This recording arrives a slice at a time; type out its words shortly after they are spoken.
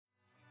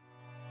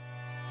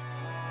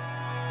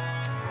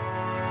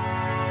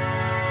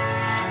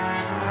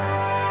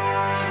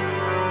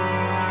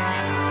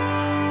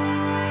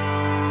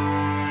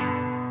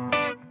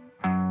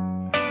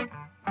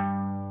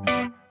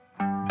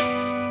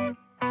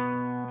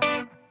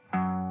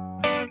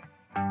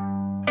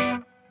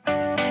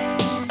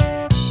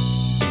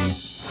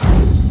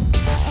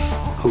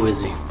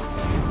is he?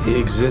 He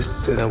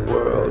exists in a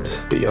world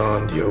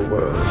beyond your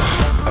world.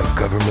 A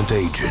government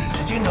agent.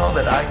 Did you know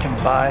that I can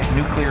buy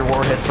nuclear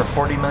warheads for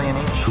 $40 million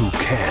each? Who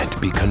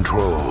can't be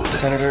controlled.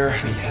 Senator,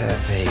 we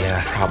have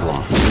a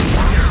problem.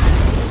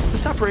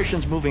 This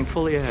operation's moving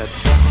fully ahead.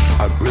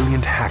 A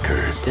brilliant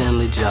hacker.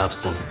 Stanley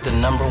Jobson, the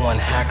 #1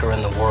 hacker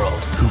in the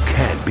world. Who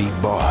can't be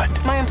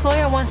bought. My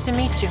employer wants to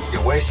meet you.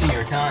 You're wasting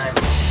your time.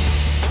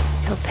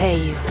 He'll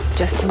pay you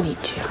just to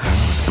meet you.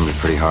 It's gonna be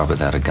pretty hard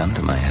without a gun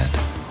to my head.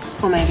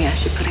 Well, maybe I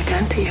should put a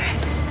gun to your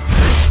head.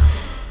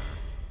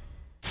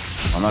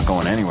 I'm not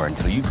going anywhere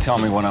until you tell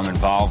me what I'm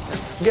involved in.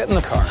 Get in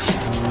the car.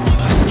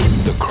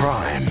 The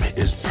crime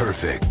is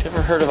perfect.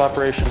 Ever heard of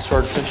Operation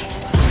Swordfish?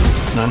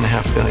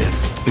 $9.5 billion.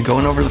 We go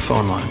in over the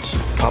phone lines,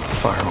 pop the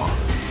firewall,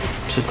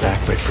 sit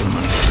back, wait for the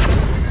money.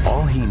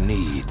 All he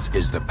needs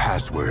is the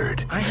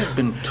password. I have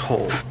been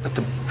told that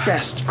the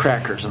best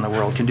crackers in the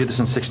world can do this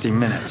in 60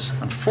 minutes.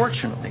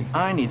 Unfortunately,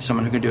 I need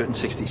someone who can do it in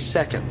 60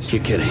 seconds.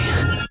 You're kidding.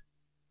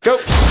 Go!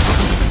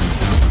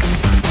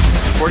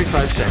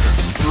 45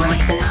 seconds. Break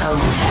the code.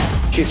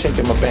 You think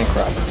I'm a bank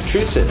robber.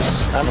 Truth is,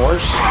 I'm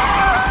worse.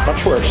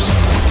 Much worse.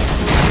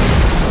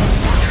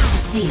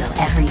 Steal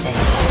everything.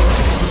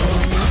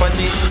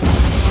 20.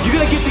 You're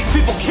gonna get these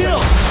people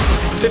killed!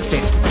 15.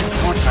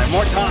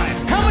 More time.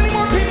 How many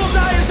more people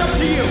die is up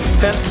to you?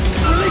 10.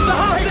 Release the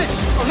hostage!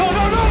 Oh, no,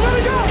 let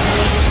me go!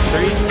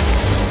 3,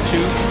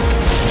 2,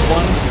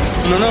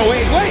 1. No,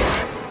 wait.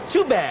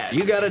 Too bad.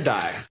 You gotta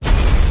die.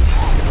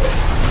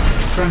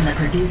 From the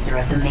producer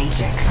of The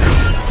Matrix.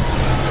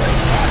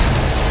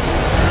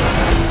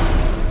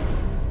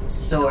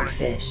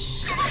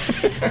 Swordfish.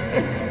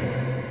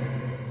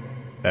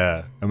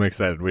 I'm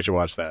excited. We should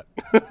watch that.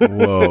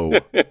 Whoa.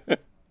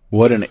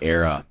 What an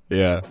era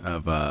Yeah.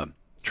 of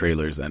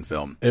trailers and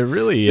film. It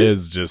really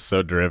is just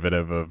so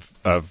derivative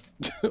of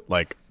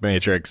like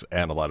Matrix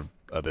and a lot of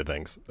other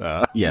things.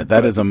 Yeah,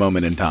 that is a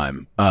moment in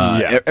time.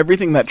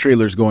 Everything that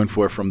trailer's going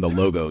for from the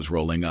logos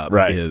rolling up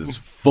Right. is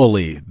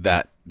fully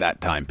that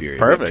time period.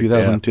 Perfect,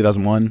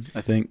 2001,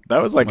 I think.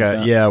 That was like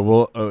Something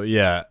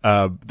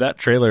that. That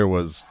trailer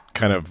was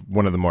kind of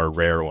one of the more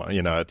rare ones.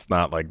 You know, it's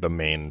not like the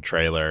main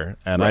trailer.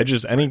 And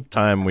Right.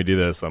 anytime we do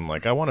this, I'm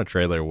like, I want a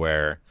trailer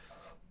where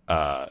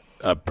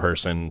a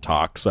person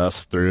talks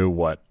us through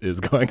what is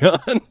going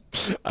on.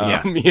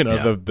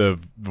 The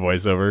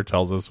voiceover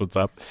tells us what's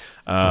up.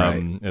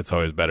 Right. It's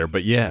always better.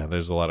 But yeah,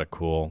 there's a lot of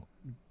cool,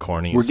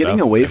 corny We're getting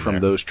stuff away in from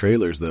there. those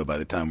trailers, though, by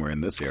the time we're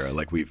in this era.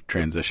 Like, we've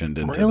transitioned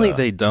into Really,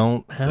 they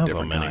don't have them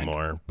different kind.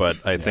 anymore.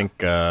 But I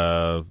think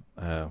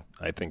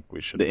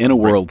we should the inner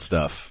world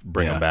stuff.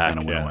 bring them back. Kind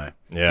of went away.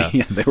 Yeah.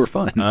 Yeah, they were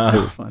fun. They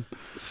were fun.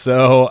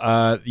 So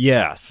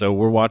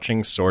we're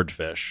watching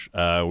Swordfish.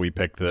 We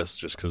picked this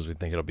just because we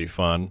think it'll be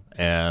fun,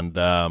 and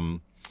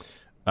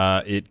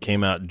it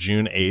came out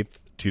June 8th,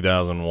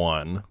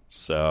 2001.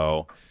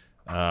 So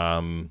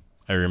I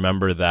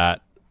remember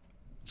that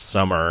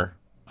summer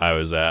I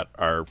was at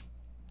our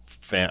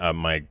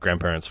my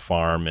grandparents'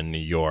 farm in New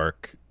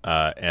York.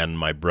 And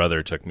my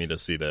brother took me to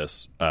see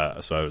this.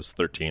 So I was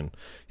 13.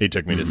 He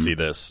took me to see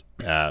this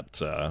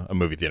at a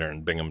movie theater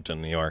in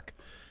Binghamton, New York.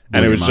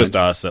 And it was just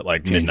us at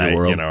like Change your midnight,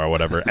 world. or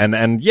whatever. And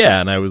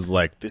I was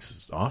like, this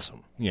is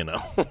awesome,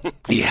 Yeah.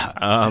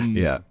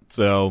 Yeah.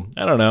 So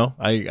I don't know.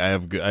 I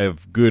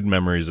have good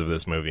memories of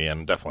this movie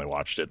and definitely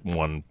watched it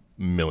 1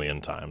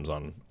 million times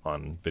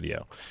on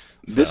video.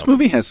 This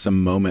movie has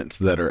some moments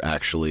that are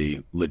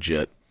actually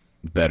legit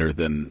better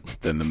than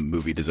the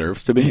movie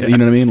deserves to be. You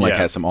know what I mean? Like,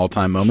 has some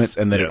all-time moments,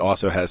 and then it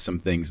also has some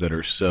things that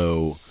are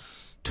so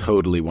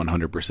totally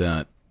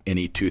 100%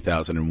 any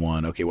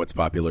 2001. Okay, what's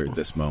popular at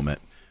this moment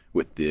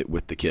with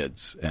the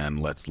kids, and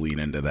let's lean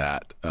into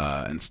that.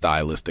 And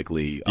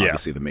stylistically,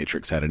 obviously, The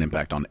Matrix had an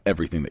impact on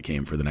everything that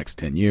came for the next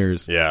 10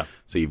 years. Yeah.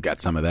 So you've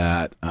got some of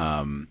that,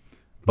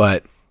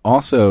 but.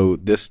 Also,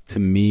 this to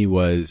me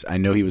was, I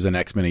know he was in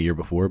X-Men a year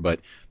before, but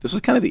this was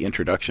kind of the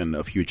introduction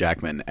of Hugh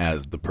Jackman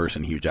as the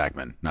person Hugh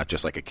Jackman, not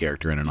just like a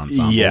character in an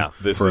ensemble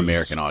for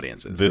American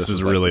audiences. This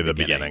is really like the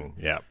beginning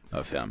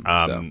of him.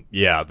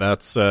 Yeah,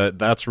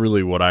 that's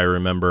really what I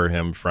remember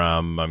him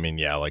from. I mean,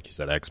 yeah, like you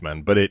said,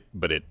 X-Men, but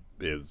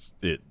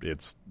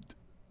it's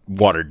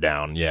watered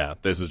down. Yeah,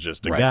 this is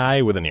just a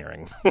guy with an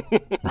earring.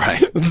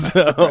 Right.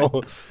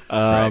 So,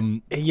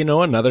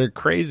 another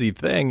crazy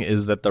thing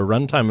is that the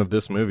runtime of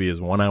this movie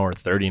is 1 hour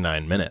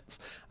 39 minutes,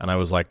 and I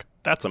was like,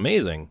 that's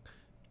amazing.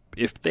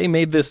 If they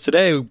made this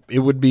today, it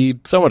would be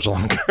so much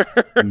longer.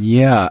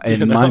 Yeah,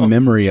 and my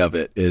memory of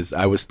it is,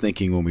 I was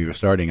thinking when we were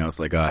starting, I was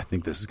like, I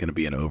think this is going to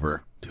be an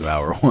over 2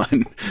 hour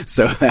one.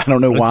 So I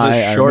don't know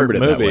why I remembered it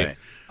that way.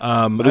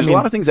 But there's a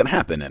lot of things that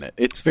happen in it.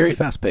 It's very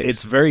fast paced.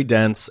 It's very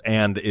dense,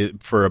 and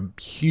for a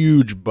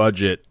huge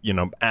budget,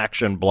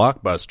 action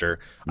blockbuster,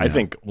 I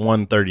think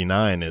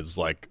 139 is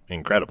like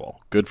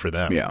incredible. Good for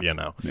them.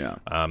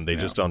 They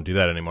just don't do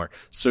that anymore.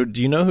 So,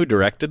 do you know who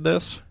directed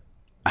this?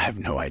 I have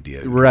no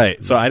idea.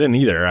 Right. So I didn't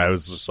either. I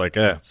was just like,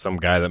 some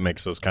guy that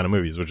makes those kind of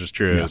movies, which is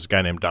true. Yeah. It was a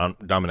guy named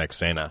Dominic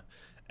Sena,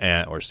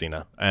 and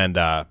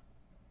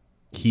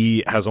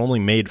he has only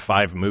made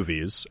 5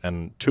 movies,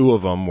 and 2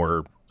 of them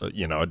were,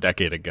 a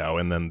decade ago,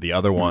 and then the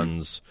other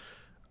ones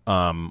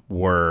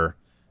were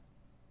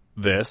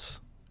this,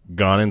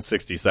 Gone in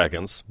 60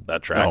 Seconds.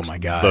 That tracks. Oh my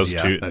God! Those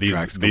two.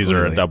 These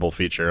are a double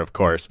feature, of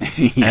course.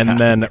 And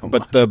then,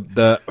 but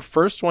the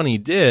first one he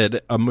did,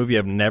 a movie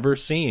I've never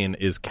seen,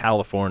 is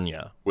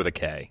California with a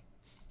K.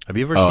 Have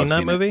you ever seen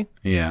that movie?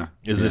 Yeah.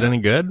 Is it any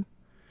good?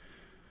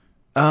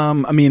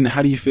 I mean,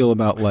 how do you feel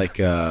about like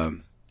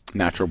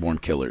Natural Born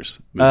Killers?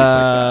 Movies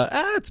like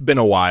that? It's been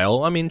a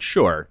while. I mean,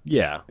 sure.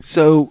 Yeah.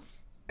 So,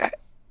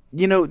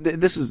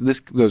 this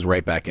goes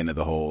right back into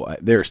the whole.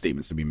 There are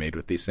statements to be made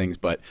with these things,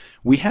 but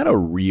we had a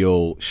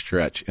real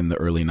stretch in the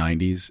early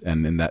 '90s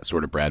and in that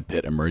sort of Brad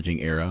Pitt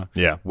emerging era,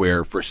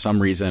 where for some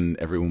reason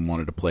everyone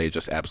wanted to play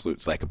just absolute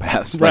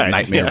psychopaths, like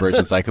nightmare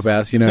version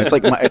psychopaths. It's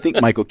like I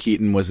think Michael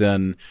Keaton was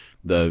in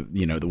the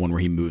one where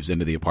he moves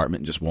into the apartment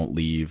and just won't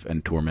leave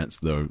and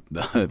torments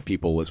the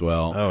people as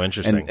well. Oh,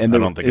 interesting. And I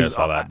don't think I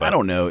saw that. But I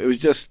don't know. It was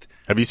just.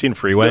 Have you seen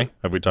Freeway?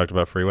 Have we talked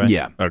about Freeway?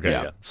 Yeah. Okay.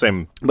 Yeah.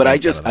 Same. But I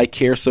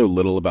care so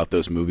little about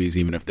those movies,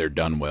 even if they're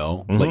done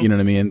well. Like, you know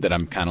what I mean? That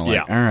I'm kind of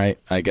like, all right,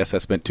 I guess I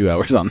spent 2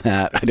 hours on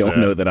that. I don't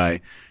know that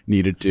I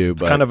needed to.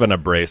 It's kind of an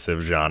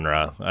abrasive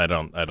genre. I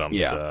don't.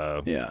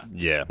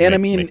 Yeah.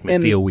 And make me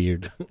feel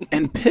weird.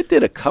 And Pitt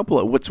did a couple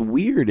of. What's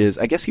weird is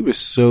I guess he was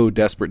so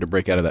desperate to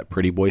break out of that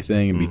Pretty Boy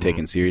thing and be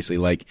taken seriously.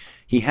 Like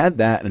he had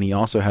that, and he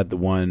also had the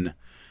one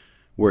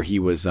where he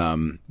was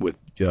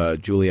with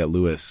Juliette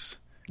Lewis.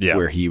 Yeah.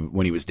 Where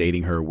when he was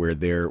dating her,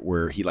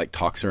 where he like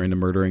talks her into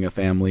murdering a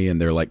family, and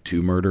they're like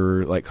 2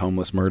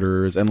 homeless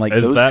murderers, and like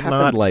those happened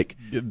not, like.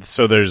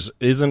 So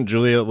isn't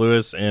Juliette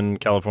Lewis in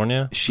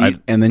California?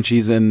 And then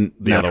she's in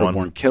Natural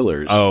Born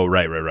Killers. Oh,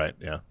 right,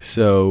 yeah.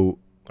 So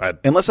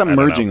unless I'm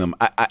merging them,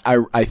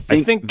 I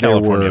think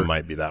California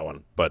might be that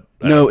one, but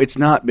no, it's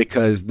not,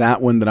 because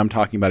that one that I'm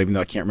talking about, even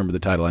though I can't remember the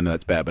title, I know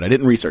that's bad, but I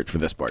didn't research for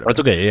this part. That's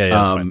okay. Yeah,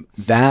 that's fine.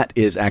 That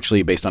is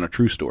actually based on a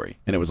true story,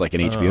 and it was like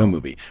an HBO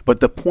movie. But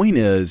the point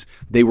is,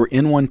 they were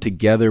in one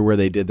together where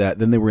they did that.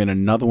 Then they were in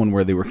another one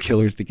where they were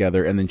killers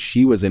together, and then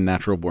she was in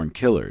Natural Born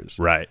Killers.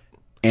 Right.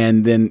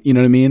 And then, you know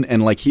what I mean?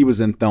 And like he was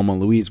in Thelma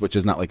and Louise, which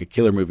is not like a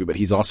killer movie, but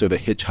he's also the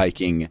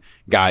hitchhiking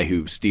guy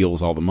who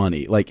steals all the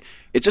money. Like,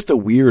 it's just a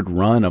weird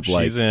run of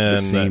like the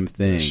same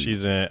thing.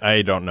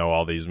 I don't know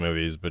all these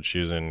movies, but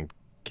she's in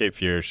Cape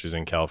Fear, she's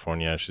in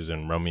California, she's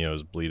in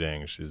Romeo's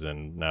Bleeding, she's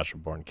in Natural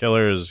Born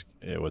Killers,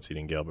 What's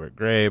Eating Gilbert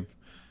Grape,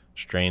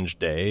 Strange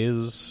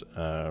Days,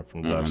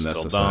 From Dusk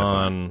Till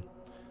Dawn,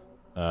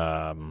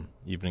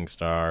 Evening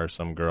Star,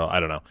 Some Girl,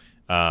 I don't know.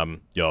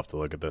 You'll have to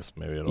look at this.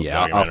 Maybe it'll.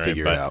 Yeah, I'll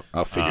figure it out.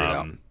 I'll figure it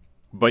out.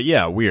 But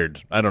yeah,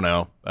 weird. I don't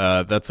know.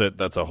 That's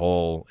a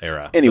whole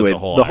era. Anyway, the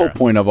whole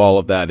point of all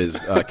of that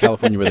is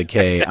California with a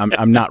K.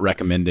 I'm not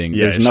recommending.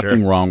 There's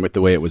nothing wrong with the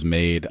way it was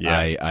made.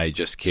 Yeah. I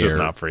just care it's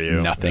just not for you.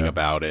 Nothing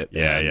about it.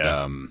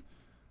 Yeah,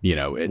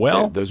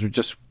 those were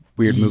just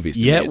weird movies.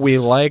 To me. We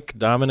like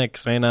Dominic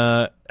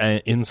Sena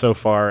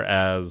insofar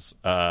as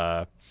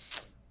Gone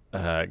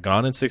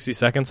in 60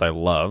 Seconds. I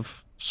love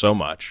so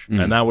much,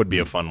 and that would be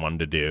a fun one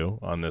to do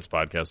on this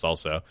podcast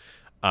also.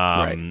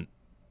 Right.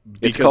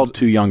 It's called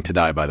Too Young to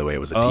Die, by the way. It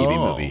was a TV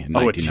movie in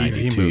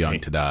 1990, Too Young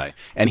to Die.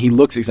 And he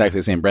looks exactly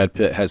the same. Brad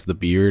Pitt has the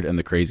beard and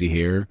the crazy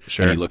hair,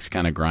 and he looks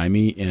kind of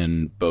grimy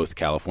in both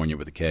California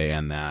with a K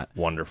and that.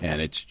 Wonderful.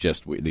 And it's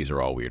just, these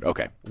are all weird.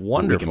 Okay.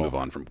 Wonderful. We can move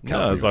on from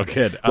California. No, that's all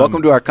good.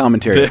 Welcome to our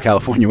commentary of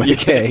California with a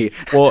K.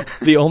 Well,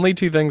 the only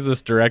 2 things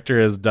this director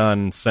has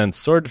done since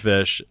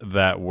Swordfish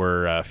that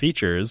were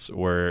features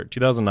were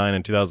 2009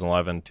 and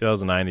 2011.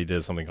 2009, he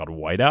did something called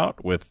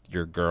Whiteout with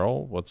your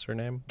girl. What's her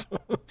name?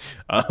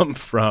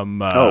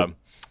 From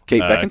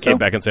Kate Beckinsale? Kate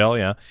Beckinsale,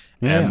 yeah.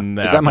 And,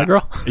 is that my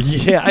girl?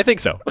 Yeah, I think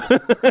so.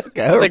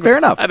 Okay, fair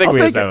enough. I think I'll we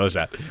take established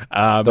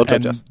that. Don't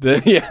touch us.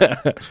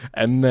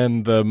 And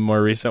then the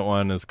more recent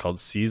one is called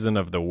Season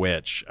of the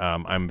Witch.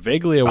 I'm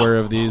vaguely aware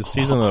of these.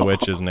 Season of the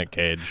Witch is Nick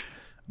Cage.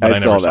 I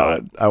saw that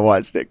one. I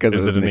watched it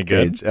because it was Nick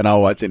Cage, and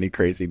I'll watch any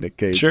crazy Nick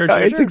Cage. Sure,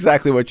 it's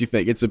exactly what you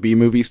think. It's a B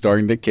movie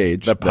starring Nick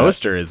Cage. The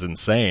poster is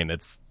insane.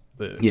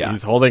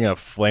 He's holding a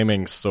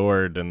flaming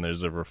sword, and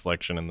there's a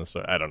reflection in the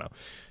sword. I don't know.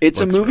 It's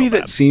a movie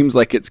that seems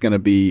like it's going to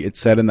be. It's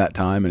set in that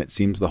time, and it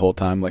seems the whole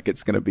time like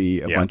it's going to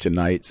be a bunch of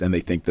knights, and they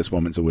think this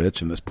woman's a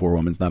witch, and this poor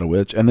woman's not a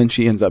witch, and then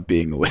she ends up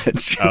being a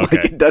witch. Okay.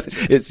 Like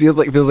it feels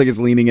like it's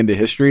leaning into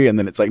history, and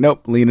then it's like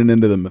nope, leaning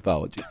into the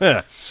mythology.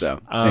 So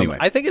anyway,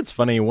 I think it's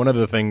funny. One of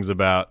the things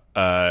about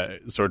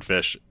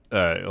Swordfish,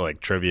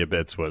 like trivia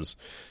bits, was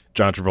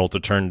John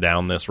Travolta turned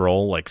down this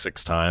role like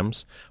 6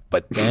 times.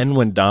 But then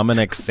when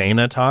Dominic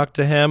Sena talked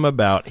to him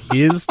about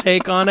his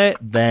take on it,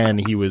 then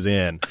he was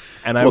in.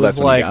 And I was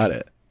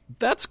like,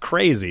 that's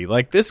crazy.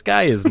 Like, this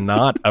guy is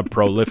not a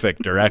prolific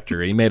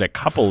director. He made a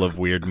couple of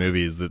weird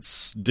movies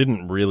that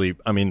didn't really,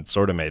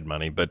 sort of made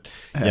money. But,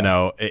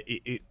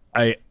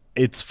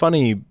 it's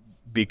funny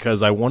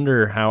because I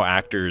wonder how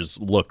actors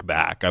look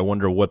back. I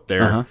wonder what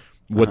their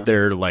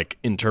like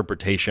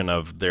interpretation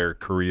of their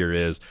career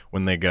is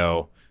when they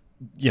go,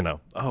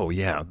 oh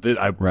yeah,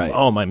 Right.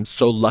 I'm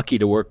so lucky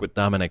to work with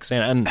Dominic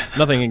Sena, and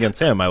nothing against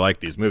him. I like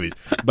these movies,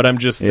 but I'm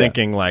just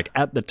thinking like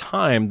at the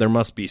time there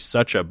must be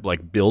such a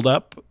like build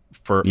up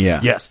for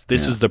this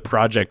is the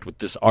project with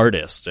this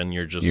artist, and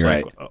you're just You're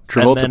like right.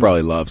 Travolta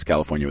probably loves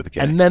California with a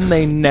K. and then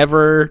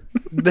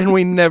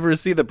we never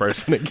see the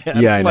person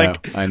again. Yeah,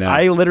 I know.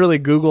 I literally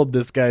Googled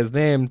this guy's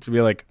name to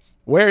be like,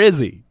 where is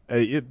he?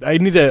 I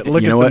need to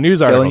look at some news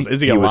Kelly? articles. Is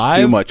he alive?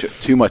 He was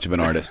too much of an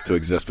artist to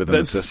exist within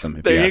the system.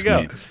 If there you you ask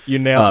go. me. You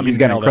nailed. He's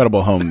got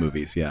incredible home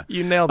movies. Yeah,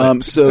 you nailed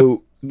it.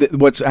 So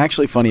what's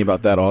actually funny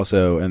about that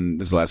also, and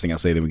this is the last thing I'll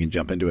say, then we can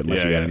jump into it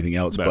unless you got anything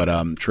else. No. But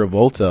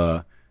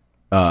Travolta,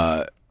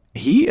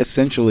 he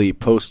essentially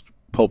post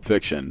Pulp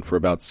Fiction for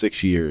about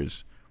 6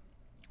 years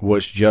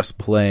was just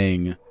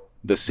playing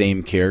the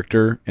same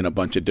character in a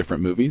bunch of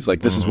different movies.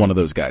 Like this is one of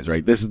those guys,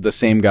 right? This is the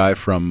same guy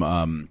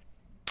from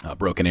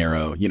Broken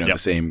Arrow, the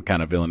same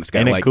kind of villainous guy.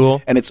 Ain't it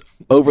cool? And it's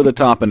over the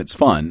top and it's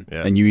fun,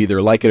 Yeah. and you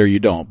either like it or you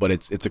don't. But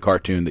it's a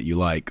cartoon that you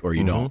like or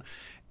you don't,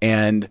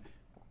 and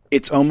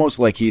it's almost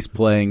like he's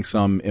playing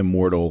some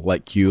immortal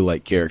like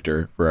Q-like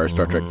character for our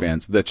Star Trek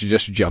fans that's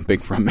just jumping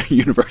from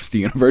universe to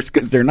universe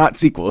because they're not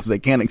sequels; they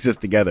can't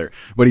exist together.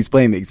 But he's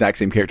playing the exact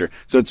same character.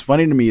 So it's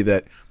funny to me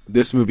that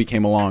this movie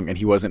came along and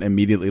he wasn't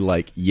immediately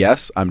like,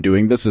 "Yes, I'm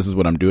doing this. This is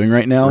what I'm doing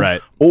right now."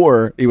 Right.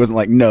 Or he wasn't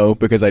like, "No,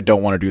 because I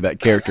don't want to do that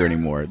character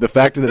anymore." The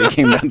fact that it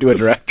came down to a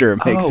director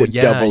makes it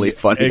doubly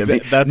funny to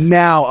me.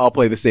 Now I'll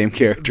play the same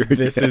character.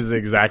 This is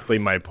exactly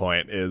my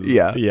point. That's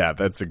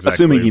exactly.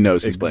 Assuming he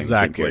knows he's playing the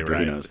same character.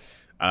 Right. Who knows?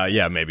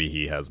 Maybe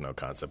he has no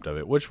concept of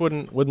it, which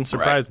wouldn't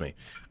surprise me.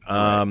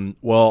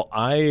 Well,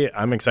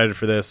 I'm excited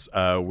for this. We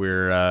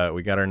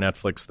got our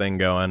Netflix thing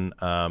going.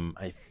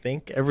 I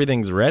think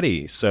everything's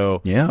ready.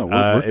 So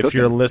we're if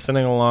you're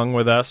listening along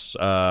with us,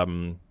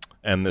 and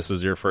this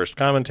is your first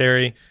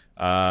commentary,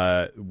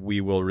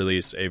 we will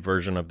release a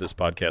version of this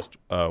podcast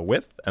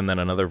with, and then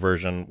another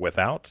version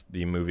without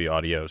the movie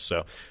audio.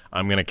 So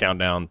I'm going to count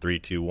down 3,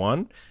 2,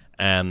 1.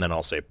 And then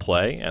I'll say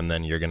play, and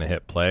then you're going to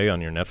hit play on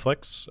your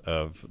Netflix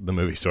of the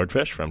movie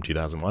Swordfish from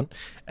 2001.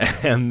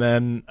 And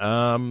then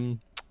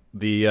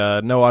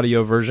the no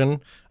audio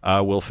version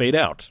will fade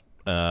out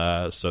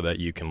so that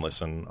you can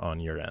listen on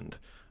your end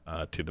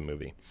to the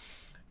movie.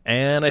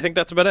 And I think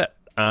that's about it.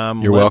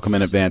 You're welcome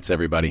in advance,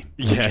 everybody.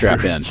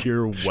 Strap in.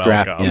 You're welcome.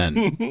 Strap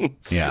in.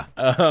 Yeah.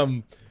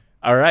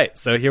 All right,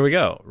 so here we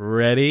go.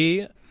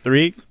 Ready?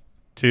 3,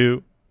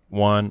 2,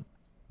 1,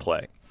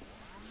 play.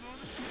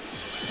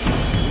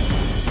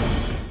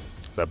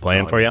 Is that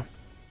playing for you?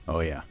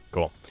 Oh, yeah.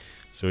 Cool.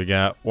 So we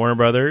got Warner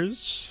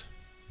Brothers.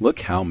 Look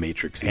how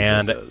Matrix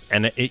this is.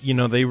 And it,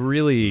 they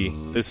really,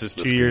 this is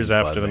 2 years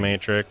after buzzing. The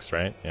Matrix,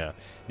 right? Yeah.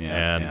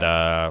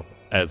 And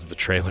as the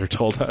trailer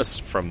told us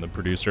from the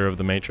producer of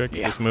The Matrix,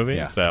 this movie.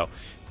 Yeah. So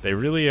they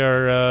really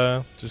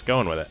are just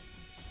going with it.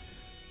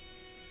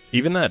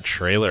 Even that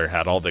trailer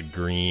had all the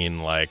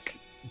green, like,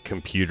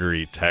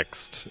 computery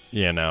text,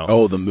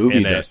 Oh, the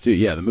movie does too.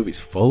 Yeah, the movie's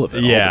full of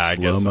it. Yeah, all the I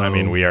guess. I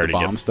mean, we already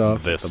bomb get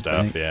stuff, this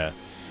stuff. Yeah.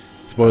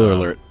 Spoiler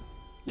alert.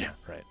 Yeah.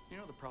 Right. You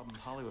know the problem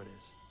Hollywood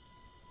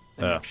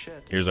is.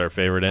 Here's our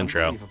favorite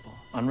intro.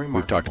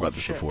 We've talked about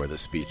this before.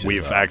 This speech.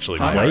 We've actually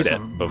played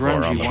it before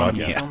on the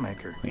podcast.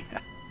 Filmmaker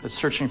that's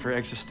searching for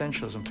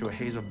existentialism through a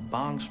haze of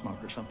bong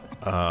smoke or something.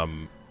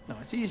 No,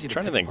 it's easy I'm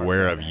trying to think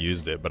where I've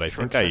used it, but I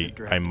think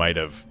I might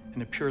have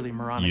in a purely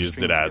moronic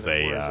used it as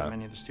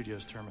many of the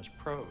studios term as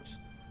prose.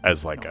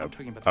 As like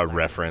a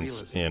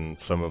reference in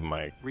some of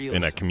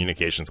in a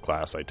communications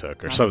class I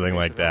took or something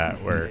like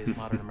that, where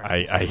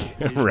I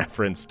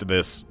referenced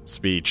this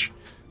speech.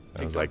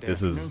 I was like,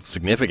 this is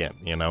significant,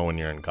 when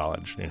you're in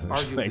college.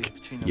 Just like,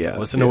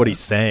 listen to what he's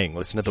saying.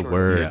 Listen to the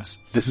words.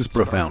 Yeah. This is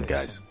profound,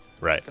 guys.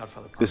 Right.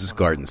 This is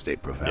Garden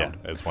State profound.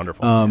 Yeah, it's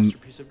wonderful.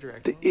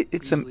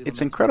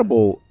 It's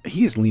incredible.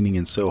 He is leaning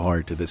in so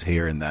hard to this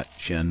hair and that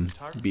chin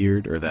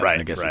beard, or that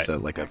I guess it's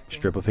like a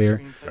strip of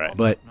hair. Right.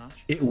 But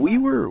we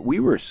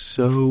were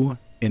so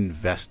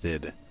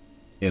invested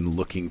in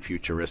looking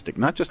futuristic,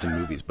 not just in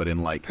movies, but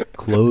in like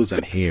clothes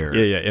and hair.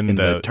 In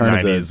the turn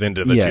 90s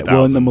into the 2000s.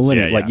 Well, in the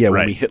millennium, right.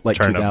 when we hit like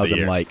Turn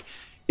 2000, like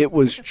it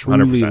was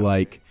truly 100%.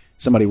 like.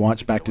 Somebody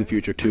watched Back to the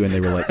Future 2 and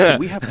they were like, do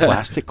we have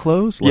plastic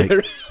clothes?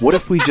 Like, what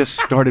if we just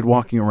started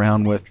walking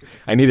around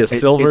with... I need a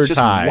silver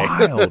tie. It's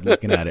just wild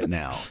looking at it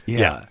now.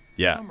 Yeah.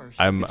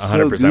 I'm 100%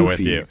 so with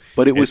goofy, you.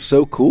 But it was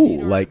so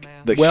cool. Like,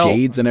 the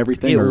shades and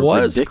everything are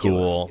ridiculous. It was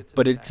cool,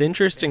 but it's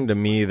interesting to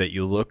me that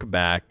you look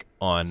back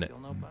on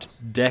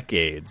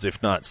decades,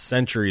 if not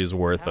centuries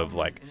worth of,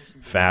 like,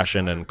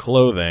 fashion and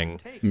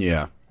clothing.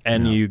 Yeah.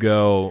 And you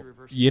go,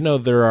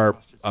 there are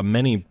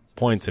many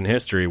points in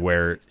history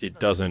where it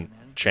doesn't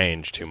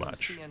change too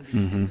much.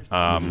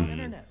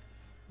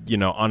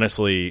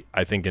 Honestly,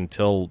 I think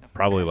until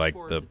probably like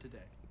the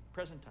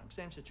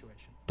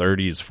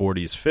 30s,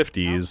 40s,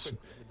 50s,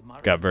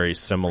 got very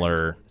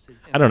similar,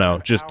 I don't know,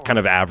 just kind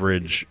of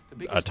average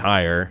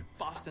attire.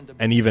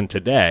 And even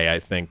today, I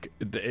think,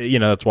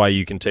 that's why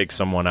you can take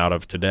someone out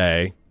of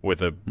today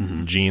with a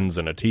jeans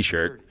and a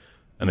t-shirt,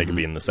 and they could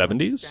be in the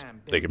 70s,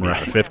 they could be in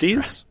the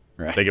 50s,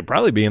 Right. They could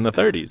probably be in the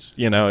 30s.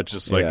 It's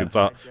just like it's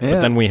all. Yeah.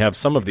 But then we have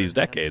some of these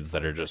decades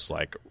that are just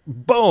like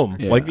boom,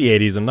 like the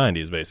 80s and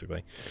 90s,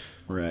 basically.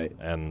 Right.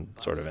 And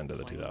sort of into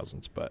the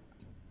 2000s, but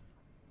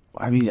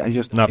I mean, I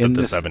just not that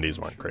the 70s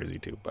weren't crazy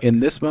too. But in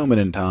this moment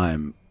in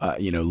time,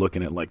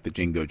 looking at like the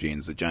Jingo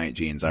jeans, the giant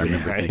jeans, I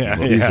remember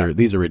thinking,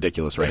 these are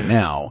ridiculous right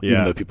now,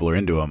 even though people are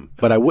into them.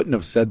 But I wouldn't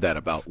have said that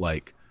about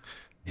like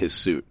his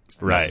suit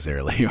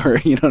necessarily, or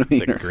you know what I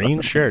mean? It's a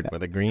green shirt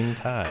with a green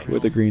tie.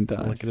 With a green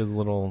tie. Look at his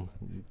little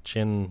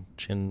chin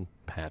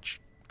patch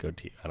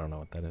goatee. I don't know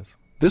what that is.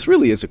 This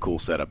really is a cool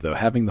setup, though.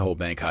 Having the whole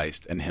bank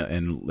heist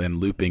and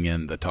looping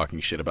in the talking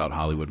shit about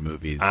Hollywood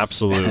movies.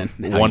 Absolute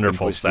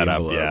wonderful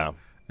setup.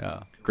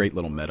 Yeah. Great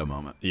little meta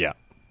moment. Yeah.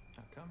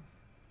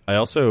 I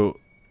also.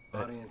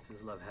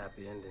 Audiences love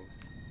happy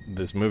endings.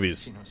 This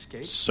movie's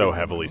so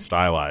heavily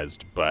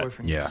stylized, but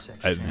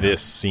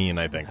this scene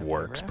I think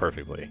works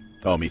perfectly.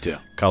 Oh, me too.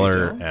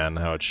 Color and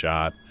how it's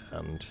shot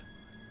and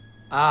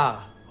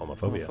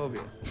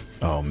homophobia.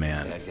 Oh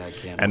man!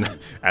 And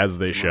as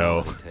they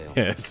show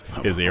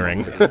his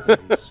earring.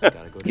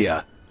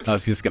 Yeah, I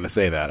was just gonna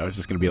say that. I was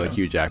just gonna be like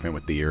Hugh Jackman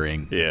with the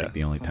earring. Yeah, like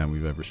the only time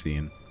we've ever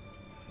seen.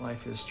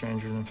 Life is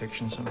stranger than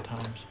fiction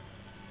sometimes.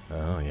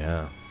 Oh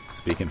yeah.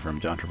 Speaking from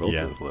John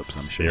Travolta's lips,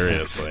 I'm sure.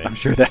 Seriously. I'm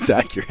sure that's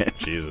accurate.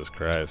 Jesus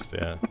Christ,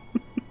 yeah.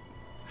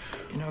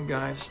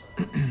 Guys,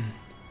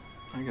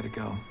 I gotta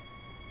go.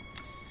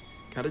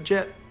 Got a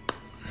jet.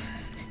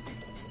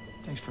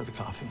 Thanks for the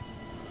coffee.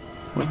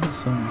 What's his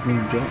son's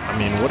name, Jet? I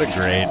mean, what a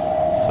great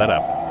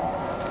setup.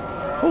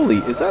 Holy,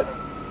 is that...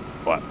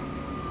 What?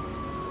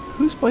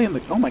 Who's playing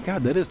the... Oh my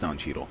god, that is Don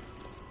Cheadle.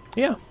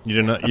 Yeah. You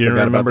didn't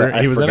remember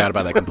that. he was in it? I forgot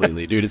about that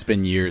completely. Dude, it's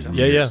been years and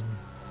years. Yeah.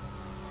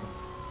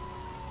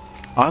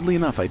 Oddly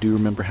enough, I do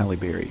remember Halle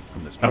Berry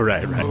from this movie. Oh,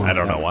 right. I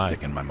don't know why.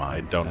 Stick in my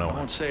mind. I don't know I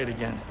won't say it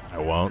again. I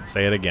won't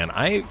say it again.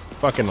 I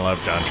fucking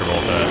love John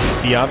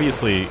Travolta. He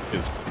obviously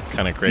is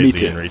kind of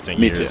crazy in recent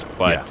years,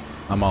 but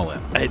I'm all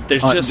in.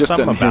 There's just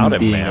something about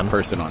him, being man. a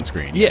person on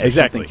screen. Yeah,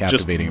 exactly. Something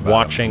captivating just about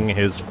watching him.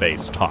 his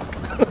face talk.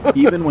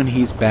 Even when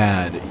he's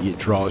bad, it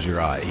draws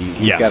your eye.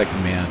 He's got a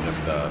command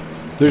of the...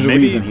 There's a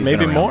reason he's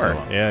maybe been around more. so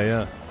long.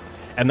 Yeah.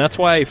 And that's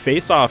why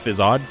Face Off is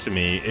odd to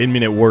me. I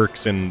mean, it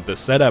works in the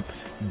setup,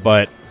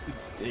 but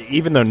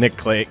even though Nick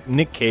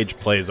Cage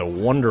plays a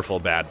wonderful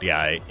bad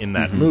guy in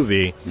that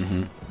movie,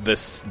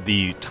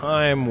 the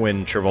time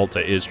when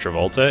Travolta is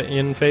Travolta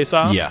in Face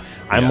Off,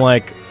 I'm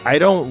like, I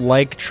don't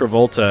like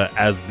Travolta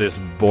as this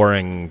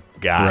boring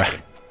guy.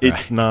 Right.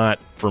 It's not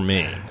for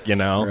me,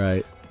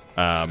 Right.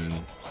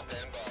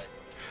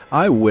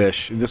 I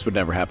wish, this would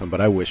never happen,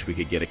 but I wish we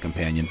could get a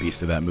companion piece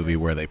to that movie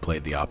where they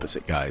played the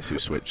opposite guys who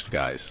switched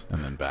guys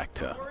and then back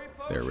to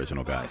their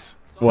original guys.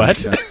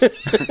 What?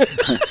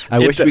 I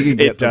wish we could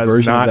get a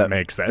version of that. It does not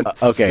make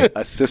sense. Okay,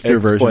 a sister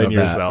version of that,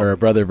 yourself. or a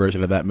brother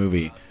version of that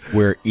movie,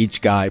 where each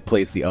guy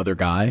plays the other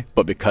guy,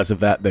 but because of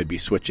that, they'd be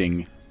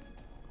switching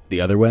the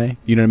other way.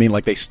 You know what I mean?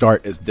 Like they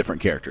start as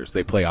different characters,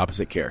 they play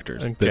opposite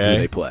characters than who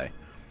they play.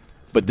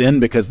 But then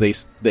because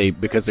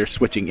because they're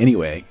switching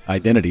anyway,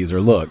 identities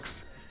or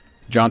looks,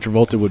 John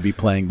Travolta would be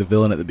playing the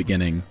villain at the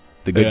beginning,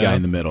 the good guy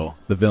in the middle,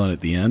 the villain at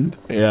the end.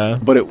 Yeah,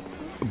 but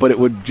it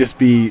would just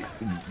be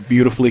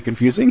beautifully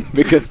confusing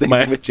because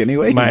they switch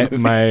anyway. My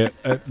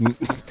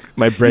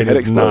brain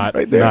is not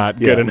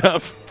good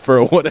enough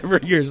for whatever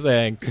you're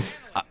saying.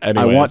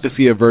 I want to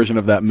see a version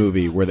of that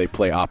movie where they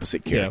play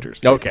opposite characters.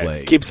 Yeah.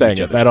 Okay, keep saying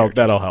it.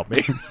 That'll help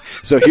me.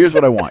 So here's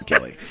what I want,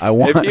 Kelly. I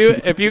want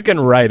if you can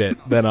write it,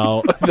 then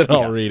I'll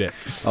read it.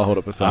 I'll hold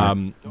up a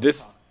sign.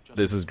 This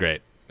is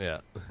great.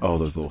 Yeah. Oh,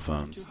 those little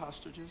phones. 2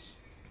 hostages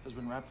has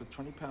been wrapped with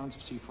 20 pounds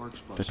of C4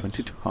 explosives.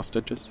 22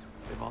 hostages.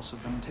 They've also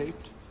been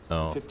taped.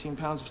 Oh. 15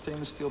 pounds of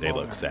stainless steel. They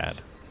ball look bearings.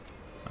 sad.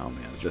 Oh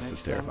man, this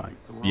is terrifying.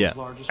 Yeah,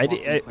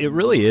 it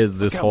really is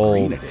this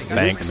whole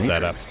bank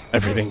setup.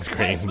 Everything's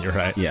green. You're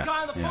right. Yeah.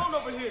 Get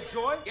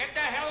the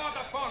hell off the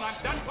phone! I'm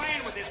done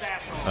playing with this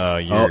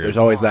asshole. There's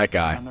always that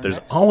guy. There's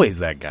always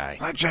that guy.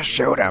 I just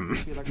shoot him.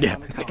 Yeah,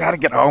 I gotta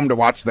get home to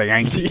watch the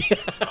Yankees.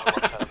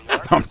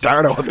 I'm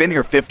tired of. I've been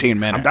here 15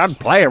 minutes. I'm done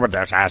playing with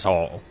this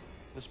asshole.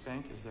 This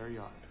bank is their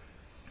yard,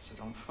 so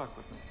don't fuck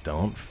with me.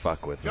 Don't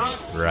fuck with me.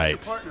 Right.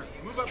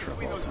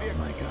 Travolta. Oh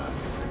my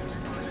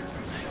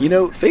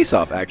god. Face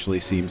Off actually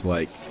seems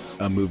like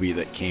a movie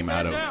that came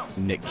out of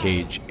Nick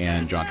Cage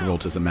and John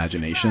Travolta's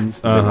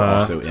imaginations. They were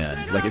also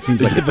in. Like it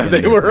seems like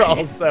they were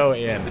also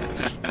in.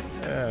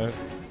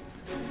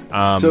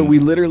 So we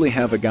literally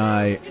have a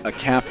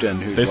captain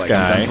who's I'm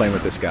done playing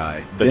with this guy.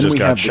 That then just we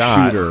got have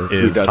shot. The shooter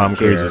who is doesn't Tom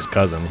care. Cruise's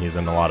cousin. He's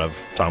in a lot of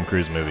Tom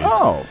Cruise movies.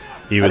 Oh,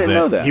 he was I didn't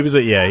know that. He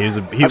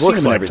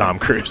looks like Tom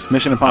Cruise.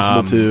 Mission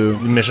Impossible 2.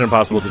 Mission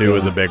Impossible 2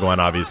 was a big one,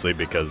 obviously,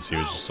 because he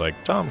was just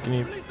like, Tom, can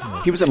you?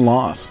 He was in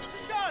Lost.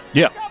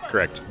 Yeah,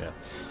 correct.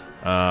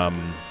 Yeah.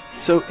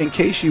 So, in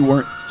case you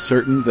weren't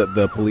certain that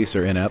the police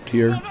are inept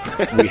here,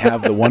 we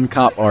have the one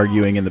cop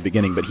arguing in the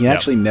beginning, but he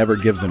actually never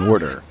gives an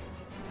order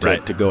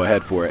to go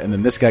ahead for it. And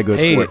then this guy goes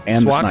for it,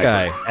 and SWAT the sniper.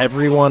 guy.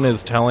 Everyone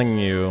is telling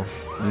you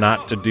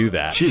not to do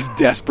that. She's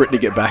desperate to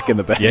get back in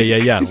the bank.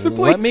 Yeah. He's the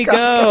Let me police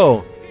cop.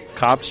 go.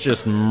 cops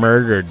just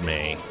murdered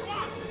me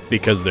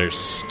because they're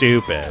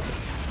stupid.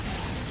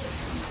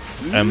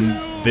 And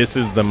this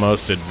is the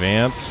most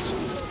advanced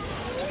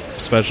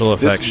special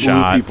effects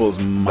shot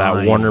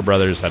that Warner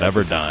Brothers had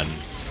ever done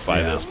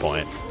by this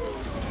point.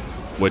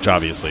 Which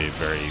obviously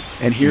very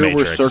and here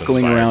Matrix we're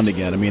circling inspired. around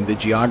again. I mean, the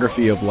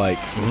geography of like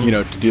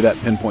to do that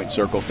pinpoint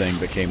circle thing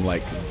became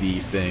like the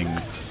thing.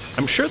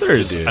 I'm sure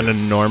there's an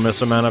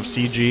enormous amount of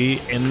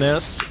CG in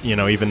this,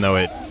 even though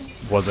it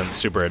wasn't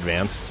super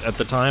advanced at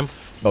the time.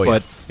 Oh,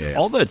 but yeah.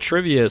 all the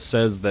trivia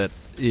says that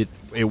it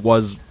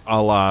was a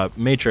la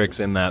Matrix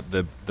in that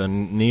the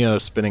Neo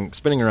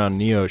spinning around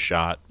Neo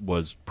shot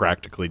was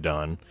practically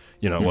done.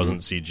 It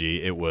wasn't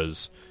CG. It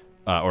was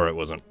or it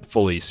wasn't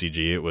fully CG.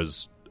 It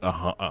was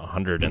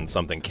 100 and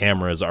something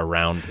cameras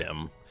around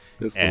him.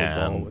 This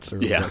little ball with the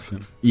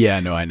reflection.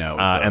 I know.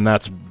 And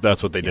that's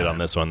what they did on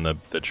this one.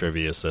 The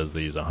trivia says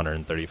they use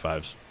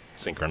 135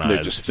 synchronized.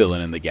 They're just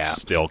filling in the gaps.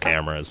 Still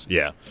cameras,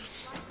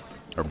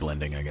 or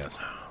blending, I guess.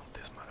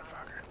 This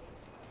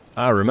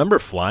motherfucker. Remember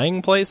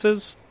flying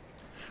places?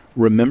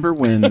 Remember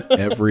when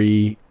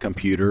every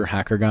computer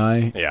hacker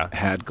guy Yeah.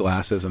 had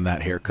glasses and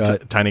that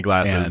haircut? Tiny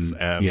glasses.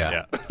 And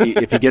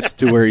If he gets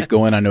to where he's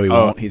going, I know he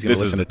won't. He's going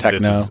to listen to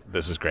techno.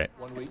 This is great.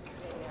 1 week.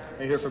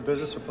 Are you here for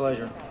business or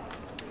pleasure?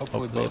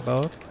 Hopefully both.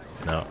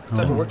 No. What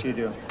type of work do you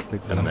do?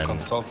 And then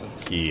consultant.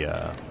 He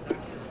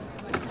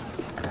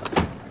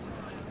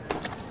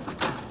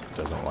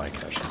doesn't like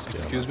how she's doing.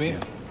 Excuse me?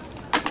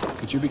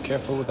 Could you be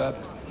careful with that,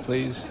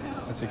 please?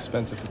 That's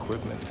expensive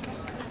equipment.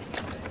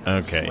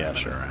 Okay, yeah,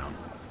 sure. Around.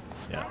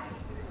 Yeah.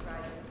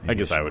 I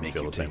guess I would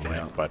feel the same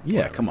way. But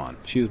yeah, come on.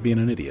 She was being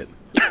an idiot.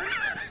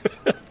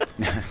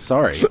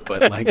 Sorry,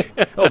 but like,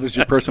 this is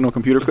your personal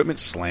computer equipment?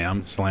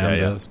 Slam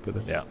does.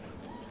 Yeah.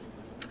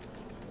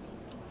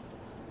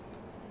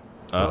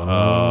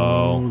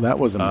 Uh-oh. That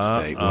was a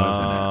mistake,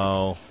 wasn't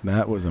it?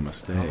 That was a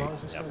mistake. How long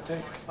is this going to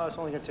take? It's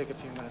only going to take a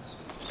few minutes.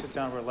 Sit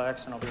down,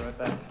 relax, and I'll be right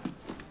back.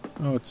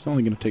 Oh, it's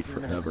only going to take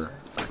forever.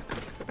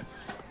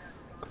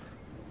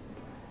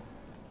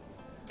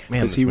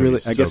 Man, he really?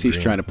 I guess he's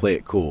trying to play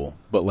it cool,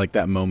 but like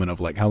that moment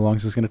of like, how long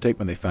is this going to take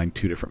when they find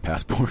 2 different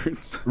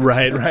passports?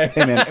 Right.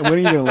 Hey man, when are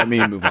you going to let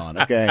me move on?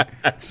 Okay,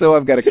 so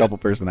I've got a couple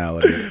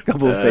personalities, a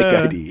couple of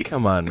fake IDs.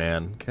 Come on,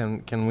 man.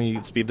 Can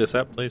we speed this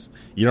up, please?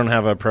 You don't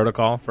have a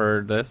protocol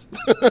for this?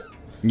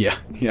 Yeah.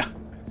 This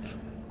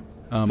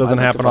doesn't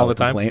happen all the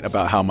time. Complaint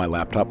about how my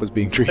laptop was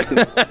being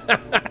treated.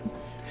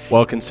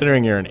 Well,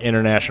 considering you're an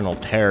international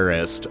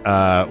terrorist,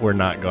 we're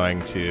not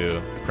going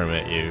to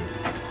permit you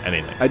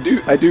anything.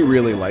 I do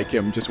really like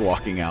him just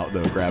walking out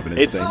though, grabbing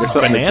his thing. There's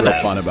something that's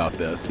real fun about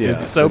this. Yeah,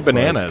 it's so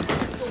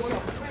bananas.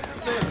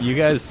 You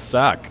guys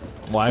suck.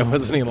 Why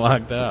wasn't he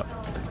locked up?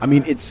 I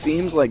mean, it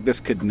seems like this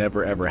could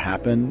never ever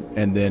happen,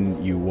 and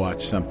then you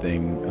watch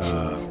something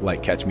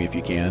like Catch Me If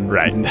You Can,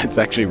 right? And that's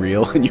actually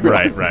real, and you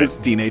realize this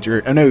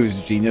teenager. I know he was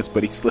a genius,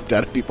 but he slipped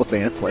out of people's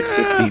hands like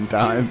 15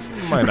 times.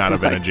 Might not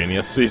have been a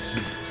genius. He's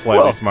just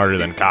slightly smarter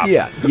than cops.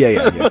 Yeah.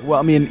 Well,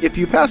 I mean, if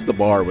you pass the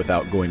bar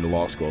without going to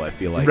law school, I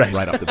feel like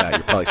right off the bat,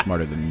 you're probably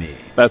smarter than me.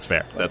 That's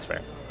fair.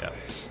 Yeah.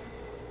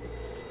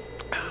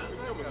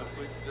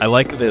 I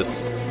like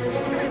this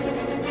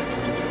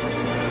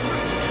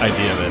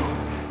idea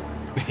that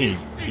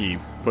he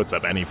puts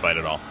up any fight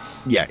at all.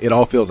 Yeah, it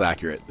all feels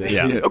accurate.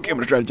 Yeah. Okay, I'm going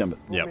to try to jump it.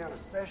 Yep.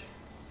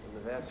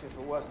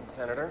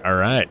 Senator. All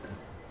right.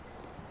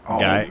 Oh,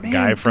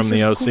 guy from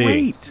the OC.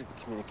 Great.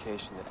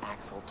 Communication that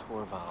Axel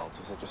Torvalds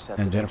was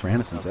intercepted. And Jennifer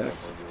Aniston's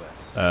ex.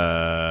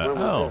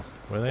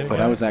 Were they? But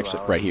I was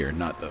actually right here,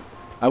 not the.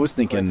 I was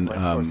thinking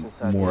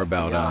more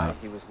about.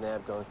 He was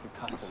nabbed going through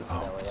customs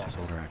what's this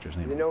older actor's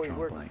name? You know he's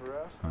working for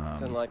us?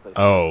 It's unlikely.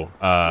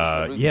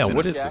 Yeah.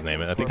 What is his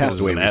name? I think passed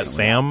away recently.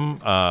 Sam.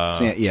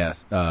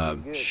 Yes.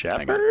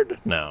 Shepard?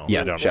 No.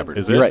 Yeah, Shepard.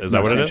 Is You're it? right. Is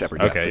that what it is?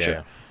 Shepard, okay. For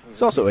sure.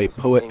 He's also a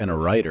poet and a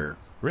writer.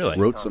 Really?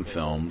 Wrote some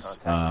films.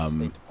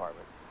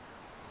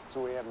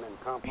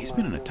 He's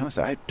been in a ton of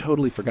stuff. I'd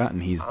totally forgotten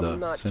he's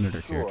the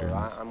senator character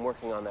in this. I'm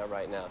working on that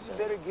right now, sir. You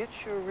better get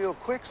sure real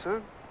quick,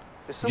 son.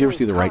 Did you ever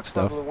see The Right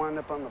Stuff?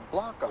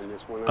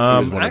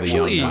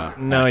 Actually,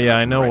 no. Yeah,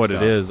 I know what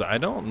it is. I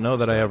don't know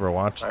that I ever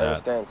watched that. I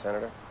understand,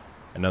 Senator.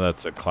 I know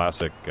that's a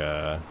classic.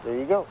 There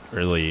you go.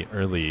 Early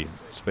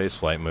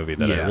spaceflight movie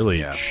that I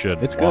really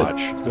should it's watch.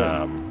 Good. It's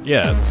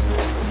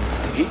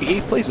good.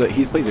 He plays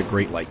a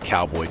great like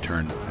cowboy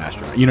turned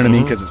astronaut. You know what I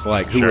mean? Because it's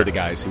like who were the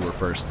guys who were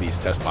first these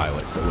test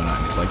pilots that went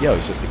on? It's like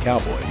he's just a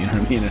cowboy. You know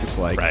what I mean? And it's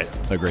like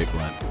a great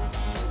blend.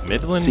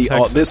 Midland. See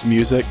Texas. all this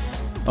music.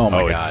 Oh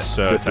my god! It's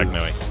so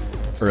techno-y.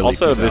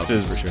 Also, this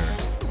is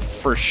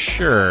for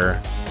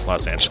sure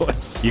Los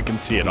Angeles. You can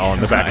see it all in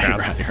the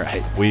background.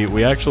 Right.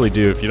 We actually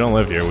do. If you don't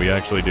live here, we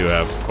actually do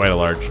have quite a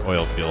large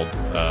oil field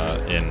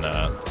in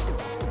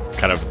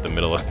kind of the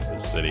middle of the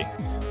city.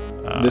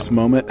 This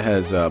moment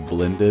has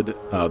blended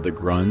the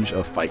grunge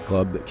of Fight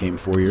Club that came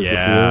 4 years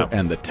before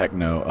and the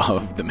techno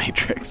of The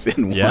Matrix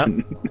in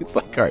one. It's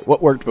like, all right,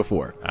 what worked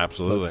before?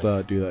 Absolutely.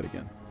 Let's do that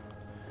again.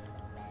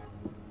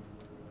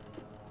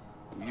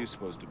 Who are you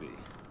supposed to be?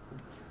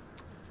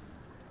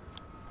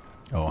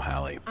 Oh,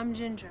 Hallie. I'm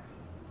Ginger.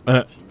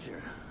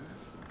 Ginger.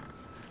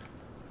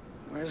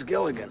 Where's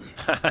Gilligan?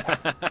 That's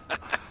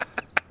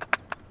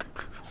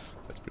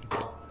pretty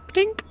good.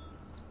 Tink.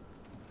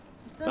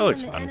 That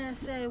looks fun.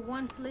 NSA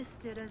once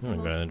listed as I'm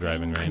going to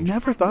driving I range.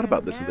 never thought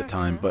about this at the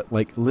time, but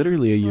like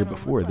literally a year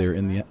before, they're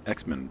in the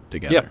X-Men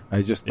together. Yep.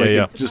 I just Yeah, like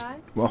yeah. it just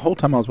well, the whole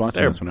time I was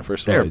watching this when I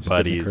first saw it, it just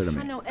buddies. didn't occur I to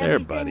me. know They're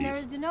everything there buddies.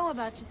 is to know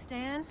about you,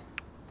 Stan.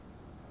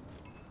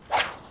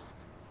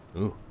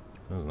 Ooh,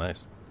 that was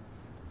nice.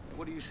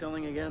 What are you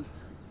selling again?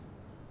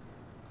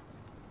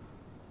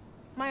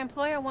 My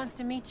employer wants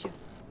to meet you.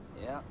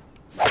 Yeah.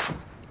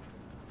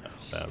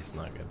 That's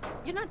not good.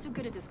 You're not too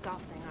good at this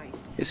golf thing, are you,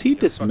 Stan? Is he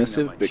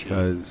dismissive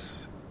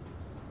because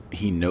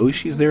he knows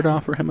she's there to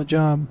offer him a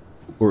job,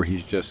 or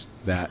he's just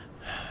that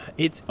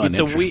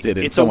uninterested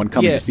in someone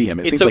coming to see him?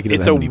 It seems like he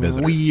doesn't have any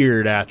visitors. It's a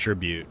weird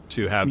attribute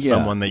to have Yeah.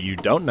 someone that you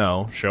don't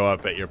know show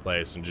up at your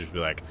place and just be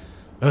like,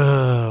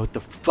 "Oh, what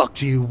the fuck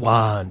do you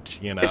want?"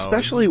 You know,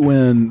 Especially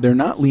when they're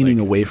not leaning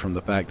away from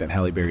the fact that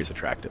Halle Berry's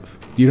attractive.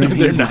 You know what I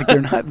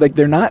mean?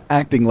 They're not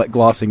acting like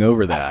glossing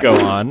over that. Go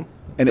on.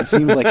 And it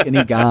seems like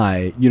any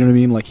guy, you know what I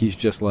mean? Like he's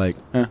just like,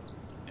 yeah,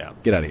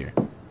 get out of here.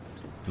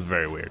 It's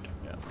very weird.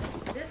 Yeah.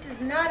 This is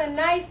not a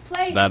nice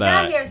place. That you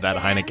got here, that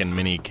Stan. Heineken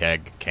mini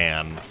keg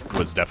can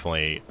was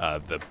definitely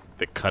the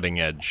cutting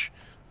edge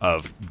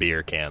of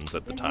beer cans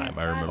at the time.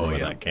 I remember when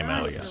that came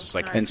out. It's just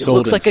like And it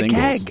sold looks in like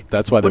singles. a keg.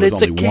 That's why there but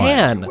was it's only a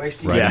can. one.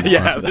 Right in the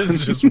yeah. front of This the-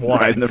 is just one.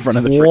 right in the front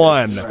of the fridge.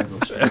 One.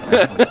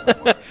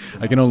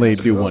 I can only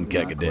do one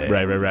keg a day.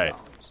 Right.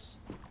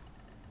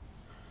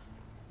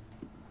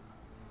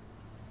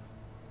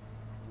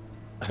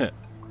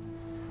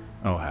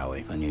 Oh, Hallie.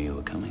 If I knew you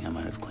were coming, I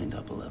might have cleaned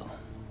up a little.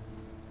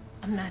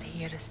 I'm not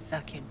here to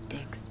suck your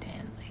dick,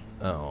 Stanley.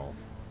 Oh.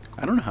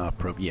 I don't know how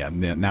appropriate.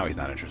 Yeah, now he's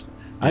not interested.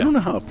 I don't know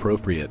how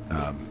appropriate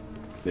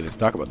it is to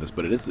talk about this,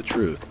 but it is the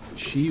truth.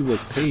 She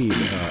was paid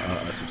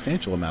a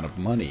substantial amount of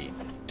money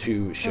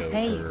to show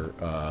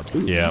her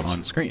boobs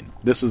on screen.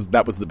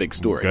 That was the big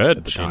story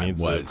at the time.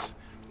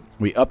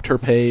 We upped her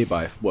pay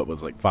by what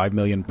was like $5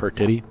 million per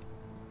titty,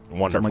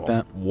 Wonderful. something like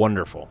that.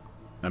 Wonderful.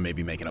 I may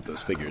be making up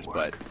those figures,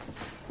 but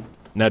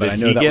now but did I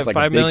know he that get was like a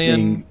 $5 big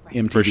million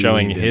thing for MTV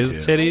showing leaned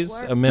his into.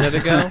 titties a minute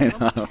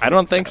ago? I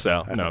don't think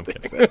so. No, I'm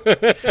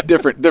kidding.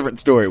 different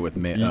story with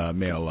male. Well,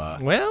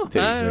 titties.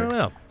 I don't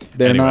know.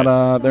 They're Anyways.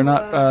 not. They're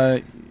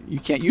not. You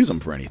can't use them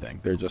for anything.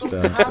 They're just.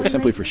 They're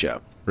simply for show.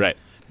 Right.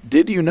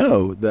 Did you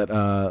know that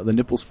the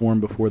nipples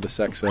form before the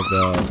sex of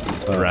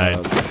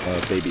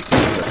baby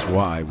fetus? That's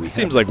why we.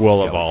 Seems have like we'll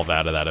skeleton. evolve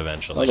out of that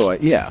eventually.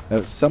 Otherwise, yeah.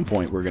 At some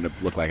point, we're going to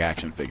look like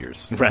action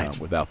figures, Right.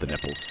 without the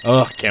nipples.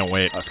 Oh, can't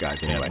wait. Us guys,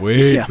 Can't anyway.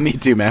 wait. Yeah, me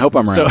too, man. I hope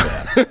I'm around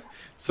for that.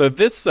 So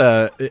this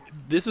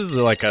is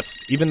like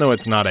even though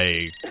it's not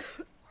a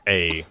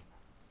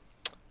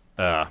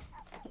I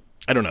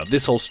don't know,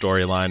 this whole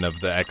storyline of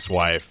the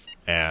ex-wife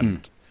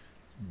and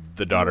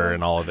the daughter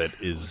and all of it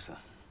is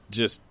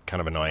just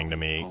kind of annoying to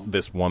me.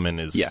 This woman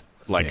is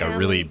like a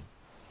really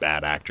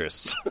bad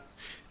actress.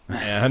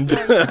 And in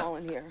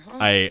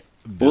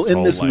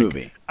this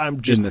movie.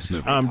 I'm just in this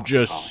movie. I'm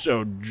just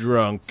so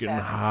drunk and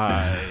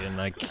high and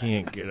I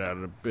can't get out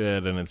of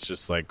bed, and it's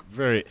just like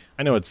very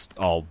I know it's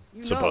all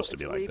supposed to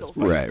be like this.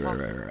 But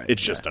Right.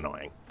 It's just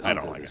annoying. I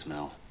don't like it.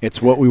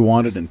 It's what we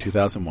wanted in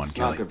 2001,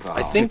 Kelly.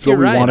 I think it's what you're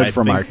we right. wanted I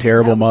from think- our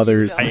terrible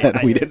mothers.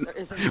 That we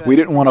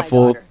didn't want a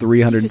full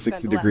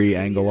 360-degree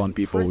angle on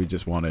people. We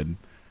just wanted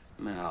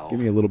give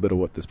me a little bit of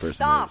what this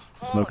person is.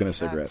 Smoking a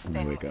cigarette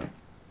when we wake up.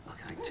 Look,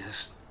 I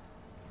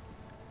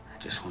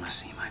just want to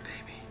see my baby.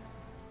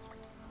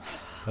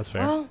 That's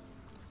fair. Well,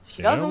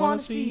 she doesn't want wanna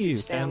to see see you, you,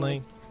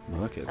 Stanley.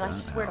 Look at And I that.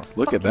 swear house. to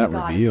Look at that fucking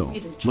God, reveal. you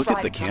even Look at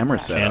tried the to camera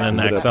come setup. Canon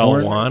Is it a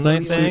XL1, porn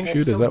I think.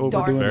 Shoot, is that what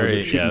we're doing? Very,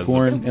 We're shooting yeah,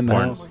 porn in the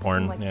porn, house.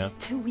 porn, yeah.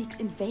 2 weeks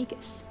in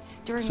Vegas.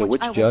 During So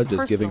which I will judge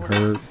is giving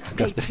her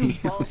personally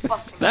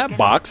custody? That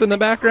box in the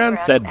background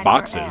said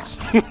boxes.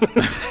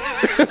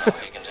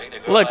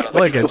 Look,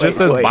 it just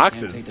says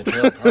boxes. Take the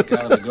tail part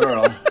out of the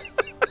girl.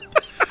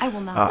 I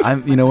will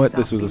not. You know what?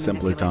 This was a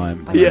simpler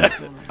time. Yeah.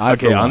 I,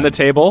 Okay, for on one, the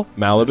table,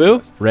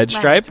 Malibu, Red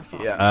Stripe,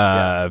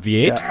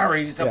 V8.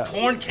 Larry's a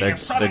porn king.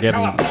 They're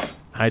getting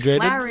hydrated,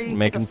 Larry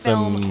making is a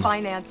film some.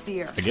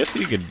 financier. I guess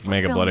you could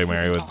make a Bloody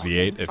Mary with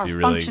V8 if you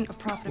really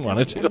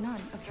wanted to.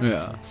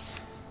 Yeah.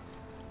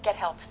 Get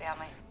help,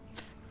 Stanley.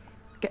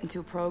 Get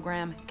into a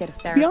program. Get a To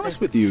therapist. be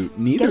honest with you, Get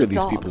neither a of these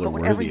dog, people are but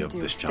whatever worthy you of do,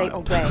 this stay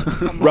child. away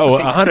from Bro,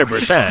 my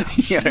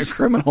 100%. Yeah, a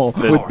criminal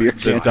with beer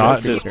The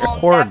cans. this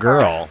poor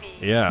girl.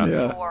 Yeah.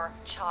 Your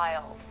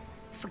child.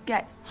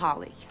 Forget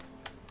Holly.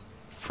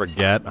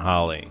 Forget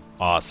Holly.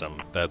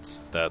 Awesome.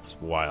 That's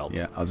wild.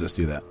 Yeah, I'll just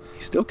do that.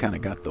 He still kind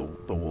of got the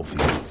wolfy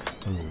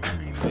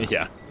look.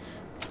 Yeah.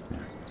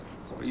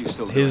 What are you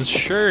still His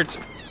shirt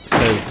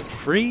says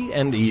free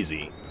and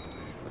easy.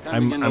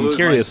 I'm beginning to lose my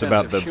curious sense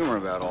about of humor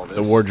about all the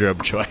this.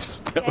 wardrobe choice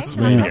that was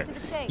made Yeah.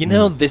 here. You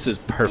know, this is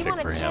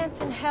perfect for him.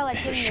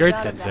 It's a shirt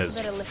that says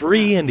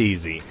free and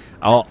easy.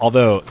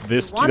 Although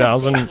this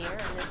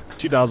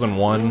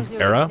 2001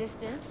 era,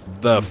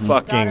 the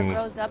fucking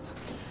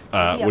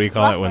what do you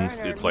call it when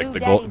it's like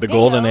the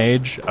golden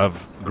age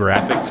of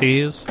graphic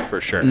tees for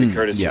sure.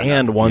 Yes.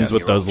 And ones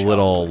with those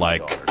little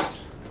like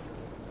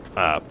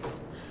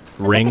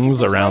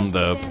rings around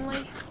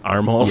the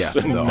armholes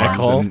and the neck arms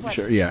hole. and-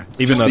 sure, yeah.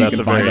 Even Just though so you that's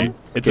can a find very them,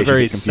 in it's a case you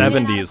very get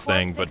confused. 70s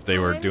thing, but they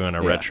were doing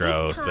a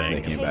retro thing.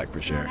 They came back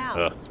for sure.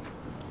 Ugh.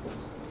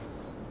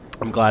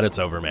 I'm glad it's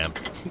over, man.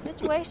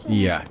 Situation.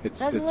 Yeah, it's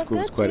Doesn't look cool.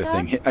 It's good, quite a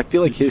thing. sweetheart. I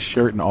feel like his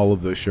shirt and all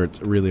of those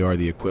shirts really are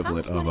the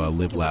equivalent of a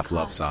live, laugh,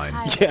 love sign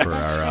Yes.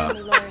 for our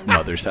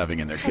mothers having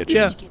in their kitchens.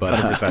 Yes, but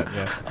 100%,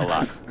 yeah. A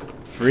lot.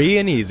 Free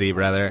and easy,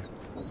 brother.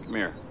 Come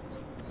here.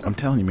 I'm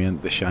telling you,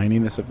 man, the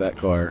shininess of that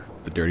car,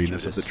 the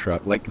dirtiness of the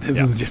truck, like this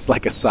is just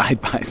like a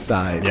side by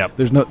side. Yep.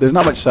 There's not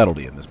much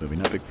subtlety in this movie.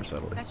 Not big for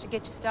subtlety. That should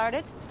get you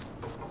started.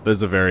 This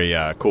is a very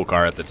cool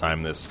car at the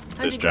time. This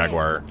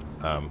Jaguar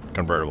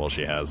convertible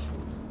she has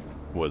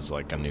was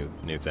like a new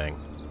thing.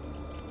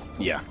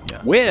 Yeah.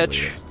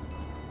 Which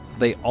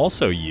they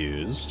also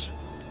used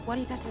What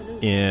do you got to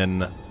lose?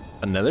 in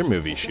another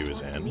movie she was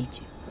in.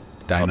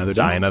 Die Another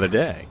Day. Die Another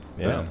Day.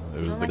 Yeah,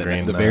 it was the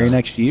green. The very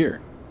next year.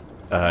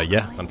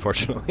 Yeah,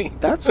 unfortunately.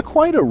 That's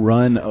quite a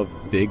run of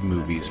big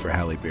movies for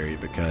Halle Berry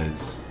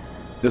because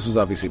this was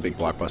obviously a big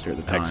blockbuster at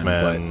the time.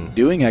 X-Men, but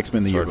doing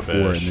X-Men the year Swordfish,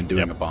 before and then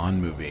doing yep. a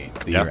Bond movie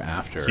the Yep. year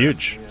after.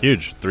 Huge.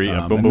 Three, boom,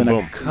 and boom, then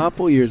boom. a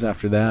couple years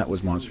after that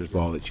was Monsters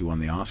Ball that she won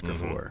the Oscar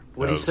for.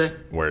 What do you say?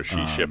 Where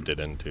she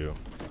shifted into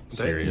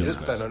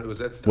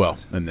seriousness. Well,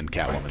 and then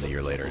Catwoman the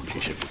year later, and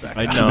she shifted back.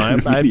 I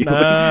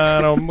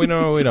know. We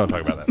don't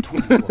talk about that.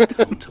 24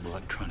 counts of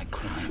electronic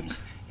crimes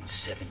in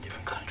 7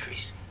 different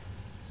countries.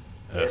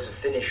 There's a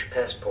Finnish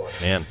passport.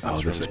 Man,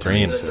 this room's is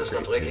green. Finland does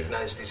not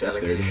recognize these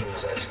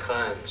allegations as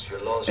crimes. Your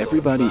laws will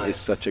Everybody apply. is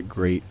such a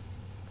great,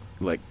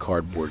 like,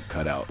 cardboard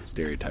cutout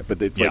stereotype,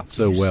 but it's Yeah. like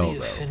so well See a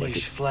though. Finnish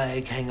Like,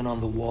 flag hanging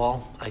on the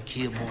wall.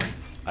 IKEA boy.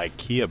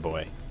 IKEA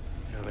boy.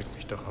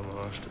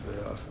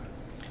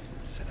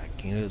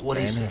 What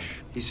do you say?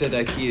 He said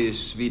IKEA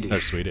is Swedish. They're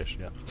Swedish,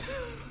 yeah.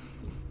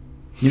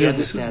 you He know,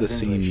 this is the understands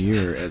same English.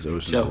 year as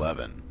Ocean's Joe.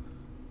 11.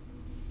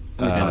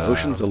 And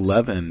Ocean's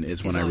 11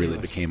 is when I really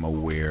became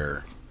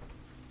aware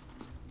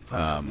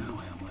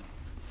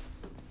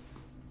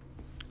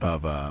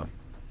of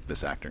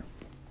this actor.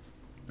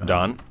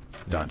 Don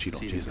Cheadle.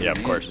 Jesus. Yeah,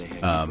 of course.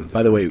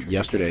 By the way,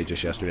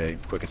 just yesterday,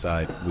 quick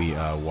aside, we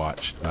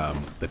watched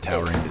the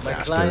Towering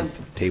Disaster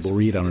table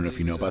read. I don't know if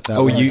you know about that.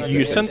 Oh, one.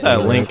 you sent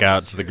that link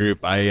out to the group.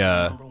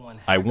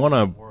 I want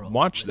to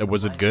watch.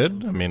 Was it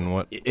good? I mean,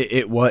 what?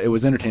 It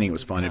was entertaining. It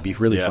was fun. It'd be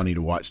really funny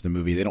to watch the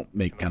movie. They don't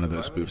make kind of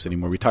those spoofs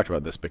anymore. We talked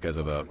about this because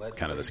of the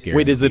kind of the scary.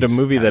 Wait, is it a movies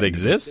movie kind that of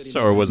exists,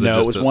 or was it no?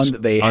 just It was one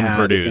that they had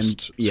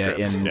unproduced?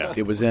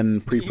 It was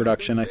in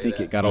pre-production. I think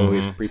it got all the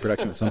way to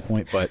pre-production at some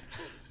point, but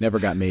never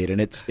got made.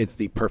 And it's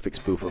the perfect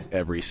spoof of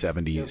every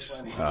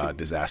 70s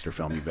disaster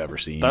film you've ever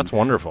seen. That's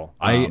wonderful.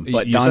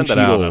 But you Don sent that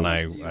out, Cheadle- and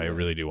I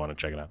really do want to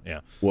check it out.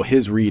 Yeah. Well,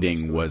 his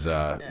reading was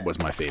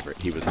my favorite.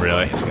 He was the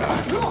Really?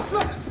 funniest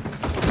guy.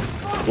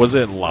 Was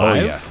it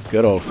live? Oh yeah,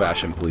 good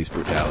old-fashioned police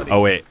brutality.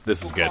 Oh wait,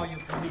 this is good.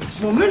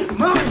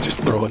 Just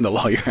throwing the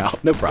lawyer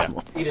out, no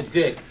problem. Eat a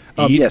dick.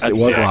 Yes, Eat a it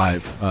was dick.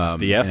 live.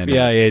 The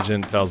FBI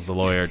agent tells the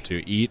lawyer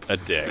to eat a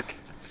dick.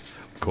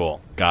 Cool,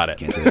 got it.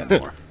 Can't say that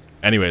anymore.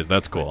 Anyways,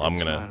 that's cool. I'm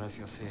gonna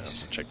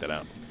check that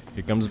out.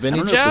 Here comes I Vinny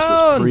don't know Jones. if this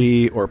was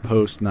pre or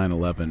post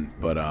 9/11,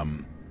 but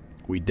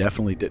we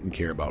definitely didn't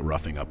care about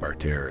roughing up our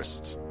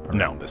terrorists.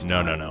 around this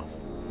time. No.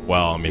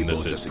 Well, I mean, People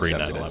this is just pre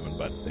accepted 9/11,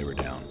 but they were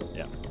down.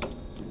 yeah.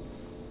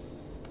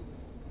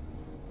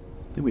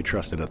 I think we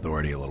trusted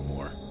authority a little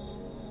more.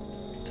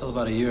 Until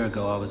about a year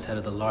ago, I was head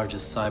of the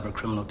largest cyber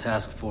criminal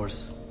task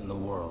force in the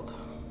world.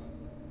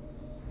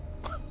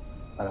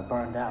 But I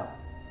burned out.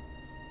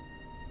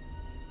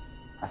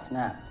 I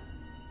snapped.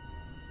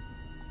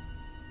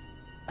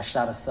 I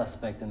shot a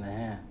suspect in the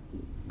hand.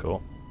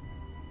 Cool.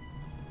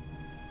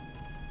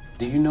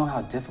 Do you know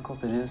how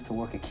difficult it is to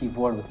work a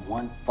keyboard with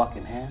one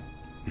fucking hand?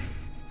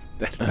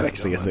 That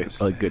actually is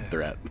a good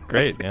threat.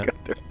 Great, That's a yeah.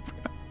 good threat.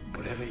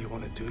 Whatever you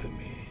want to do to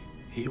me,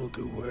 he will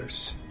do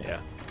worse. Yeah.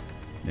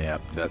 Yeah,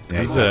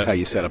 This is that's a how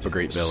you set up a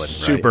great villain.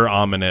 Super right?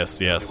 ominous,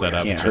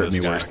 setup. Can't for hurt this me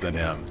guy. worse than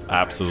him.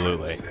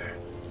 Absolutely.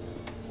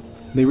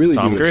 They really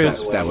Tom do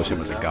Cruise. establish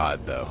him as a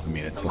god, though. I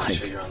mean, it's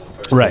like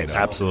Right,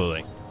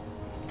 absolutely.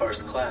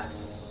 First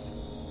class.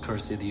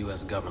 Courtesy of the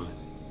U.S. government.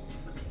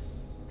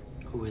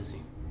 Who is he?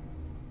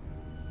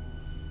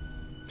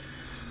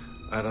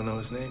 I don't know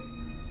his name.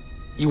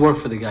 You work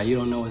for the guy. You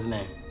don't know his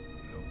name.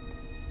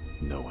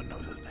 No one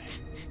knows his name.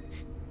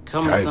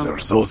 Tell me Kaiser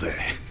something.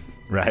 Soze.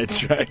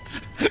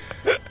 Right.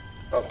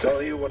 I'll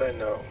tell you what I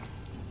know.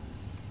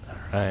 All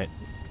right.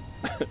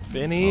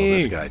 Vinny. Oh,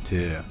 this guy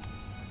too.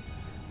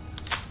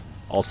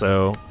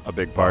 Also a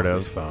big part Oh, of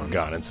his phones.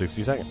 Gone in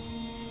 60 Seconds.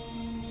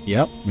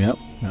 Yep.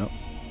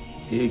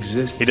 He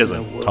exists. He in a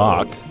doesn't world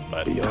talk,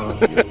 but beyond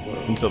your world.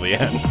 until the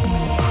end.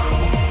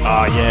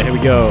 Oh, yeah, here we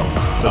go.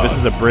 So this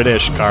is a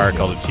British car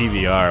called a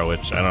TVR,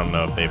 which I don't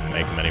know if they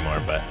make them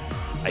anymore, but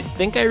I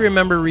think I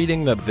remember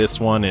reading that this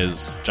one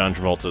is John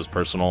Travolta's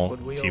personal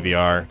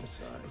TVR,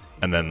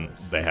 and then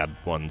they had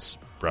ones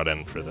brought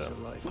in for the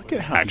Look at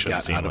how action he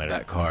got scene out later. of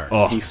that car.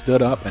 Oh, He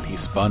stood up and he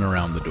spun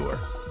around the door.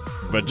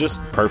 but just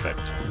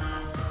perfect.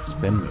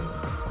 Spin move.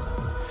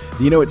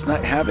 You know, it's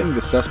not having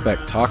the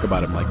suspect talk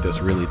about him like this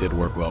really did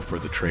work well for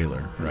the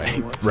trailer,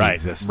 right? Right, He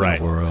exists right.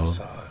 in a world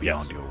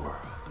beyond Yes. your world.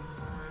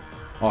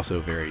 Also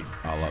very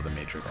a la The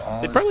Matrix.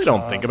 They probably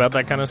don't think about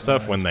that kind of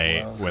stuff when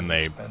they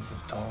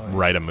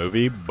write a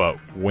movie, but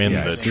when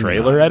Yeah, the I've seen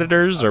trailer that.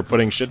 editors are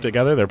putting shit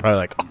together, they're probably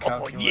like,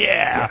 "Oh yeah,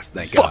 Yes,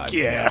 thank fuck God.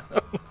 yeah!"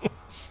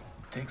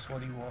 Takes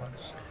what he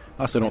wants.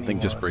 I also don't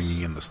think just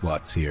bringing in the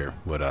sluts here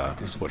would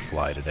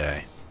fly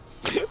today.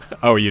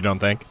 Oh, you don't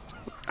think?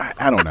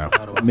 I don't know.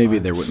 Maybe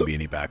there wouldn't be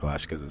any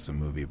backlash because it's a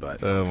movie,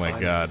 but Oh my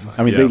god!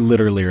 I mean, Yeah. they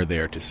literally are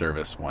there to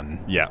service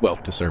one. Yeah. Well,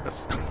 to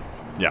service.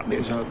 Yeah, They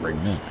just bring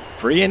them in.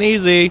 free and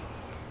easy.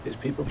 His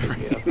people pick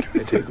me up.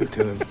 They take me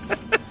to him.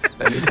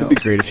 It'd be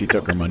great if she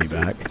took her money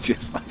back.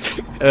 Just like,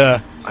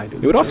 I do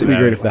it would also be Yeah.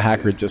 great if the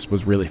hacker just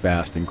was really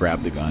fast and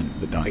grabbed the gun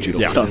that Don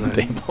Cheadle Yeah. put on the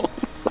table.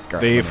 It's like, all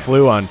right, They let me-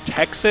 flew on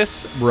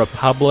Texas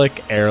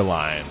Republic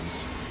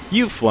Airlines.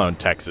 You've flown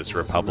Texas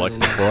Republic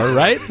before,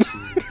 right?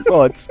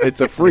 Well,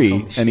 it's a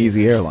free and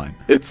easy airline.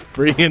 It's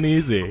free and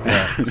easy.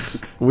 Yeah.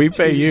 We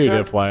pay you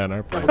to fly on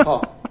our plane.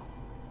 Paul,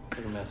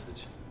 take a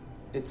message.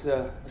 It's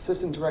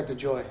Assistant Director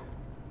Joy.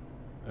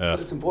 Said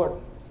it's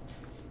important.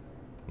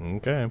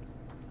 Okay.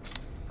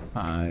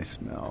 I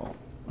smell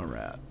a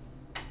rat.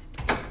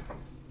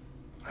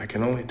 I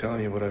can only tell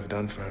you what I've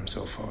done for him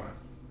so far.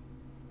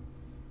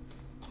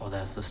 Oh,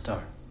 that's the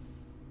start.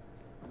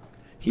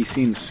 He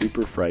seems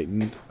super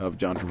frightened of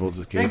John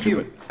Travolta's Thank character, you.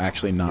 but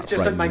actually not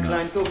Just let frightened my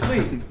enough. client go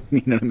free.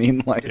 You know what I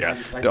mean? Like, Yeah.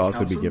 to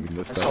also be giving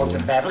this stuff away.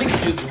 Badly.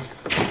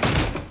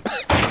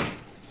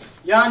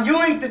 Jan,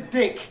 you ain't the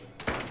dick.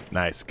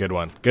 Nice. Good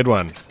one. Good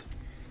one.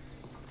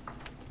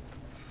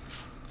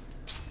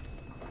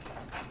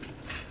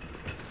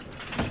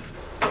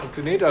 Wat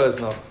doe niet alles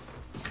nog?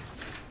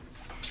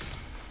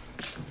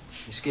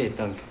 You scared,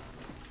 Dunk?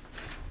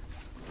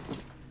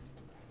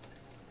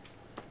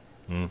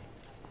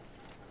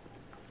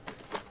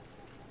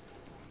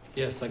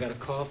 Yes, I got a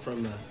call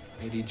from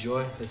AD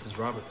Joy. This is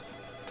Roberts.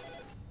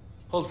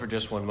 Hold for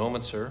just one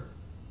moment, sir.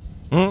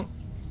 Hmm.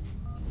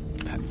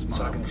 That's So I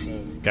smart. can see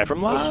Guy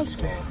from Lost.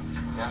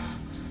 Lichtman. Ja.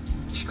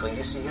 Ich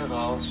kriege sie hier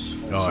raus.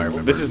 Oh, I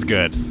remember. This is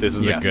good. This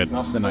is Yeah, a good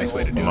that's a nice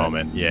way to do it.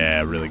 moment.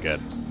 Yeah, really good.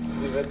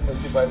 Wir wetten, dass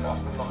die beiden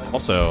Affen noch ein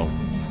Also,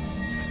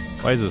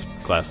 why is this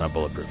glass not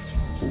bulletproof?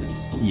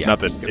 Yeah, Not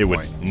that good it would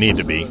point. need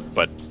to be,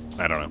 but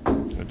I don't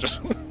know. It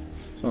just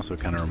This also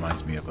kind of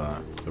reminds me of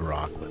The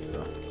Rock with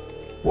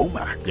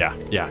Womack. yeah.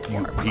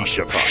 You piece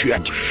of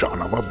shit,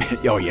 son of a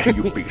bitch. Oh, yeah,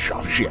 you piece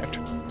of shit.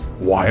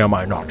 Why am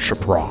I not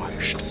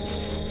surprised?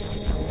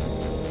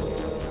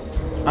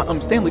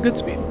 I'm Stanley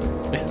Goodspeed.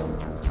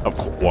 Of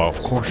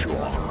course you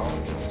are.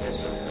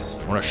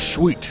 On a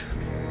suite,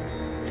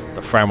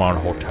 the Fairmont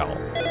Hotel.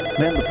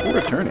 Man, the poor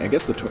attorney. I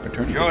guess the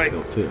attorney gets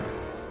killed, too.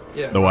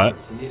 Yeah. The what?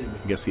 Roberts, you needed me.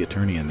 I guess the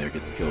attorney in there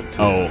gets killed,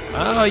 too.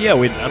 Oh, yeah.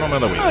 I don't know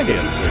that we I see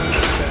guess he it.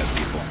 serves bad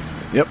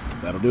people. Yep,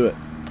 that'll do it.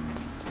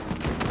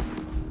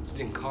 You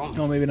didn't call me.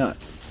 No, maybe not.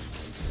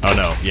 Oh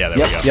no, yeah, there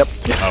Yep, we go. yep,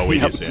 Oh, we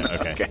yep. do see it.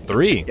 Okay. Okay.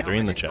 Three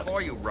in the chest.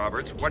 For you,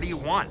 Roberts. What do you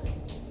want?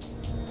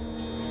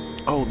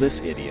 Oh,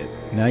 this idiot.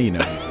 Now you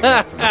know he's the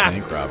guy from the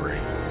bank robbery.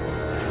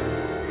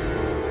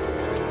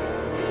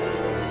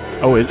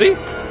 Oh, is he?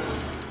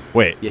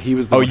 Wait. Yeah, he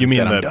was the Oh, one you who mean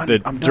said, the I'm the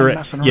done direct?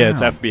 messing Yeah,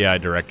 it's around.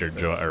 FBI director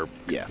Joe, or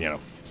Yeah. you know,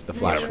 It's the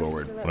flash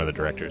forward. one of the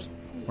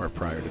directors. Or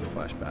prior to the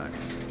flashback.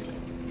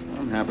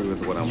 I'm happy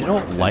with what I'm You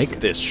don't like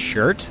this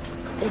shirt?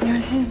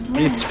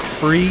 It's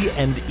free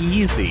and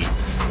easy.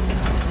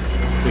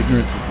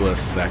 Ignorance is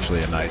bliss is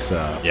actually a nice,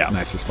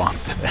 nice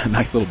response to that.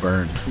 Nice little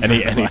burn.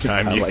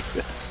 Anytime I you like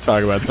this.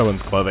 talk about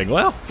someone's clothing,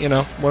 well, you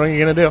know, what are you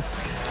gonna do?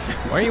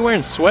 Why are you wearing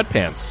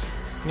sweatpants?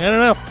 I don't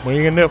know. What are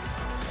you gonna do?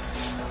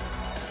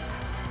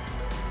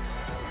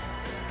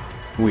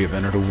 We have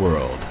entered a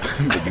world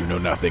that you know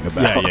nothing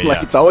about. Yeah.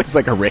 Like it's always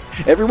like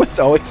everyone's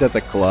always has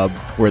a club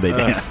where they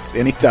dance.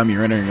 Anytime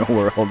you're entering a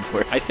world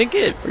where I think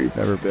it. where you've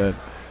never been.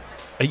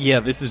 Yeah,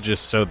 this is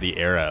just so the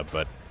era,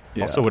 but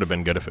Yeah. also would have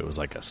been good if it was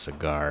like a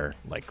cigar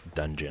like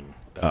dungeon.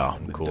 That would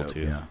have been cool dope,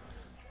 too. Yeah.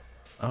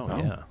 Oh,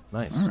 yeah,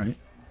 nice. All right.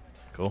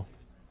 Cool.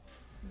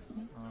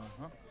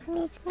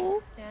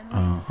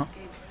 Uh-huh.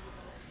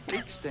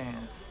 Big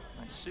stand.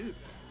 Nice suit.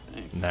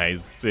 Thanks.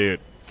 Nice suit.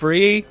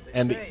 Free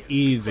and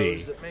easy.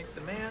 Clothes that make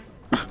the man.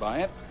 Buy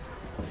it?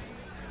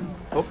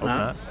 Hope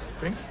not.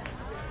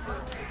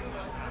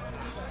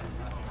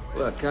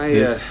 Look,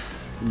 This,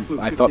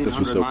 I thought this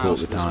was so 1,500 cool at the miles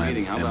from this time,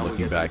 meeting. How and about we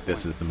looking get back, some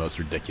this is the most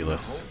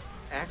ridiculous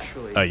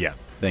Actually, Yeah.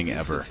 thing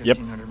ever.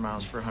 1,500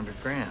 miles for 100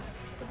 grand.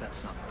 But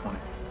that's not the point.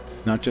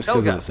 Not just because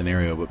of Helga. the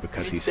scenario, but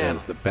because he Big stand.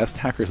 says the best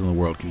hackers in the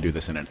world can do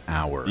this in an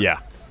hour. Yeah.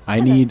 I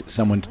need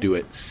someone to do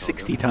it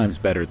 60 times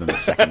better than the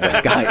second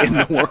best guy in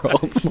the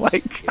world.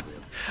 Like,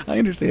 I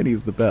understand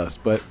he's the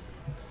best, but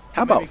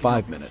how about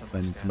 5 minutes?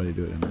 I need somebody to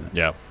do it in a minute.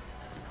 Yeah.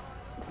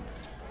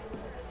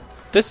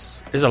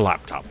 This is a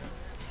laptop.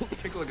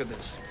 Take a look at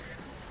this.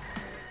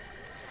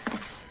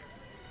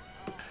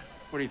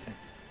 What do you think?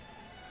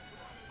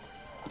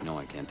 No,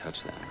 I can't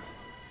touch that.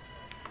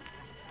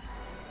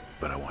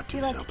 But I want Do to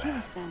you like so tequila,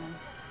 bad. Stanley?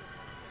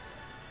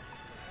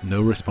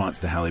 No response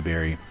to Halle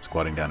Berry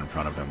squatting down in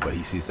front of him, but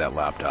he sees that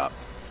laptop.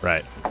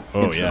 Right.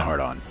 Oh, Instant yeah. hard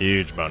on.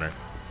 Huge boner.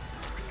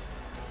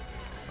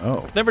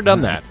 Oh. Never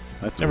done that.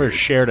 That's Never weird.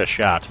 shared a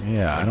shot.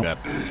 Yeah, I don't. that.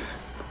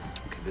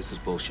 Okay, this is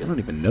bullshit. I don't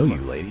even know you,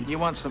 lady. You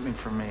want something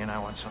from me, and I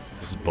want something.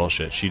 This is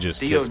bullshit. She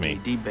just kissed DOD,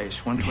 me.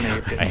 D-base,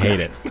 128. I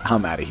hate it.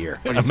 I'm out of here.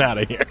 I'm out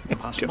of here.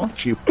 Impossible?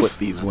 Don't you put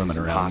these women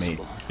around me.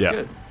 Yeah.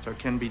 Good. So it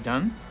can be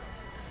done.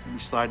 You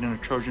slide in a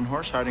Trojan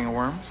horse hiding a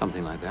worm.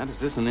 Something like that. Is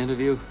this an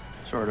interview?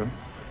 Sort of.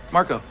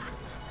 Marco,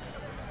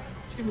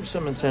 let's give him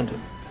some incentive.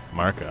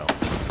 Marco.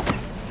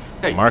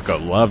 Hey. Marco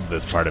loves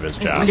this part of his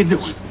job. What are you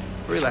doing?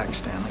 Relax,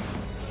 Stanley.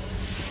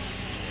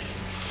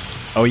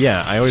 Oh,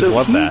 yeah. I always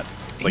love that.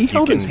 It's He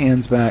held his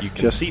hands back you can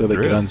just see so they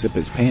could through. unzip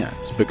his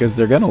pants because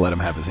they're going to let him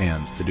have his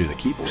hands to do the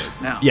keyboard.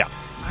 Now, Yeah.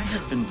 I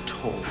have been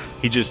told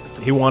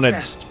He wanted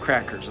best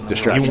crackers in the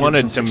Distraction. world. he wanted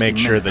in to 60 make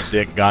sure the minutes.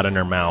 dick got in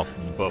her mouth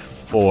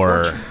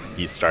before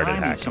he started I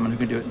need hacking, someone who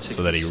can do it in 60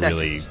 so that he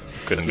really seconds.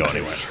 couldn't go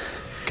anywhere.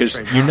 Because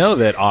Right. you know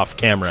that off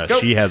camera, Go.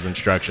 she has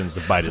instructions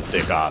to bite his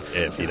dick off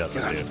if he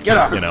doesn't do it. Get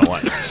off. You know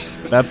what?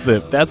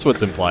 That's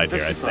what's implied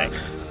here, I think.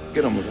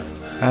 Get on with it.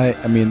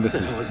 I mean,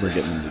 we're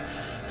getting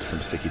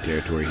some sticky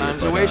territory here.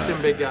 Time's but, a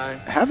wasting, big guy.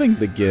 having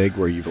the gig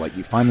where you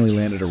finally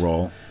landed a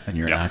role and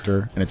you're an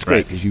actor, and it's great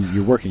Right. because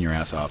you're working your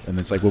ass off, and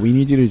it's like, well, we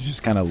need you to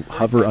just kind of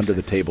hover under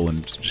the table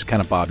and just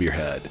kind of bob your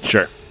head.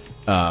 Sure.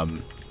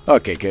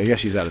 Okay, I guess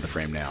she's out of the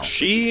frame now.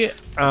 She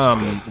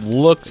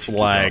looks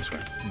like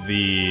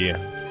the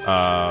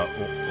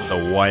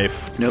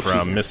wife Nope, she's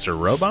from there. Mr.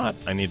 Robot.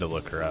 I need to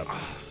look her up.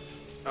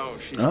 Oh,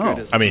 she's Oh. good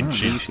as I mean, Oh,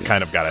 she's nice.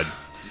 kind of got a.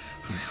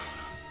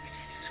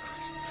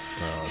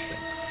 Let's see.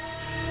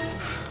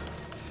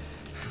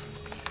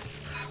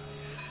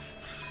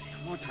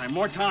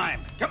 More time.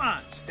 Come on,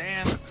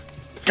 Stan.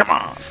 Come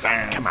on,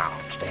 Stan. Come on,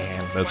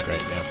 Stan. That's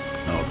great. Yeah.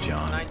 Oh,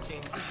 John.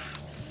 19.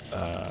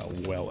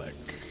 Wellick.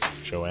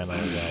 Joanna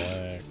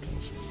Wellick.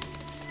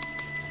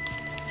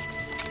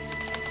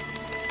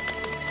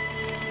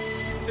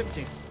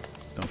 15.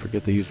 Don't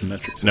forget they use the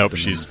metric system. Nope,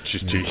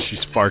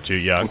 she's far too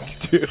young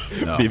to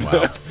Oh, be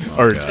wow.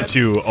 or God.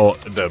 too old.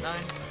 The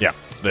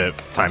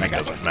timing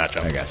doesn't match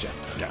up. I gotcha.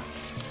 Yeah.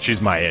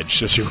 She's my age,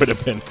 so she would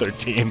have been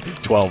 13,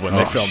 12 when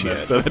they Oh, filmed shit.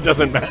 this, so it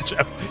doesn't match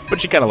up. But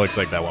she kind of looks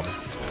like that woman.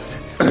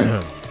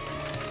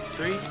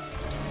 3, 2,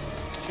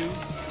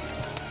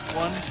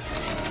 1.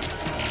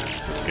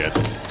 This is good.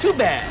 Too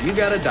bad. You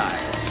gotta die.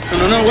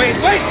 No, wait.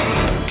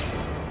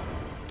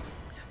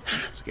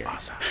 Scary.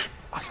 Awesome.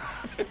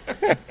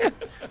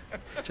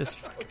 Just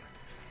fucking.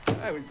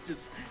 I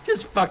was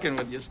just fucking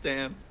with you,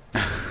 Stan.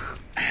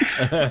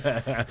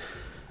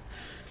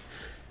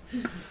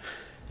 Yeah,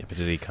 but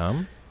did he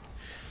come?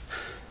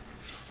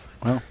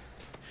 Well,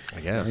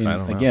 I guess. I mean, I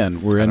don't know.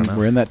 again, we're I don't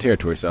know. in that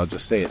territory, so I'll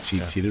just say it. She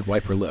did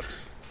wipe her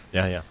lips.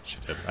 Yeah, she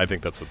did. I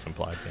think that's what's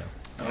implied. Yeah.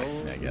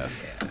 Oh, I guess.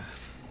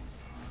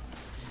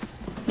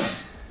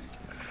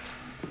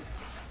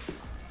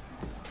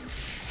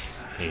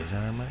 He's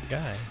our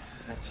guy.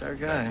 That's our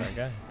That's guy. our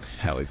guy.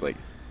 Hallie's like,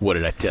 what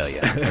did I tell you?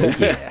 Oh,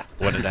 yeah.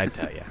 What did I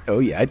tell you? Oh,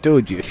 yeah, I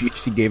told you. If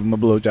she gave him a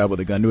blowjob with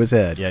a gun to his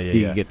head, he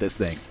yeah. could get this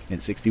thing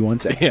in 61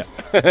 seconds.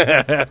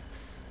 Yeah.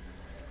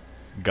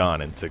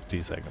 Gone in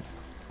 60 seconds.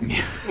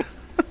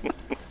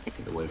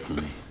 Get away from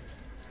me.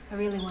 I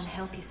really want to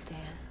help you, Stan.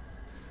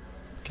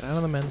 Get out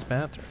of the men's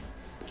bathroom.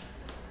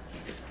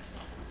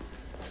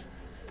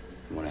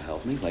 You want to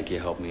help me like you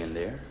helped me in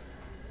there?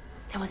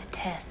 That was a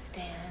test,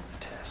 Stan.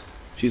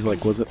 She's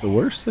like, was it the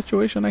worst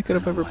situation I could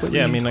have ever put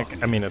Yeah, I you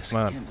in? mean, it's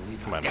not.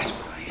 Come on,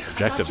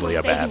 objectively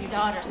a Saving your bad.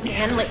 daughter,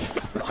 Stanley.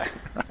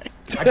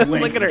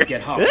 Look at her.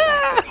 Get home.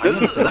 I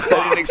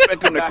didn't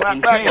expect him to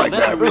clap back like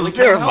that. This is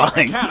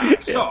terrifying.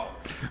 So,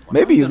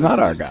 Maybe he's not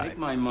our guy. take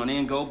my money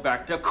and go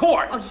back to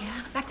court. Oh, yeah?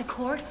 Back to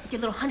court with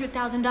your little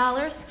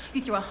 $100,000?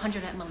 You throw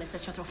 100 at Melissa,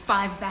 she'll throw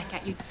 5 back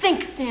at you.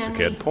 Think, Stanley. That's a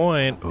good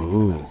point.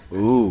 Ooh.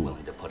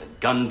 Willing to put a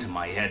gun to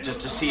my head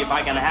just to see if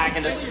I can hack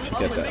into.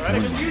 Get that.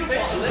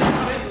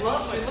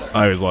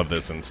 I always love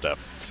this and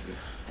stuff.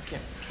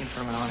 Came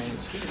from an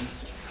audience.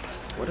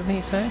 What did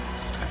he say?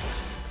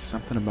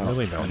 Something about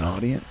Really don't an know.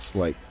 audience?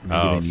 Like, maybe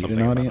Oh, they need something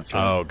an about- audience?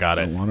 oh, got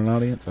it. Don't want an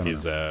audience? I don't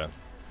He's know.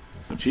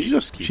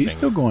 she's She's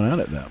still going at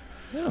it, though.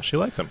 Yeah, she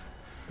likes him.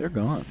 They're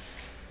gone.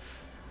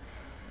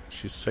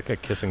 She's sick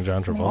of kissing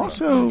John Travolta.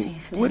 Also,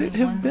 would it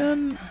have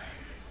been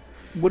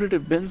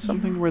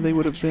something where they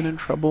would have been in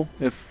trouble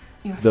if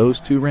those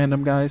two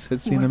random guys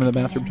had seen them in the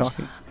bathroom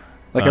talking?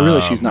 Like, I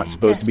realize she's not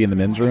supposed to be in the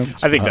men's room.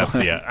 I think that's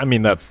the. I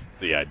mean, that's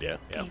the idea.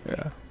 Yeah.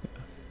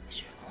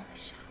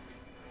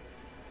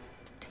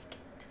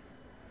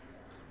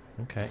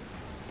 Okay.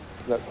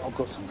 Look, I've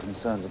got some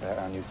concerns about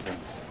our new film.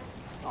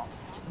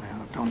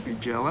 Now, don't be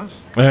jealous.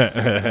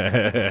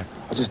 I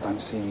just don't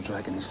see him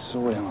dragging his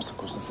sorry ass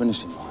across the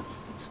finishing line.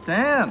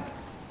 Stan,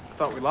 I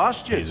thought we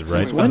lost you. He's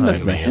right when behind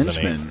does the me, isn't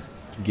he? henchman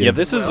Yeah,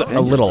 this is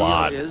a little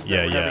odd.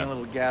 Yeah, Having a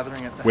little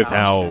gathering at the With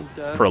house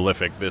how and,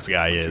 prolific this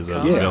guy is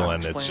as a Yeah.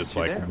 villain, it's Explain just to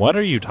you like, there. what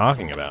are you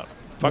talking about?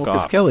 Fuck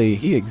Because off. Kelly,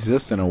 he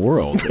exists in a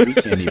world that we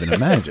can't even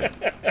imagine.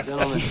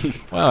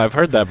 Well, I've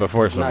heard that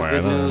before somewhere. I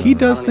don't know. He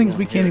does things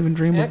we can't even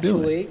dream of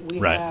doing. we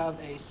Right. have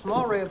a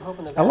small ray of hope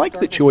in the I like the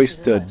vast choice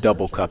darkness to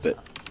double cup it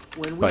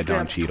when we by Don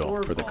grabbed Cheadle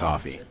four for the bombs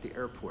coffee. at the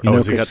airport. You know,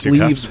 has he got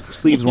because two cups?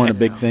 sleeves weren't a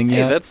big thing Hey,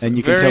 yet, that's and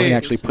you can tell he very-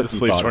 actually put some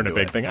sleeves thought weren't a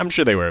into big it. thing. I'm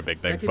sure they were a big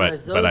thing,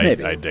 Recognize but those I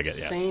two dig it.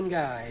 Yeah. Same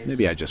guys.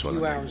 Maybe I just a few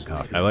wasn't hours drinking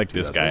coffee. I like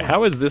this guy.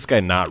 How is this guy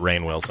not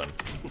Rainn Wilson?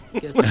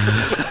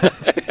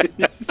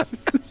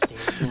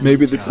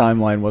 Maybe the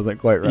timeline wasn't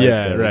quite right.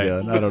 Yeah, there right.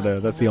 again. I don't know.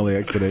 That's the only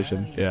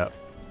explanation. Yeah.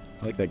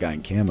 I like that guy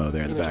in camo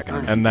there in the back.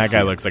 And that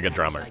guy looks like a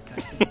drummer.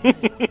 Yeah,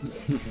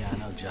 I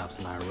know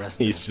Jobson I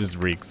arrested. He just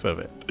reeks of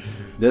it.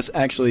 This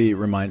actually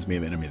reminds me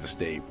of Enemy of the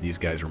State. These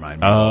guys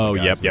remind me of Oh, all the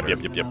yep. guys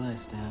that are-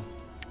 Nice, Dan.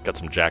 Got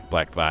some Jack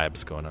Black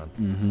vibes going on.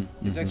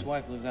 His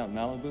ex-wife lives out in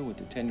Malibu with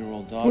their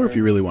 10-year-old daughter. Or if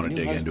you really want to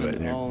New dig into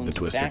husband it, they're owns the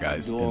Twister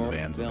guys in the backdoor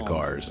vans and the films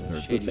cars. at a They're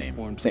the shady same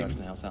porn same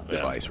production house out in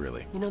device,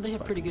 really. You know, they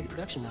have pretty good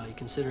production value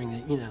considering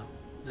that,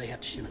 they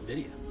have to shoot on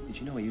video. Did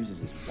you know he uses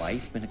his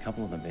wife in a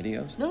couple of the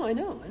videos? No, I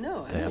know.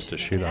 They have to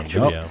shoot on Oh,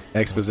 video.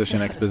 exposition.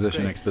 Yeah.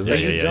 Exposition.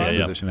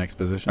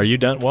 Are you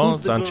done? Well, Who's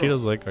the Don girl?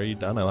 Cheadle's like, are you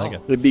done? I like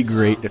it. It'd be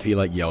great if he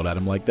yelled at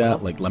him like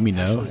that, like "Let me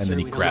know," and then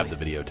he grabbed the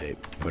videotape,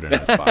 put it in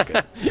his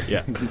pocket.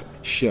 Yeah.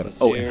 Shut up. It's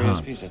a Oh, serious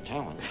in piece Hans. of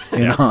talent.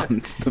 In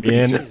Hans. The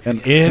picture.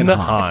 In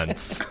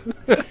Hans.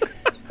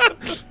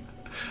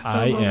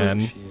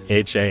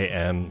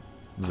 INHANZ.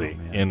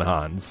 In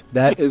Hans.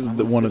 That is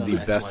one of the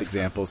best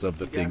examples of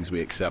the things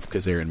we accept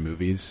because they're in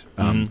movies.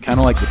 Kind of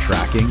like the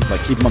tracking,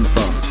 like keep them on the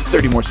phone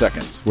 30 more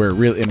seconds. Where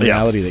in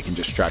reality they can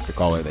just track the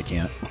caller. They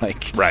can't.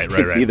 Like Right.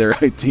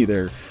 It's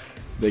either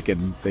they get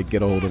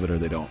a hold of it or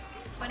they don't.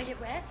 Want to get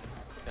wet?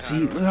 See,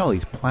 look at all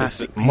these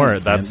plastic. More.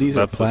 pants, man. That's These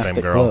that's are the same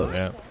plastic girl. clothes.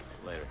 Yeah.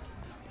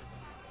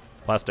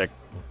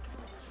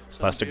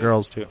 Plastic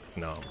girls too.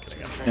 No, I'm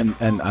kidding.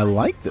 And I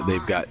like that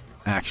they've got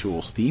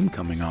actual steam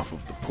coming off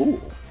of the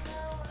pool.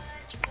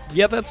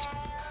 Yeah, that's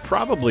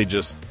probably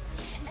just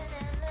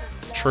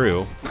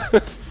true.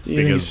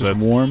 It's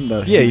just warm.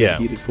 The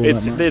heated pool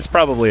It's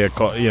probably they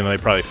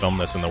probably filmed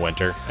this in the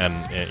winter,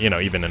 and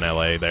even in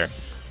LA,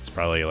 it's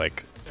probably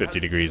like 50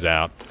 degrees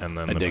out, and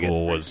then the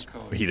pool was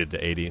heated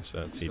to 80, so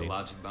it's heating. The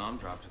logic bomb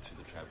dropped it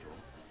through the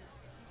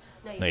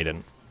trapdoor. No, you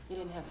didn't. You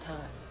didn't have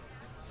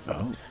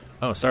time.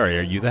 Oh, sorry.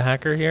 Are you the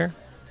hacker here?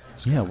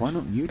 Yeah. Why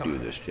don't you do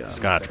this job?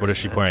 Scotch. What is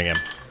she pouring in?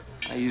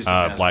 I used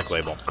Black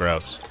Label.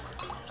 Gross.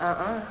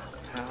 How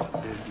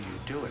did you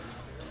do it?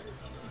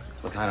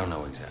 Look, I don't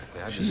know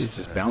exactly. She's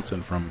just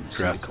bouncing from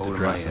dress to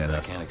dress in I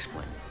this. can't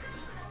explain.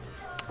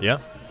 Yeah,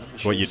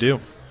 it's what you do.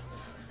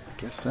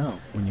 I guess so.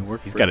 When you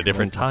work, He's got a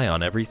different tie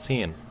on every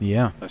scene.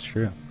 Yeah, that's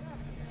true.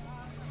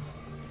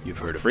 You've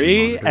heard of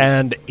free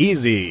and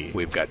easy.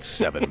 We've got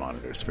 7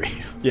 monitors for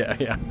you.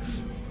 Yeah.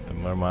 The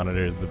more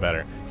monitors, the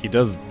better. He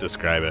does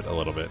describe it a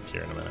little bit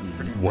here in a minute.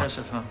 Pretty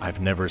impressive, huh? I've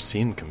never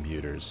seen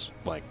computers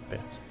like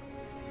this.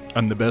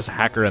 I'm the best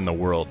hacker in the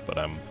world, but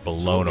I'm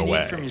blown what we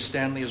away. need from you,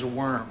 Stanley, is a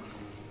worm.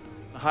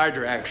 A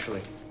Hydra,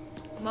 actually.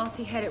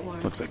 Multi-headed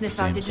worm. Looks like Sniff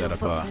the out same digital setup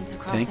footprints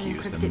across tank an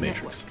used in encrypted the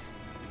Matrix. network.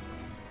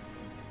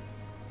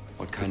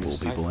 What kind Pull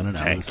of people in and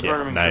out. Tank,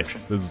 Vermin yeah,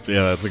 nice. encryption.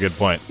 That's a good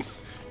point.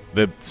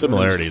 The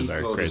similarities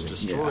are crazy.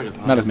 Destroyed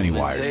Not as many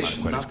wires,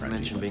 implementation, not quite as not to crunchy,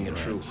 mention but being a you're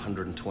true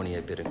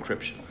 128-bit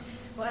encryption.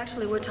 Well,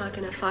 actually, we're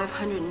talking a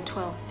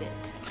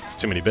 512-bit. It's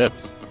too many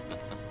bits.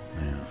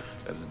 Yeah.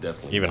 That's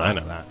definitely Even I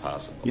know that.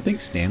 possible. You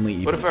think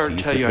Stanley What even if I were to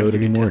sees tell the you I'd code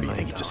give you anymore? Or $10 do you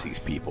think he million? just sees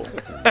people?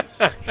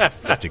 He's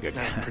such a good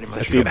guy. Pretty I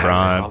much see every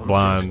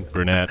blonde,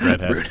 brunette,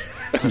 redhead.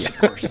 Of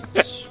course,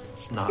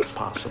 it's not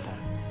possible.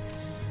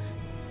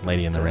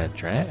 Lady in the red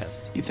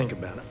dress. You think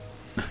about it.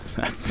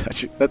 That's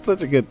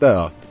such a good.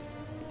 Oh,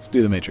 let's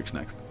do the Matrix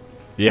next.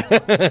 Yeah.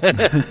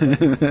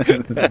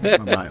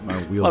 my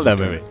wheels. Love are that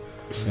turning.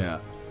 movie. Yeah.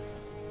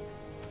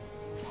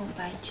 Won't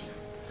bite you.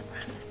 I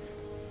promise.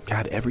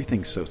 God,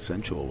 everything's so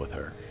sensual with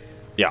her.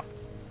 Yeah.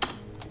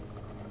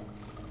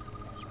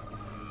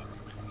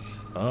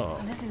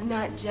 Oh. This is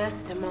not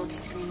just a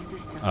multi-screen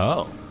system.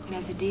 Oh. It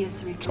has a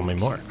DS3. Tell me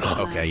more.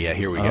 Okay, yeah,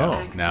 here we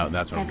go. Now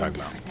that's what I'm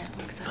talking about.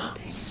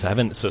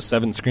 7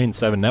 screens,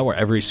 7 network.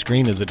 Every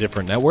screen is a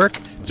different network.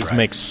 This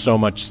makes so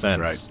much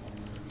sense. That's right.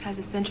 It has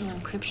a central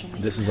encryption.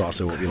 This is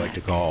also what we like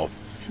to call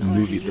the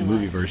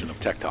movie version of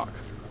Tech Talk.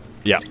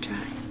 Yeah. I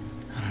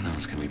don't know.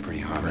 It's gonna be pretty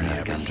hard. For any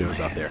average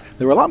Joes out there.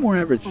 There were a lot more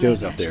average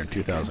Joes out there in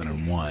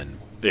 2001.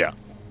 Yeah.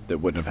 That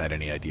wouldn't have had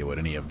any idea what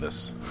any of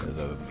this is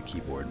other than the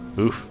keyboard.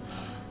 Oof.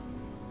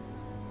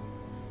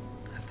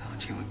 I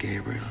thought you were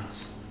Gabriel's.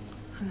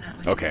 I'm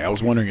not. Okay, I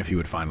was wondering if you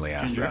would finally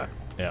ask Ginger. that.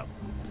 Yeah.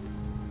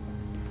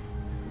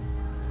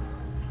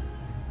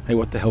 Hey,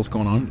 what the hell's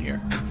going on in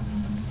here?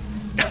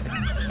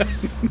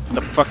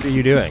 The fuck are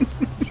you doing?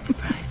 Be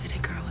surprised that a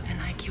girl with an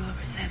IQ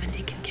over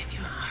 70 can give you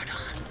a hard-on.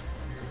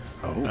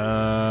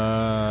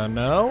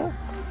 No.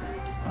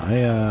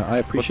 I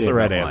appreciate. What's the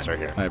right that line. answer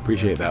here? I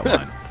appreciate that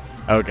line.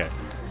 Okay.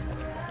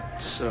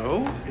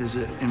 So, is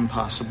it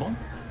impossible?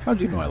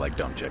 How'd you know I like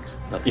dumb chicks?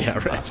 Yeah,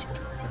 right.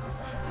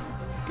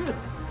 Good.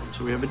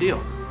 So we have a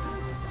deal.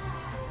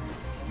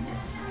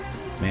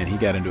 Man, he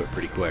got into it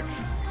pretty quick.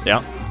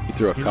 Yeah. He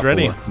threw a He's couple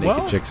ready. of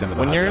naked chicks into the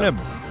when hot you're tub.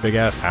 in a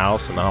big-ass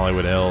house in the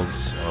Hollywood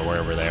Hills or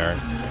wherever they are,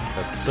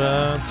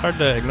 it's hard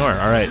to ignore.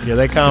 All right, here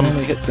they come. He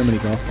only hit so many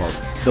golf balls.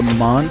 The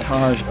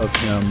montage of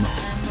him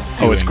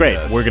Oh, it's great.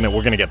 this We're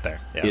gonna get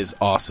there. Yeah. is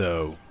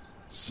also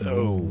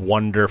so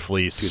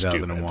wonderfully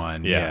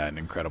 2001. stupid. Yeah, and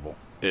incredible.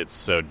 It's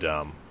so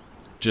dumb.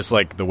 Just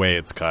like the way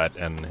it's cut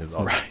and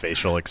all his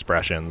facial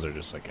expressions are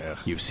just like, ugh.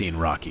 You've seen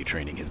Rocky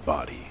training his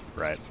body.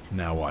 Right.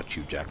 Now watch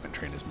Hugh Jackman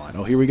train his mind.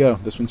 Oh, here we go.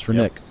 This one's for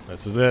Nick.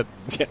 This is it.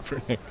 Yeah,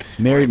 for Nick.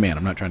 Married man.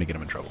 I'm not trying to get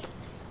him in trouble.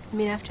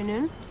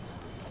 Mid-afternoon?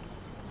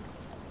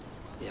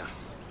 Yeah.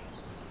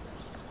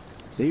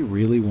 They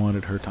really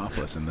wanted her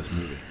topless in this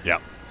movie. Yeah.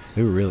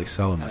 They were really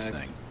selling this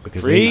thing.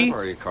 Because Free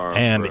they,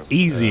 and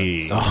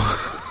easy. He's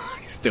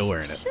still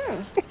wearing it.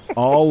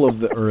 All of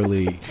the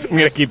early I'm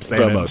going to keep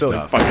saying it Robo until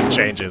stuff. it fucking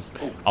changes.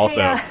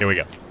 Also, Hey, here we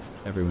go.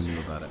 Everyone knew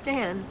about it.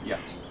 Stan. Yeah.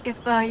 If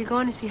you're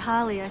going to see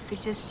Holly, I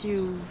suggest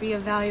you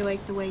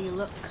reevaluate the way you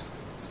look.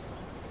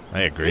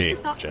 I agree,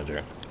 Ginger.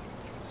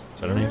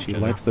 Is that her name? She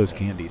Ginger? likes those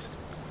candies.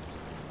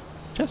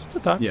 Just a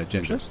thought. Yeah,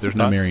 Ginger. Just a There's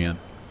no thought. Marianne.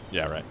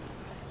 Yeah, right.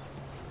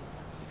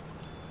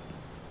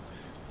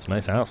 It's a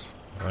nice house.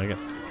 I like it.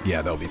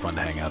 Yeah, that'll be fun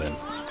to hang out in.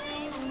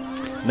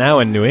 Now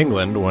in New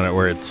England,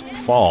 where it's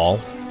fall.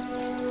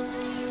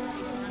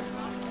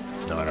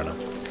 No, I don't know.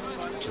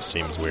 It just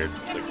seems weird.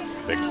 It's like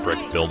a big brick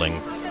building.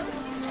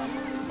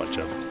 Bunch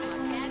of.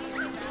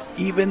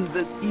 Even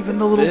the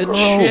little The girl.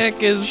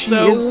 chick is she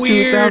so is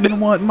weird.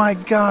 2001. My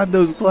God,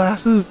 those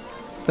glasses.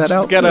 That She's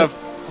outfit.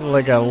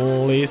 got a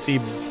lacy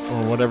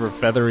or whatever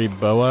feathery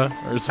boa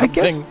or I something.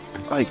 guess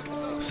like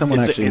someone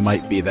It's- actually it's-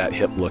 might be that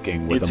hip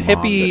looking with it's a mom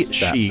hippie that's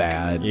that chic.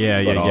 bad.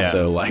 Yeah, but yeah,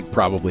 also like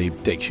probably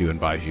takes you and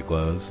buys you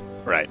clothes.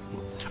 Right.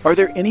 Are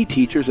there any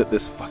teachers at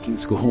this fucking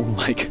school?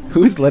 Like,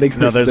 who's letting her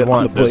No, there's sit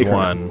on the one. There's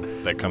playground?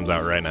 one that comes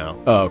out right now.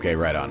 Oh, okay,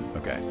 right on.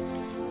 Okay,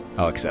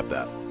 I'll accept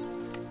that.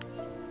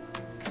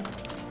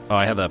 Oh,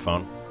 I had that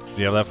phone. Did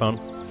you have that phone?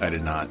 I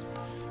did not.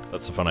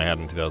 That's the phone I had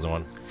in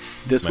 2001.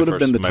 This My would have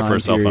been the my time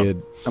first cell phone.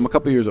 period. I'm a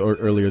couple years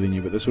earlier than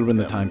you, but this would have been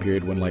the time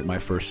period when like my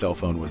first cell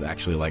phone was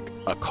actually like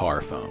a car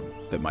phone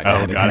that my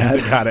dad had.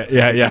 Got it.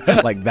 Yeah,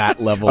 yeah. Like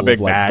that level A big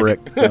of like bag. brick.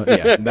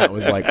 Yeah, that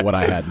was like what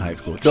I had in high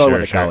school. Until I Sure,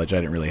 went to sure. college, I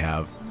didn't really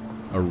have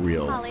a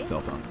real Holly? cell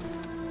phone.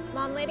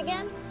 Mom late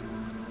again?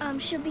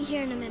 She'll be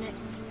here in a minute.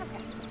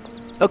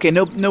 Okay,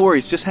 no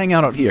worries. Just hang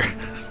out here.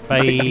 Bye.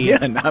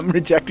 Again, I'm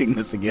rejecting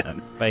this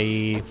again.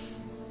 Bye.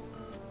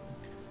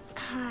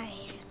 Hi.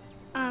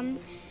 Can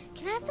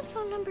I have the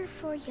phone number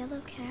for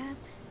Yellow Cab?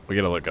 We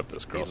gotta look up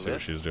this girl, see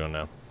what she's doing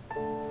now.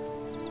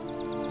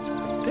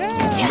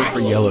 Number for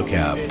Yellow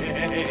Cab.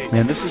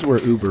 Man, this is where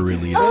Uber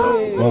really is.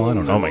 Well, I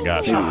don't know. Oh my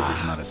gosh. Maybe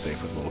Uber's not as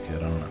safe with a little kid.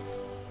 I don't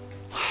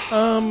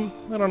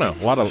know. I don't know.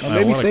 A lot of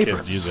maybe safer.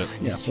 kids use it.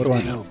 Yeah, what do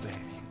I know?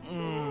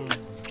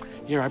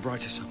 Here, I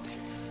brought you something.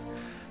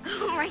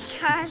 Oh my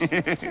gosh,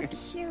 that's so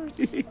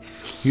cute.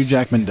 Hugh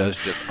Jackman does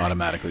just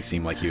automatically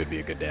seem like he would be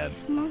a good dad.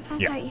 Mom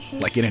finds out you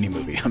hate Like in any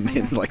movie. I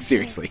mean, like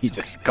seriously, he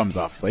just comes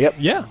off. So, yep.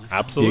 Yeah,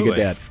 absolutely. Be a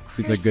good dad.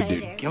 Seems like a good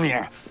dude. Come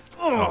here.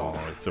 Oh,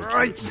 it's so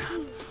Right.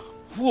 cute.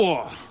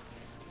 Whoa.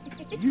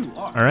 You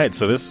are. All right,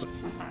 so this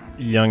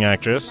young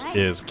actress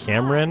is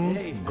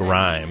Cameron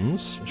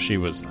Grimes. She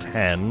was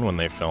 10 when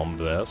they filmed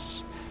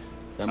this.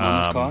 Is that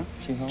Mama's car?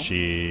 She home?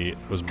 She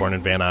was born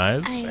in Van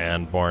Nuys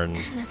and born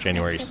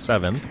January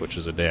 7th, which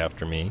is a day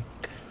after me.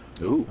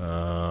 Ooh.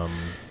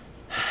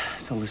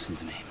 So listen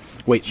to me.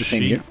 Wait, the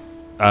same year?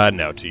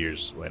 No, 2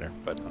 years later.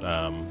 But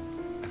I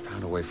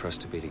found a way for us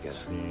to be together.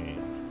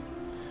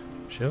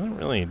 she hasn't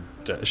really.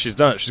 She's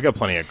got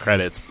plenty of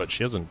credits, but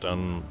she hasn't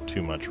done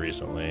too much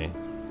recently.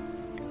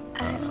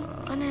 I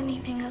don't want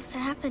anything else to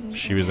happen.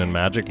 She was in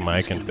Magic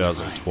Mike in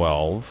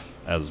 2012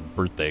 as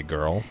Birthday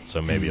Girl,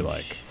 so maybe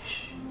like,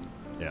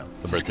 yeah,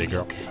 the Birthday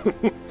Girl.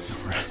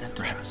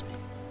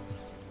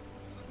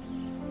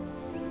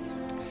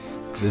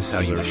 This is how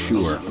you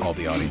assure all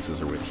the audiences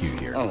are with Hugh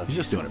here. He's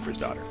just doing it for his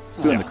daughter.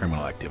 He's doing the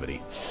criminal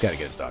activity. Got to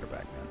get his daughter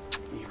back,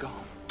 man. You go.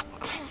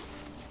 Okay.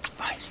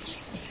 Bye.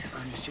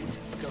 Ernest, you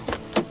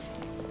go.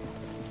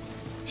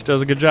 She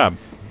does a good job.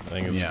 I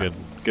think it's Yeah.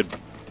 good,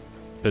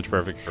 pitch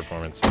perfect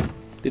performance.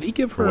 Did he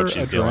give for her what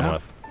she's a dealing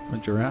giraffe? with?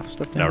 A giraffe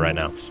stuffed No, animal? right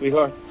now.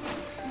 Sweetheart.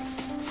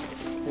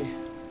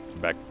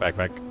 Back.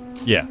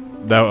 Yeah,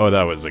 that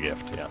was a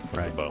gift. Yeah,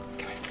 right. Bow.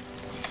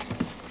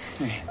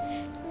 Hey.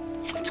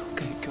 It's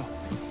okay. Go.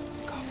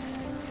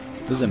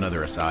 This is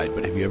another aside,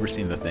 but have you ever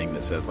seen the thing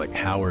that says, like,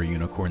 how are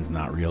unicorns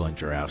not real and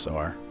giraffes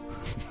are?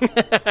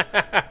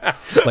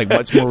 Like,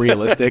 what's more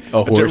realistic?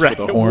 A horse with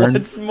a horn?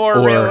 What's more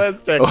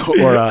realistic?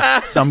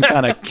 Or some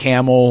kind of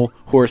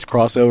camel-horse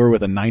crossover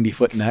with a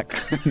 90-foot neck?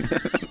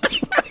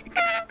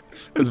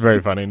 It's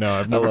very funny. No,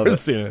 I've I love never it.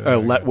 seen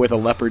it. With a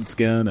leopard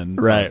skin. And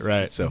Right.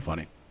 It's so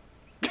funny.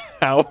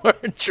 How are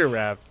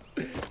giraffes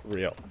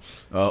real?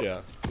 Oh,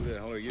 Yeah.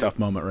 tough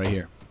moment right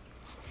here.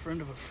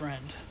 Friend of a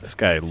friend. This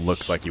guy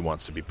looks like he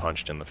wants to be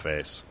punched in the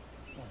face.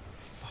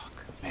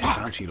 Man,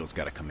 Don Cheadle's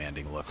got a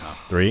commanding look, huh?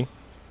 3,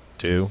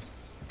 2,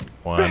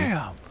 1.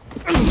 Bam!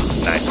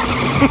 Nice.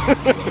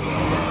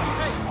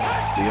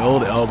 The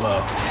old elbow.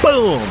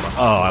 Boom!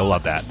 Oh, I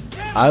love that.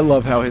 I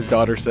love how his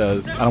daughter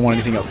says, I don't want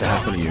anything else to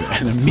happen to you.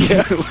 And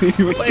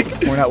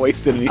immediately, we're not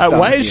wasting any time.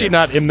 Why is she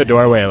not in the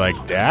doorway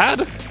like, Dad?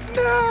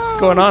 What's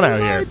going on out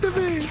here?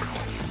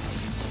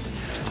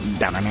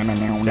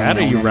 Dad,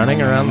 are you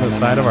running around the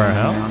side of our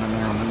house?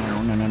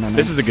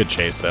 This is a good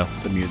chase, though.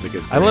 The music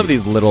is great. I love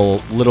these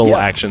little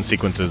action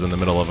sequences in the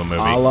middle of a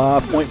movie. A la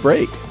Point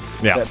Break.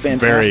 Yeah, that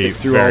fantastic very,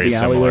 through very all the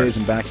similar. alleyways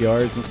and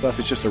backyards and stuff.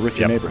 It's just a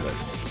richer neighborhood.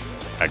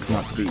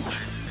 Excellent. It's not the beach.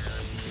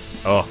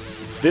 Oh,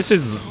 this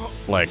is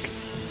like...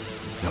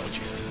 Oh,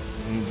 Jesus.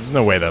 There's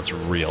no way that's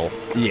real.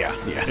 Yeah.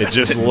 It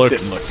just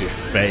looks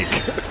fake.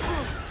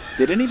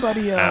 Did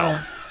anybody...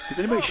 Does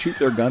anybody shoot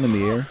their gun in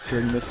the air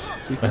during this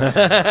sequence?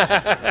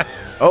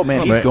 Oh,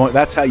 man, he's going...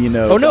 That's how you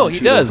know... Oh, no, he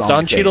does.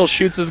 Don Cheadle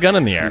shoots his gun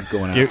in the air. He's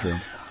going after him.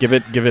 Give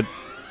it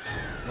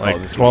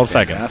like 12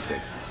 seconds.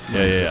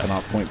 Yeah.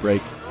 Off Point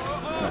Break.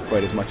 Not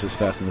quite as much as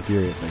Fast and the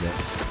Furious, I guess.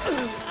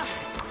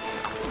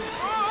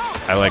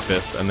 I like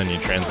this, and then you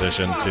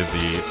transition to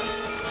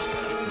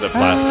the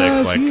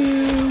plastic, like,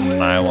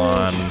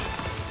 nylon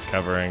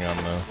covering on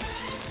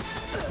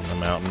the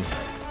mountain.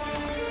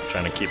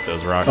 Trying to keep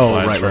those rock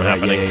slides from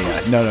happening.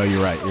 Yeah. No,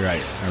 you're right.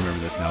 I remember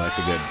this now. That's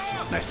a good,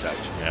 nice touch.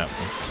 Yeah.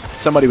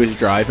 Somebody was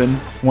driving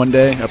one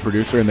day, a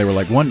producer, and they were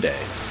like, one day.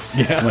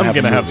 Yeah, I'm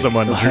going to have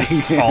someone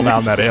fall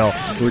down that hill.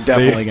 We're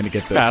definitely going to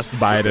get this. Passed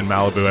by it in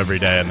Malibu every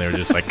day, and they were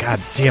just like, God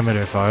damn it,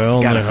 if I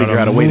only got to figure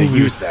out a way to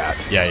use that.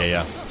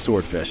 Yeah.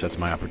 Swordfish, that's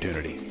my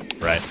opportunity.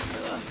 Right.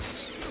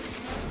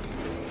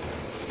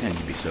 And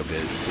you'd be so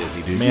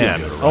busy, dude. Man,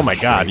 oh my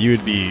God, you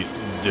would be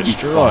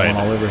destroyed.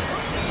 All over.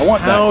 I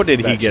want How did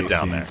he get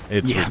down there?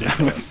 It's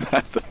ridiculous.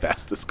 That's the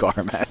fastest car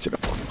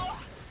imaginable.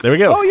 There we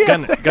go. Oh,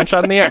 yeah.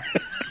 Gunshot in the air.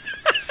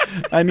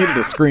 I needed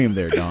to scream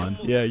there, Don.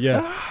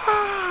 Yeah.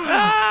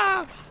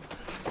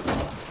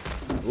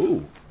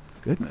 Ooh,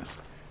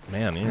 goodness.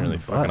 Man, you're really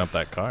fucking up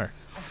that car.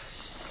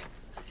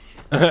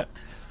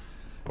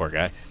 Poor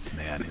guy.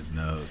 Man, his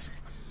nose.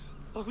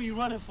 What were you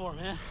running for,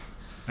 man?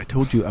 I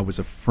told you I was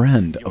a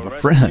friend of a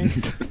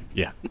friend.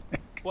 Yeah.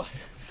 What?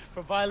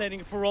 For violating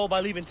parole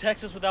by leaving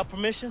Texas without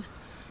permission?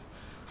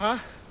 Huh?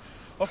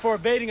 Or for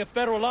evading a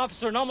federal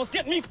officer and almost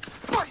getting me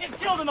fucking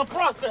killed in the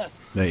process?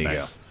 There you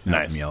go.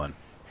 Nice. I'm yelling.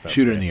 That's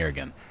Shoot it great. in the air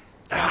again.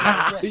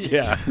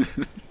 Yeah.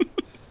 Then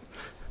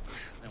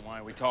why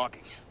are we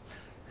talking?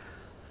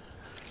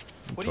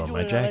 What are you Throw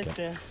doing my in LA, jacket.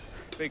 Stan?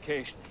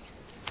 Vacationing.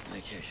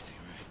 Vacationing,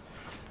 right.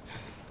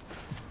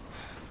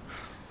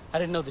 I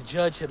didn't know the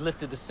judge had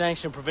lifted the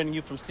sanction preventing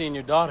you from seeing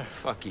your daughter.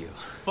 Fuck you.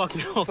 Fuck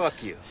no.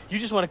 Fuck you. You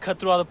just want to cut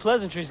through all the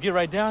pleasantries, get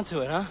right down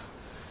to it, huh?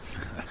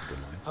 That's a good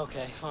line.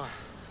 Okay, fine.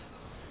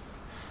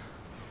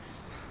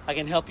 I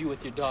can help you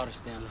with your daughter,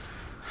 Stanley.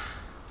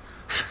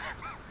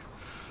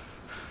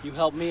 You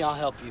help me, I'll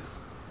help you.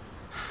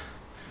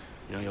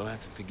 You know, you'll have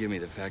to forgive me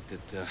the fact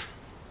that,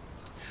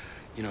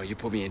 you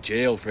put me in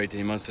jail for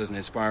 18 months doesn't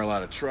inspire a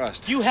lot of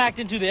trust. You hacked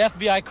into the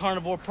FBI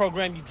carnivore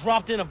program, you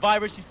dropped in a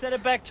virus, you set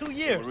it back 2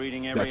 years. We're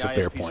reading every That's a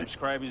fair ISP point.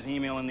 subscriber's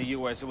email in the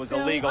U.S. It was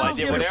Stanley, illegal. I I don't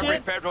did give what a every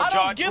shit. federal I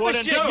don't judge give a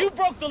wouldn't shit. do. You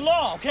broke the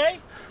law, okay?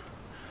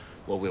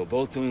 Well, we were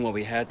both doing what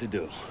we had to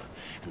do.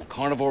 And the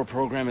carnivore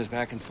program is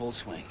back in full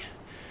swing.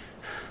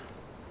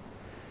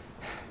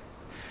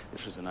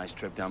 This was a nice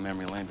trip down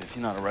memory lane, but if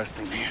you're not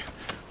arresting me...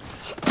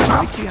 I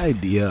like the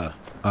idea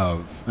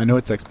of, I know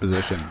it's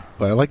exposition,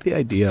 but I like the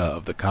idea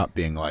of the cop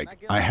being like,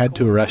 I had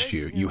to arrest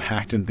you. You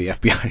hacked into the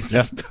FBI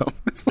system.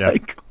 It's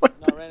like, what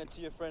I ran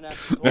into your friend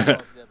after the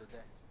other day.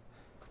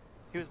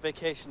 He was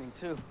vacationing,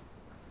 too.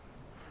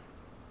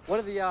 What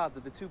are the odds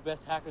of the two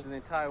best hackers in the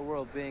entire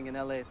world being in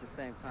LA at the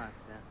same time,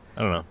 Stan?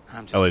 I don't know.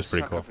 I'm just LA's a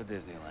pretty sucker cool. for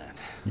Disneyland.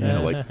 Yeah,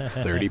 like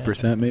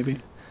 30% maybe?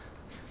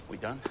 We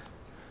done?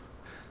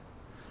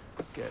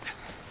 Good.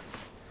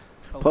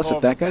 Plus,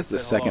 if that guy's the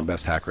second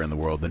best hacker in the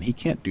world, then he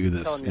can't do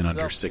this in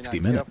under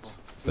 60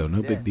 minutes. So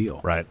no big deal.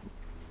 Right.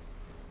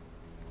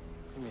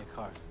 Give me a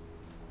card.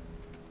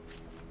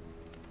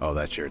 Oh,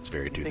 that shirt's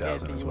very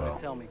 2000 as well.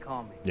 Tell me,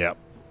 call me. Yep.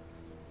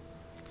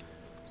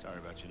 Sorry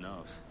about your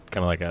nose.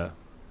 Kind of like a...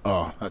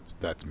 Oh,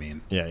 that's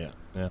mean. Yeah.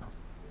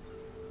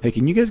 Hey,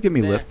 can you guys give me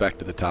a lift back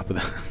to the top of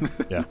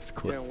the Yeah. this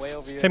clip?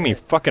 It's taking me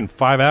fucking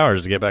 5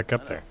 hours to get back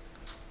up there.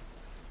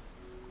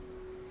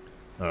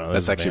 Oh,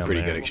 That's actually a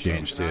pretty good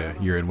exchange, too.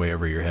 You're in way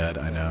over your head,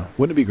 I know.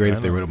 Wouldn't it be great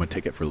if they wrote him a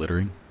ticket for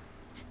littering?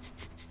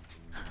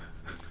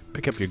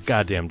 Pick up your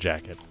goddamn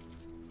jacket.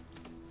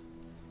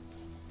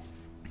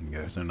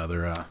 There's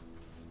another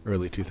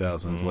early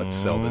 2000s, let's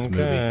sell this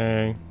movie.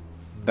 Okay.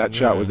 That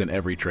shot was in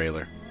every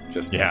trailer.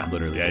 Just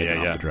literally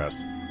taking off the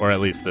dress. Or at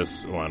least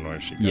this one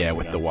where she goes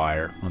with again. the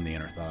wire on the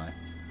inner thigh.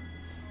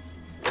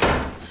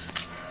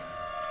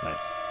 Nice.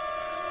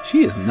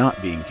 She is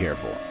not being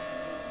careful.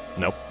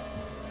 Nope.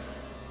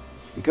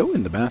 Go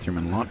in the bathroom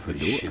and lock the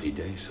door. Shitty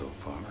day so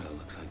far, but it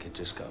looks like it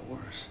just got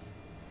worse.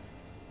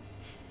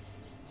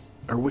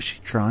 Or was she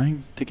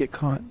trying to get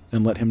caught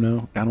and let him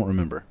know? I don't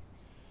remember.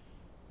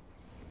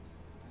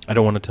 I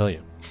don't want to tell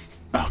you.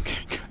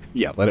 Okay.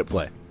 Yeah, let it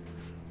play.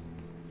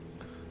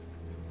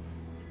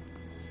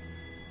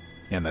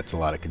 And that's a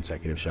lot of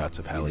consecutive shots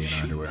of Hallie in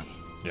her underwear.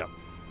 Yep.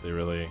 They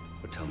really...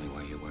 But tell me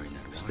why you're wearing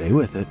that wire. Stay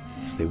with it.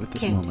 Stay with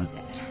this moment.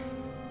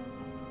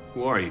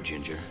 Who are you,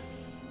 Ginger?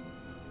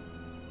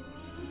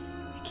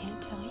 I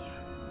can't tell you.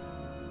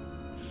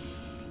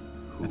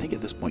 I think at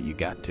this point you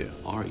got to.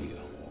 Who are you?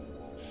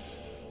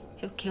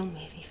 He'll kill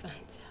me if he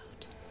finds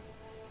out.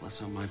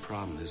 That's not my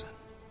problem, is it?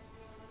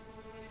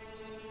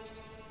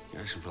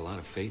 You're asking for a lot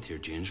of faith here,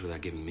 Ginge,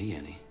 without giving me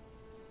any.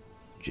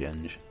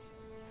 Ginge.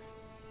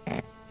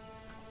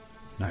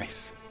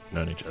 Nice.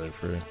 Known each other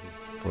for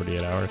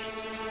 48 hours.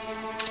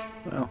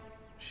 Well,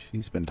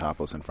 she's been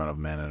topless in front of a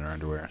man in her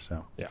underwear,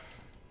 so. Yeah.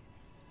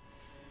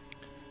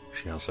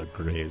 She also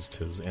grazed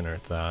his inner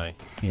thigh.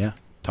 Yeah.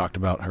 Talked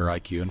about her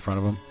IQ in front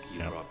of him. You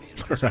brought me in.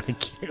 Her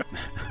IQ.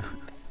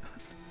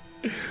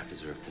 I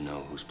deserve to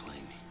know who's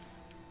playing me.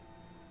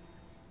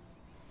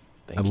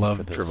 I love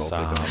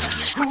Travolta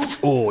going.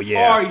 Oh,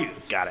 yeah. Who are you?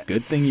 Got it.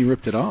 Good thing you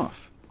ripped it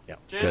off. Yeah.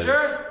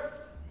 Ginger?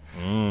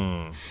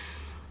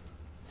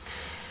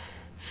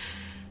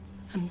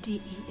 I'm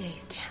DEA,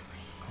 Stanley.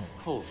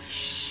 Holy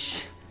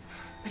shit.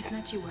 But it's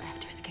not you we're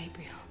after, it's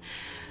Gabriel.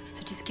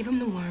 So just give him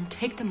the worm,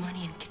 take the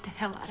money, and get the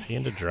hell out of Is he here.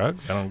 into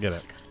drugs? I don't get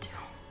it.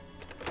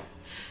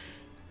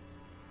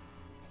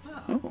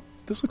 Oh,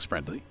 this looks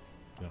friendly.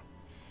 Yeah.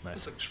 Nice.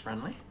 This looks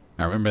friendly.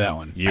 I remember that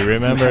one. You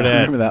remembered I it.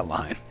 remember that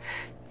line.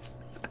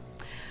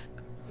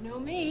 You know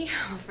me,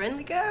 I'm a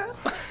friendly girl.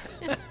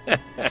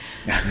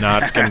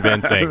 Not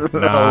convincing.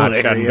 Not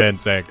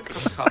Hilarious. convincing.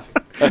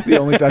 The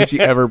only time she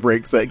ever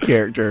breaks that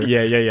character.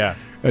 Yeah.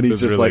 And he's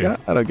It's just really- like,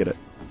 I don't get it.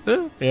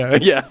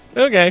 Yeah.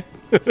 Okay.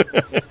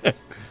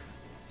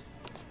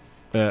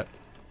 That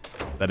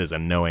is a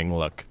knowing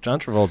look. John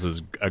Travolta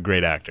is a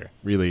great actor.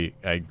 Really,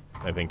 I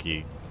think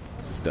he's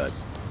a stud.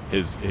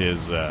 His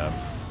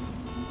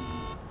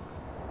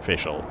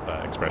facial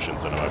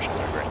expressions and emotions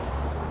are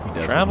great.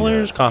 does Travelers what he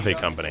does. Coffee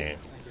Company,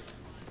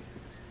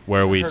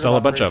 where we sell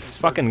a bunch of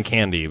fucking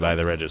candy by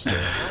the register.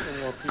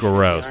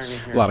 Gross.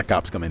 A lot of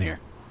cops come in here.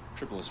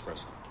 Triple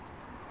espresso.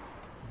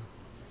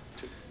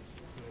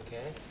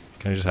 Okay.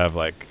 Can I just have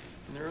like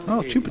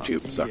Oh, Chupa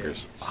Chup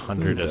suckers.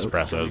 100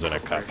 espressos in a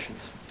cup,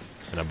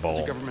 in a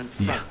bowl?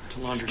 Yeah. To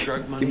launder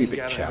drug money, Give me a you big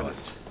gotta have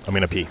chalice. I'm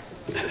gonna pee.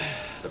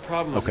 The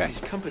problem is Okay. these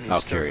companies I'll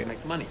started carry to it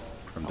make money.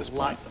 from this a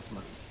lot point. of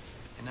money.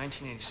 In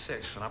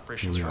 1986, when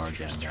Operation Here we are Surface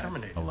was again, guys,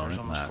 terminated, alone there was at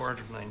almost last.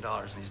 $400 million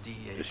in these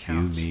DEA Just you,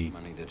 accounts. me,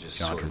 Money that just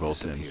John sort of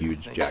Travolta, and disappeared.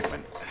 Hugh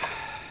Jackman.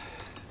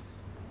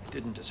 It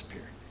didn't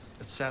disappear.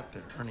 It sat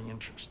there earning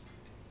interest.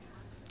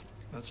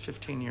 That's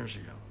 15 years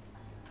ago.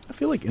 I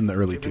feel like in the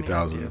early Do you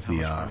have any 2000s,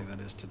 idea the how much money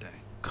that is today?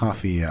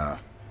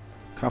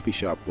 coffee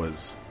shop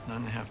was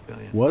 $9.5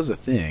 billion. a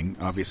thing.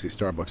 Obviously,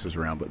 Starbucks is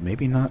around, but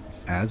maybe not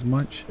as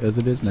much as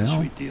it is It's a now,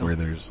 sweet deal. where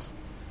there's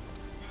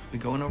We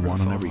go in over one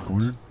the on phone every lines,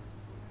 corner.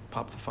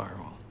 pop the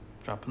firewall,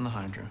 drop in the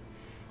Hydra,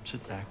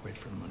 sit back, wait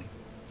for the money.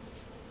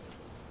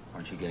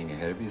 Aren't you getting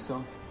ahead of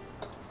yourself?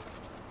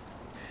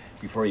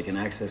 Before you can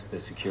access the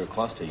secure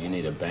cluster, you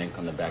need a bank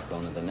on the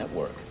backbone of the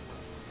network.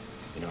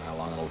 You know how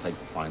long it'll take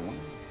to find one?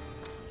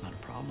 Not a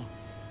problem.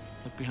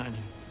 Look behind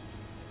you.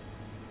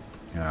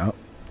 Yeah.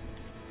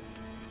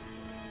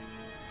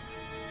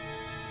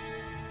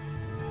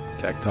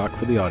 Tech talk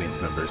for the audience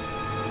members.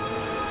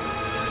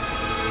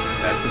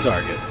 That's the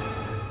target.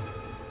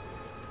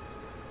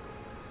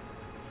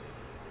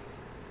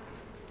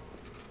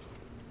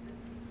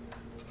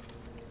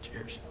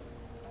 Cheers.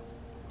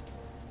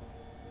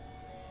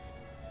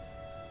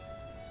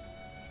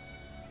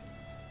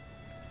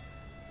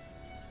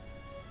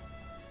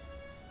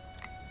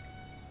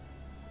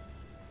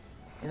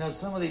 You know,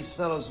 some of these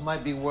fellows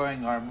might be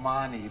wearing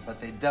Armani,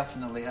 but they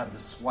definitely have the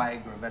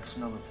swagger of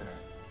ex-military.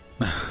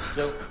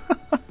 So,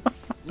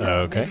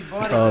 Okay.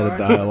 Oh, the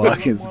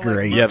dialogue is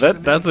great. Yeah,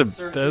 that's a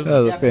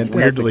fantastic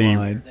weirdly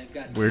line.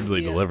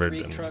 weirdly delivered.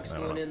 And, Trucks I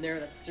don't going know. in there.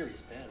 That's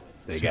serious bad.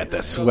 They got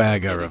the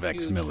swagger of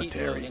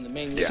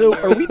ex-military. So,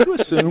 are we to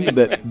assume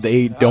that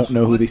they don't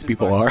know who these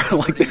people are?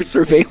 Like they're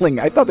surveilling?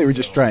 I thought they were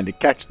just trying to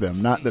catch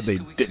them, not that they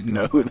didn't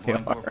know who they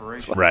are.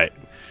 It's like- Right.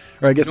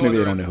 Or I guess maybe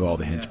they don't know who all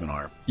the henchmen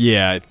are.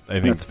 Yeah, I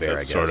think That's fair,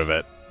 I sort guess. of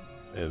it.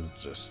 Is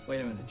just Wait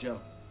a minute, Joe.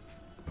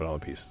 put all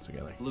the pieces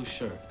together. Blue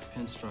shirt,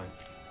 pinstripe.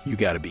 You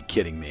got to be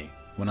kidding me.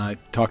 When I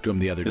talked to him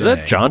the other Is day,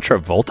 that John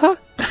Travolta?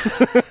 Oh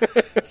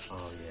yeah, that's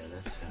it.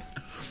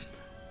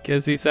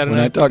 Because he said when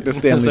I talked to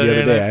Stanley the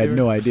other day, I had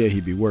no idea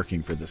he'd be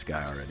working for this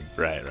guy already.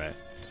 Right.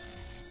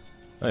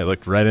 Oh, he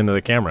looked right into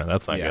the camera.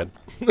 That's not Yeah.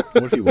 good.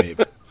 What if he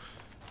waved?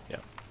 Yeah.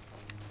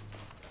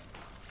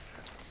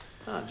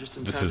 Just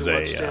in This time is to a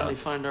watch Stanley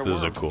find our this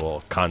is a worm.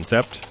 cool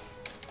concept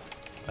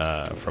from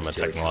a Jerry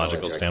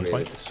technological College, I standpoint.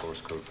 created the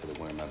source code for the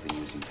worm I've been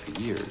using for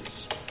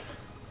years.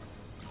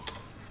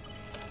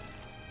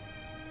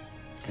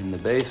 In the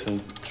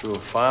basement, through a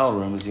file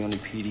room, is the only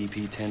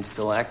PDP-10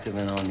 still active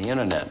and on the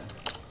internet.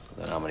 I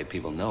don't know how many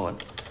people know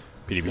it.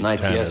 It's an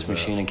PDP-10 ITS is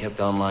machine and kept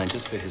online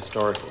just for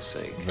historical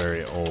sake.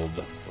 Very old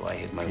So I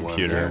hid my worm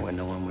computer. there where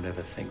no one would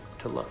ever think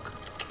to look.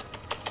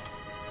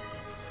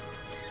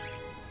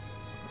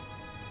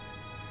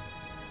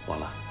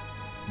 Voila.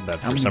 that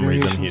for some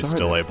reason he's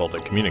still able to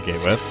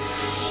communicate with.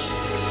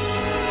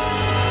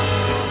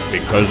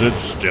 Because it's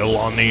still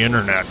on the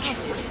internet.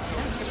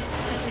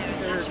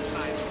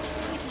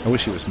 I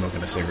wish he was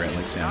smoking a cigarette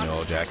like Samuel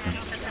L. Jackson.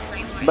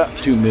 About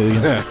 2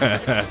 million.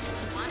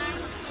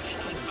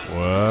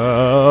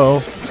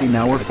 Whoa. See,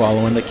 now we're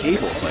following the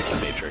cables like the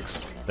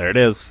Matrix. There it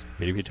is.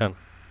 PDP-10.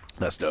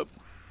 That's dope.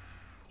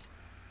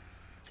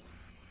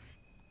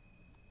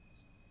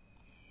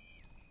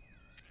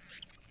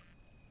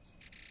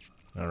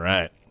 All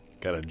right.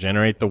 Got to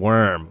generate the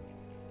worm.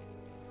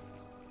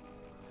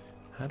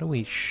 How do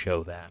we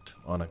show that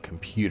on a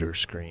computer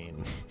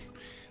screen?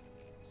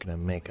 Gonna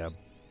make a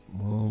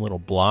little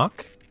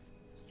block.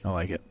 I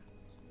like it.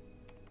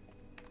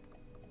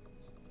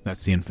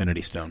 That's the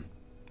Infinity Stone.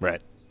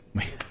 Right.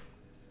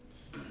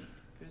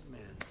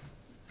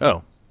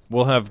 Oh,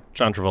 we'll have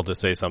John Travolta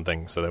say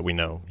something so that we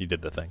know he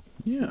did the thing.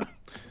 Yeah.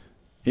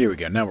 Here we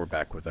go. Now we're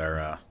back with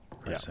our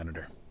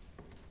senator.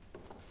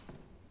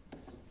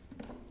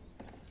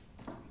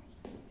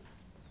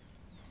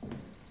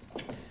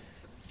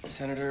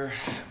 Senator,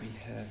 we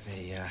have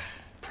a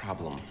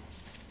problem.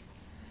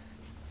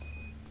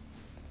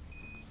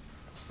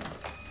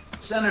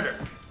 Senator,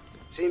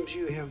 seems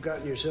you have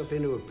gotten yourself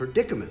into a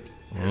predicament.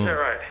 Is that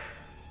right?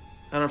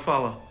 I don't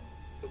follow.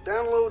 Well,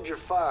 download your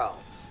file.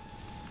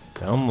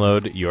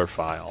 Download your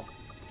file.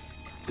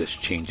 This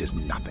changes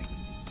nothing.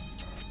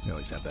 We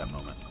always have that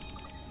moment.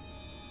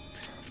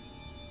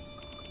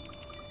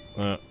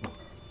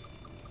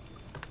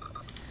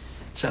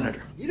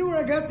 Senator. You know where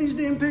I got these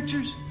damn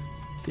pictures?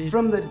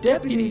 From the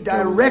deputy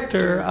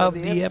director of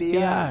the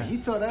FBI. He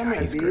thought I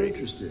might be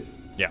interested.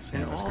 Yes,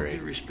 In all due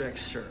respect,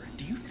 sir,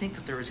 do you think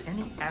that there is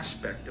any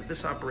aspect of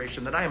this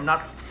operation that I am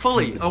not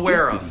fully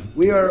aware of?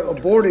 We are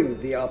aborting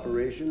the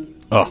operation.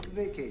 Oh. Take a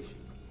vacation.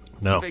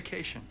 No.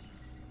 Vacation.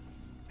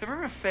 Have I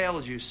ever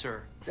failed you,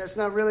 sir? That's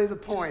not really the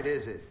point,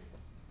 is it?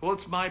 Well,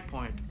 it's my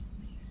point.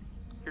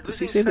 Does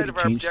he say that he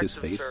changed his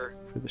face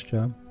for this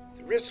job?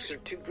 The risks are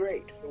too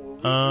great.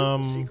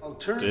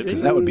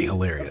 Because that would be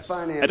hilarious.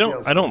 I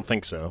don't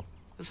think so.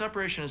 This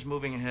operation is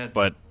moving ahead.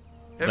 But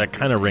that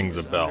kind of rings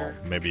a bell.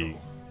 Maybe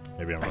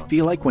I'm wrong. I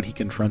feel like when he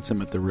confronts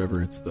him at the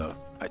river, it's the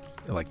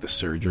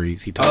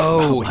surgeries he talks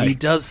about. Oh, he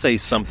does say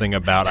something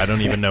about I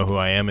don't even know who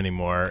I am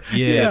anymore.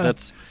 Yeah,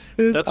 that's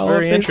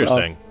very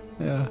interesting.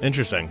 Yeah.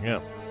 Interesting,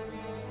 yeah.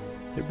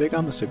 They're big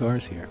on the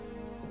cigars here.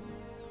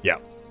 Yeah.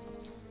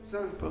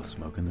 Both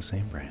smoking the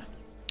same brand.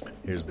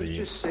 Here's the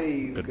just say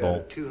you've got a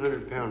Pitbull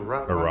 200-pound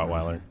Rottweiler. or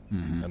Rottweiler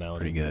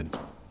analogy. Pretty good.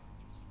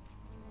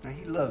 Now,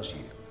 he loves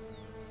you.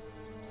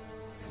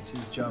 It's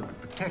his job to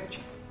protect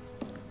you.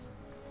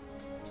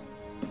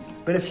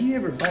 But if he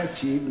ever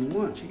bites you even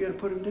once, you got to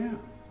put him down.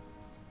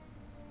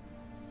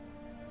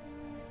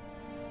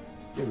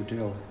 You ever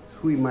tell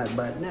who he might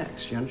bite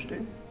next, you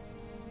understand?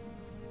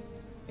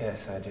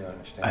 Yes, I do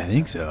understand. I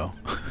think so.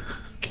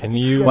 Can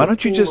you? Why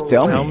don't you just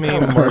tell me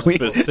more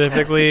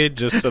specifically,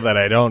 just so that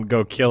I don't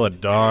go kill a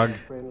dog?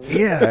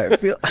 Yeah,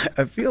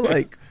 I feel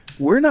like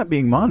we're not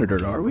being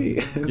monitored, are we?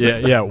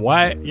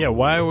 Why? Yeah,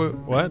 why?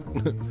 What?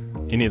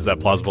 He needs that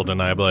plausible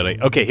deniability.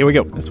 Okay, here we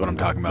go. That's what I'm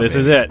talking about. This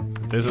is it.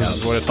 This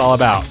is what it's all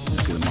about.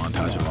 See the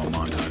montage of all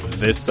montages.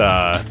 This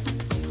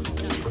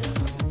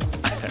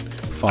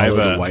follow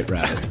the white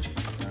rabbit.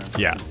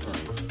 Yeah.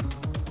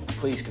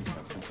 Please confirm.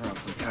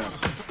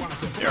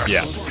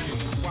 Yeah.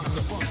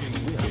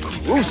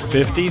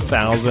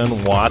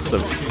 50,000 watts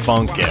of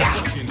funkin'.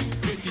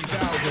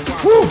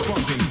 Oh,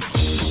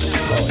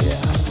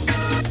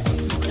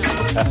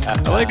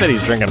 I like that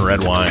he's drinking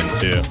red wine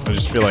too. I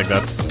just feel like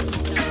that's.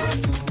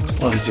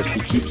 Well, he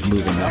keeps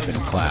moving up in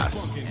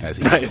class as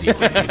he gets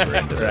deeper and deeper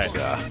into this.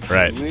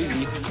 Right.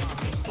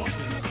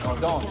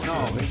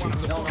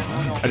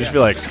 I just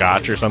feel like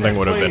Scotch or something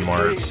would have been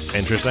more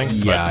interesting.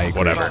 Yeah, I agree.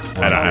 Whatever.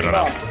 I don't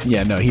know.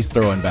 Yeah, no, he's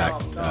throwing back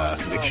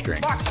mixed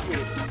drinks.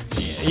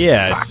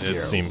 Yeah,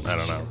 it seemed. I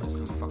don't know.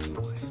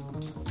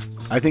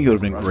 I think it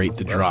would have been great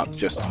to drop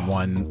just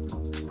one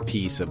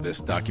piece of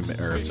this this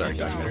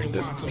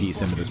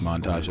piece into this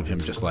montage of him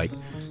just like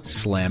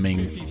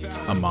slamming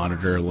a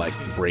monitor, like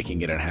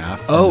breaking it in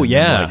half. Oh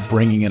yeah, like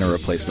bringing in a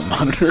replacement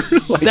monitor.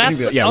 Like,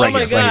 that's oh right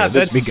my god,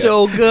 that's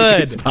so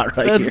good.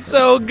 That's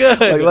so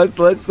good. Like,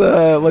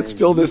 let's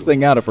fill this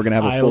thing out if we're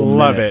gonna have a full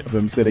minute of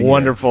him sitting.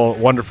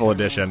 Wonderful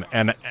addition.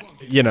 And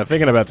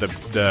thinking about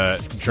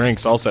the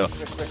drinks, also,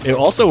 it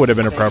also would have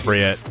been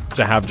appropriate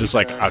to have just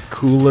like a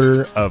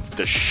cooler of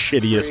the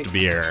shittiest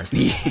beer,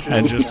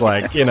 and just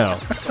like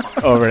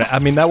over it. I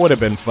mean, that would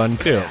have been fun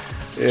too.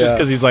 Yeah. Just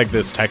because he's like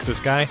this Texas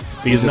guy.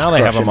 Because now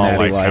they have him all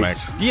like kind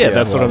of. Yeah,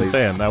 that's what I'm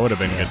saying. That would have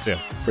been good too.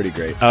 Pretty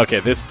great. Okay,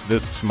 this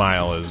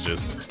smile is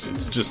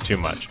just too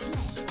much.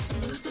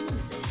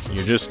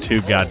 You're just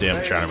too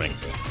goddamn charming.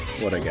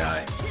 What a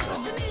guy.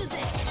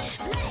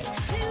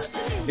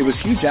 It was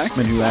Hugh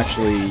Jackman who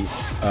actually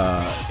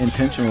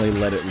intentionally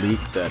let it leak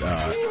that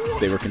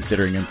they were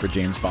considering him for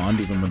James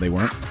Bond, even when they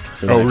weren't.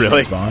 for the Oh, next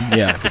really? James Bond.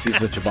 Yeah, because he's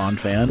such a Bond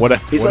fan.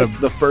 He's what like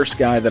the first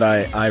guy that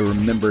I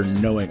remember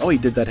knowing. Oh, he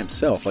did that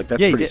himself. Like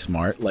that's pretty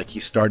smart. Like he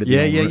started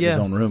his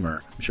own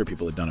rumor. I'm sure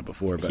people had done it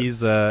before, but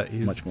he's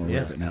much more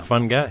aware of it now.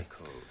 Fun guy.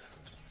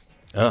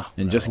 Oh,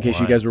 and just in case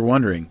you guys were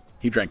wondering,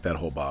 he drank that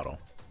whole bottle.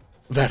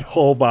 That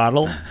whole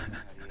bottle?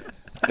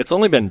 It's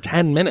only been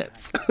 10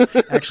 minutes.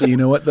 Actually, you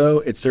know what, though?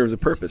 It serves a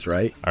purpose,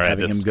 right? All right,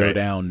 having this him is go great.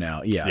 down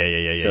now. Yeah.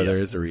 So there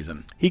is a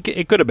reason.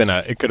 It could have been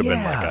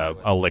been like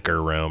a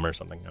liquor room or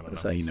something. I don't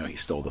That's know. how you know he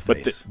stole the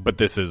face. But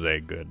this is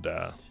a good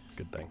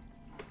thing.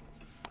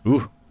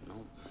 Ooh.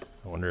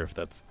 I wonder if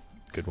that's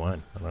good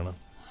wine. I don't know.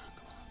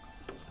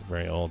 It's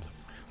very old.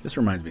 This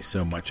reminds me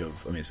so much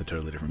of, I mean, it's a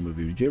totally different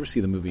movie. Did you ever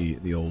see the movie,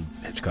 the old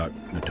Hitchcock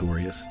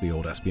Notorious, the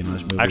old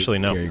espionage movie? Actually,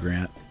 no. Cary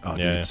Grant. Oh, Yeah,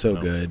 dude, it's so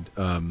no. good.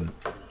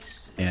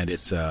 And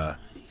it's,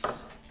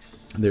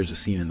 there's a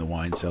scene in the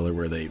wine cellar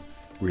where they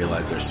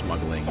realize they're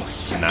smuggling.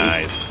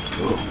 Nice.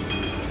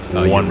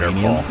 Wonderful.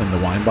 Uranium in the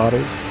wine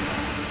bottles.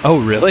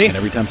 Oh, really? And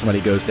every time somebody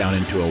goes down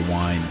into a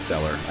wine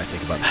cellar, I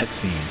think about that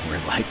scene where,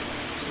 like...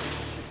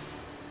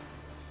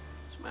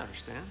 What's the matter,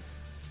 Stan?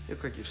 You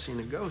look like you've seen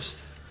a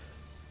ghost.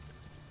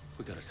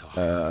 We gotta talk.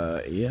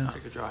 Yeah. Let's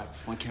take a drive.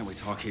 Why can't we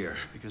talk here?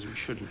 Because we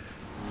shouldn't.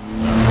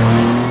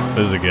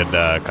 This is a good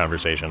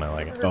conversation. I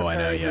like it. Oh, I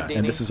know, yeah.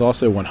 And this is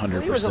also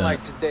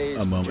 100%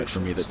 a moment for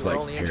me that's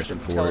like Harrison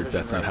Ford.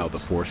 That's not how the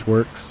Force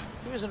works.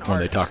 When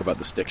they talk about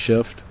the stick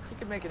shift. He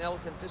could make an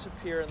elephant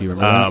disappear in Do you the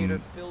remember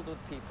theater filled with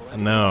people.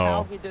 And No.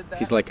 how he did that?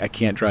 He's like, I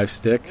can't drive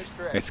stick.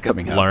 It's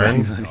coming out. Learn?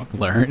 He's like,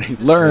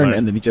 learn.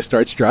 And then he just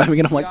starts driving.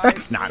 And I'm like,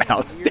 that's not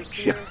how stick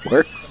shift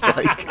works.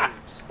 Like,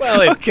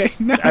 Well, it's,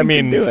 now I you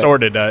mean, can do it.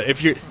 sort of.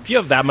 If you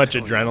have that much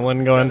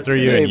adrenaline going through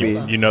you Maybe.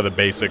 and you know the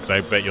basics, I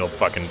bet you'll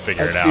fucking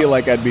figure it I out. feel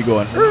like I'd be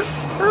going,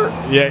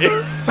 Yeah.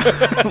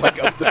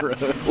 like up the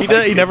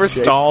road. He never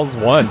stalls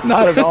once.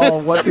 Not at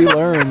all. Once he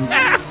learns.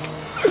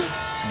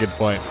 That's a good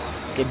point.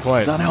 Good point.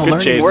 It's not how Good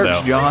learning chase, works,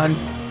 though. John.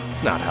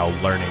 It's not how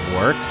learning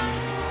works.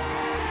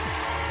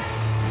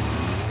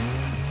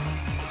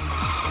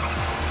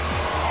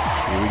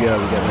 Here we go.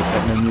 We got the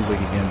techno music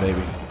again,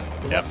 baby.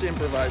 We'll have to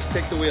improvise.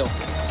 Take the wheel.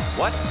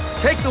 What?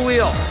 Take the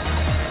wheel.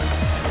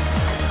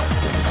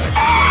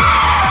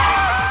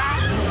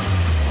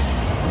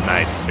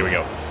 Nice. Here we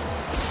go.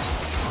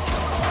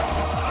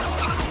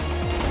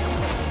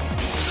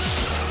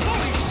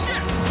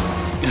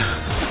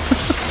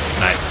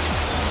 Nice.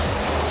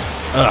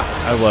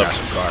 I love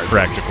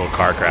practical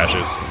car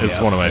crashes. It's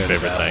one of my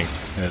favorite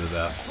things. They're the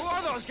best. Who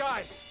are those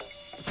guys?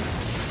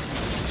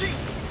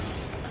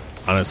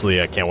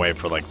 Honestly, I can't wait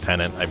for like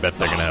Tenet. I bet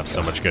they're gonna have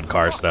so much good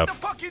car stuff. What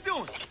the fuck you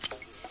doing?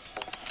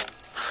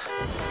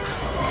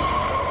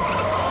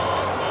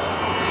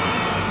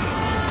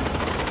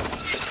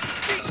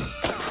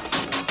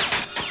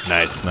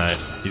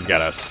 Nice. He's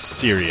got a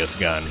serious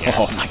gun here,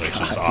 Oh my which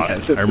God, is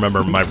odd. yeah. I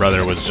remember my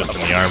brother was just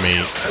in the army,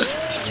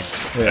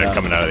 Yeah.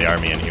 coming out of the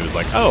army, and he was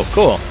like, "Oh,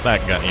 cool,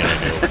 that gun." You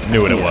know,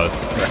 knew what it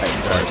was. Right,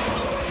 of course.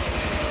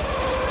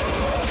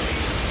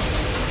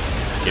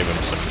 Give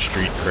him some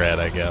street cred,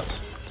 I guess.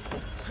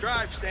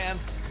 Drive, Stan.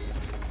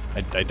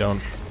 I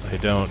don't.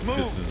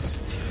 This is.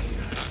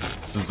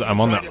 I'm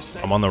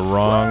on the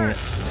wrong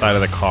side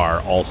of the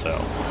car.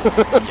 Also,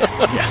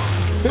 Yes.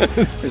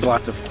 There's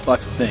lots of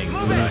things.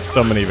 There's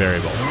so many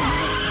variables.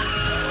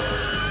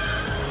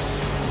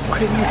 Why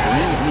didn't you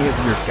bring any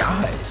of your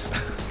guys?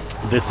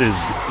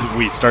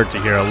 We start to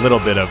hear a little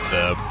bit of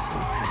the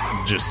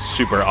just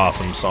super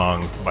awesome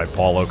song by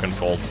Paul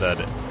Oakenfold that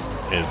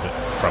is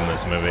from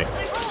this movie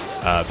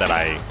that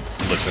I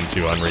listened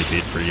to on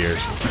repeat for years.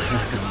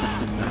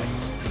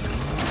 Nice.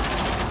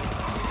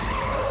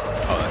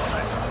 Oh, that's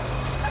nice.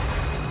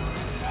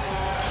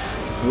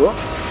 Whoop.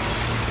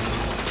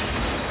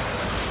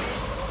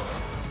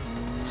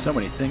 So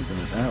many things in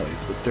this alley.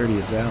 It's the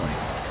dirtiest alley.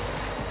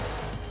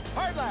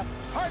 Hard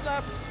left. Hard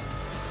left.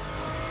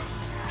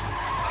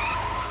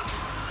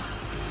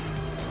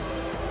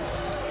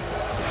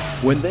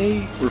 When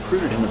they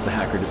recruited him as the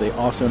hacker, did they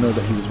also know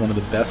that he was one of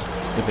the best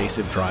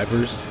evasive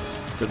drivers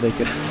that they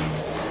could?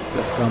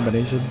 Best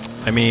combination.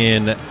 I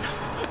mean,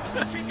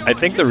 I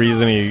think the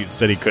reason he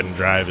said he couldn't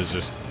drive is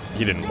just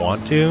he didn't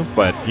want to,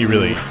 but he's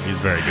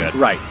very good.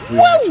 Right. We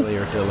actually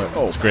are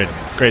it's great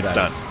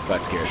stunt.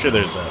 That's scary. I'm sure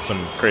there's some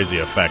crazy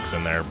effects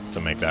in there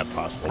to make that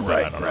possible.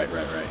 But I don't know. Right.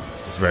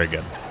 It's very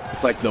good.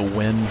 It's like the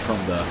wind from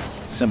the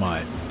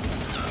semi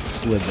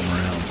slid them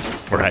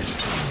around. Right.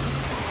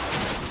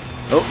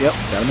 Oh, yep.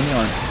 Got him in the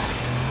arm.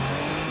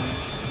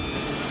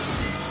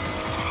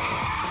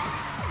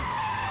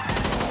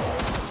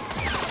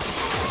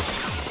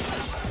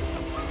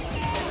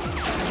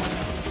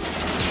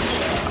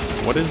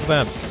 What is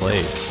that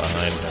place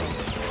behind him?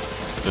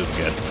 This is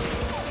good.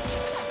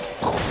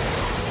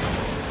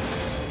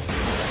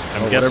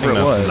 I'm guessing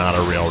that's not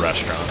a real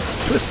restaurant.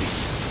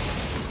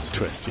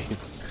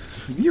 Twisties.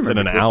 You It's in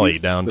an remember alley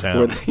Twisties?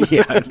 downtown.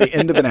 The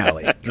end of an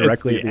alley.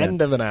 Directly it's the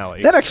end of an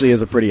alley. That actually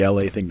is a pretty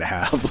LA thing to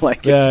have.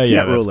 Like, you can't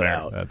that's rule it fair.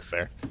 out. That's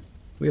fair.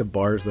 We have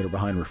bars that are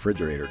behind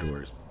refrigerator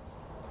doors.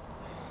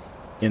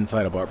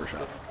 Inside a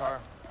barbershop.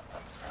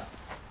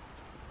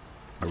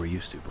 Or we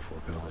used to before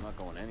COVID. I'm not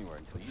going anywhere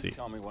until Let's you see.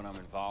 tell me what I'm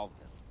involved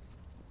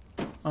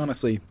in.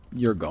 Honestly,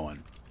 you're going.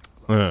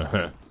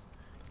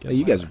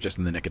 You guys are just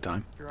in the nick of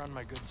time. You're on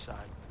my good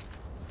side.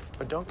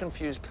 But don't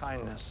confuse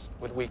kindness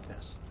with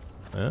weakness.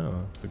 Oh,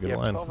 that's a good you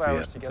line. have 12 hours Yeah, to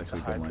that's get to actually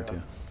a good line, Hydro.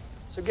 too.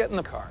 So get in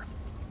the car.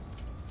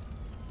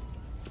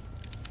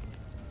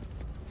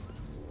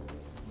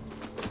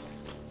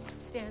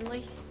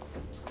 Stanley,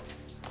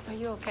 are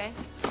you okay?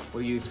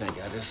 What do you think?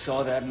 I just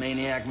saw that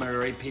maniac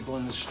murder 8 people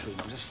in the street.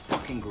 It was just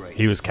fucking great.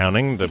 He was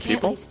counting the You can't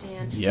people? leave,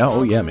 Stan. Yeah, It's all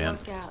oh yeah, gonna man.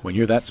 work out. When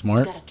you're that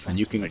smart You gotta and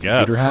you can I guess.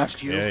 computer hack,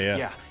 Trust you?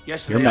 Yeah.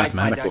 Yesterday your I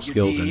mathematical find out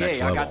skills your are next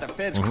DEA. I level. got the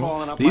feds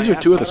crawling up These my are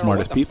ass. two of I the don't know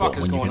what smartest the people fuck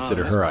is when you going on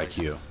consider in her this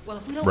place. IQ. Well,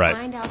 if we don't Right.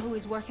 find out who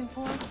he's working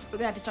for, we're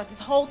gonna have to start this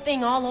whole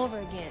thing all over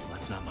again.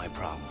 That's not my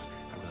problem.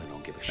 I really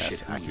don't give a shit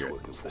That's who he's accurate.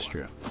 working for. That's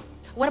true.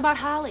 What about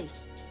Holly?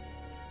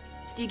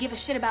 Do you give a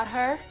shit about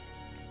her?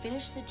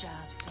 Finish the job,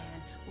 Stan.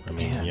 I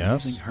mean, Man,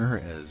 yes. using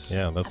her as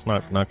Yeah, that's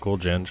not cool,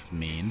 Ginge. it's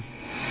mean.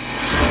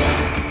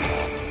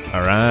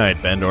 All right,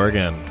 Bend,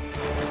 Oregon.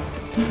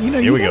 You know,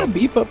 Here you we gotta go.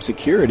 beef up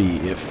security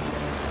if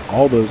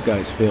all those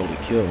guys fail to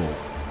kill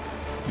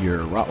your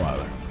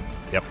Rottweiler.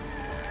 Yep.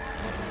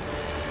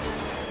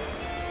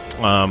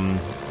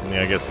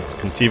 Yeah, I guess it's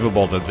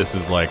conceivable that this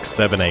is like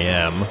 7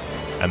 a.m.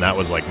 and that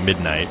was like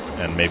midnight,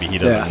 and maybe he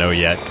doesn't Yeah. know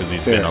yet because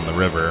he's Fair. been on the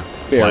river.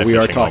 Fair, fly we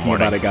are fishing all talking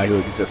morning. about a guy who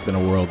exists in a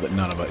world that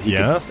none of us. He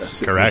Yes,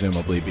 could correct.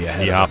 presumably be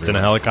ahead He of hopped in a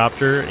everyone.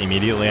 helicopter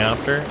immediately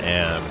after,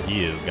 and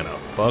he is gonna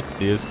fuck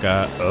this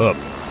guy up.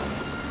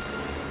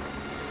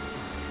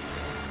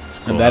 It's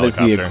a cool And that is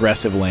the helicopter.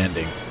 aggressive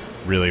landing.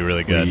 Really,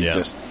 really Where good. you Yeah.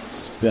 just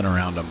spin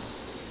around him.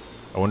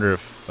 I wonder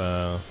if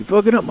You're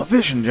fucking up my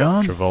fishing,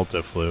 John.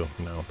 Travolta flew.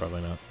 No,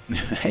 probably not.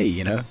 Hey,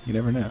 you know, you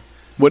never know.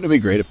 Wouldn't it be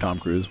great if Tom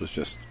Cruise was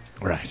just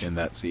Right. in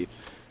that seat?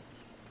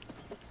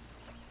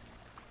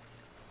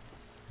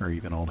 Or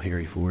even old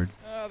Harry Ford.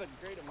 Oh, the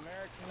great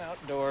American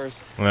outdoors.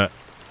 Uh,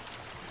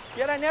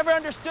 Yet I never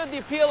understood the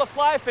appeal of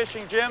fly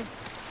fishing, Jim.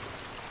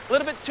 A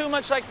little bit too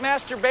much like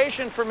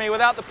masturbation for me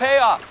without the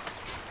payoff.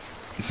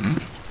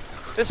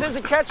 This is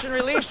a catch and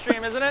release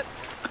stream, isn't it?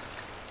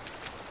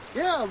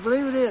 Yeah, I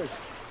believe it is.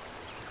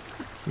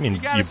 I mean,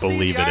 gotta you see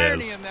believe the it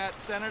irony is. in that,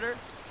 Senator.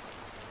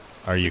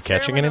 Are you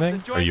catching Chairman of the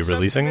anything? Joint Are you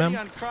releasing them?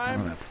 Subcommittee on Crime, I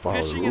don't have to follow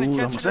the fishing in a rules.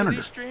 catch I'm a and senator.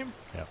 release stream?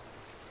 Yeah.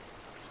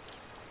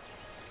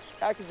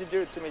 How could you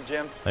do it to me,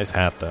 Jim? Nice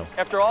hat, though.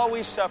 After all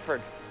we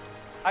suffered,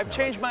 I've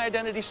changed my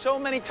identity so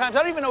many times. I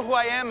don't even know who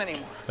I am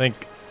anymore. I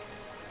think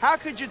How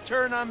could you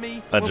turn on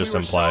me? that when just we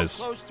were implies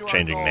so close to our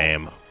changing goal?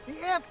 name. The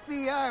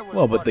FBI was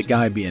Well, but the watching.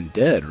 guy being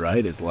dead,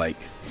 right, is like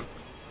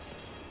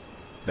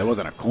that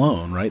wasn't a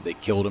clone, right? They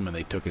killed him and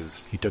he took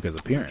his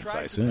appearance,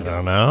 I assume. I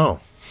don't know.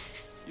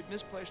 You've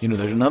misplaced You know,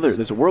 your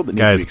there's a world that needs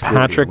to Guys, be explored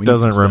here. Patrick We need some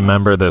doesn't spin-offs.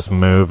 remember this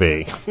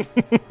movie.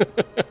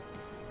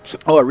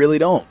 Oh, I really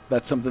don't.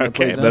 That's something that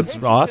Okay, plays in? that's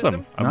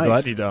awesome. I'm Nice.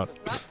 glad you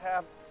don't. does not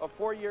have a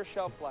 4-year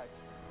shelf life.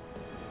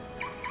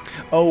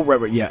 Oh,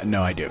 right. Yeah,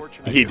 no, I do.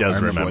 He does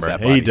I remember. what that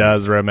He body's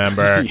does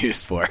remember.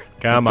 used for.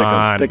 Come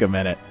on. Take a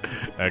minute.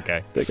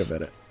 Okay. Take a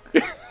minute.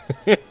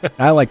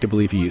 I like to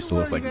believe he used to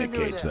look like Nick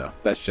Cage, though.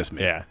 That's just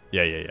me. Yeah.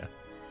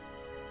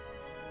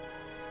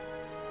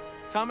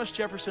 Thomas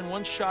Jefferson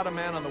once shot a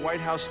man on the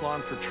White House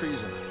lawn for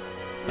treason.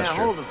 Now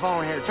hold the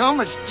phone here.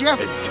 Thomas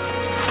Jefferson.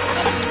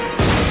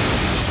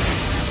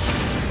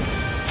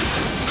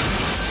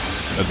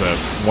 That's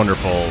a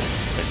wonderful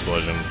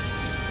explosion.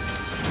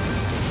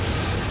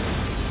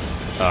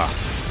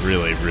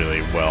 Really,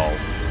 really well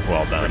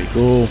done. Pretty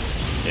cool.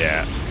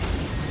 Yeah.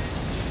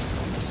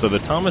 So the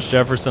Thomas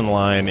Jefferson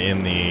line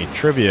in the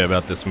trivia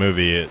about this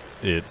movie,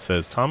 it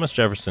says Thomas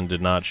Jefferson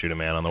did not shoot a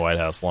man on the White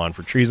House lawn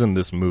for treason.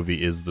 This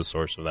movie is the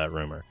source of that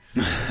rumor.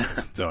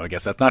 So I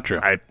guess that's not true.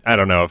 I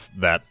don't know if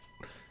that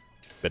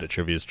bit of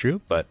trivia is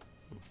true, but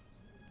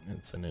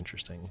it's an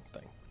interesting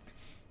thing.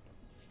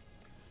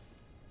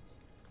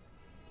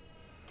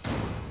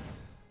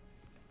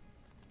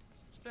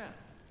 Stan,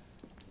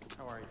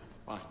 how are you?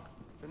 Fine.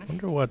 I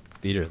wonder what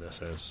theater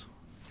this is.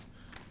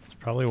 It's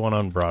probably one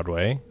on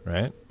Broadway,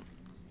 right?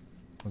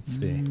 Let's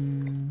see.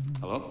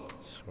 Hello?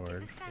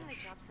 Sword. Stanley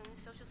Jobson,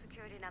 Social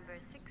Security number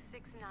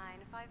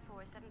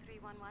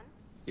 669547311.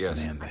 Yes.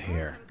 Man, the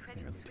hair.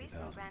 Credit Suisse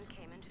and Grand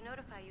Cayman to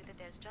notify you that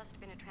there's just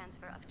been a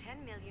transfer of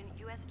 $10 million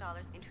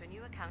into a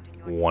new account in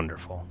your name.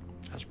 Wonderful.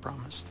 As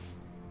promised.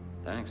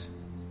 Thanks.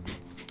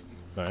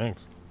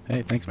 Thanks.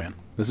 Hey, thanks, man.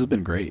 This has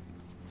been great.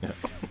 Yeah.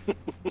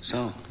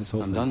 So, This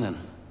whole I'm thing. done then.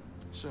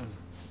 Soon.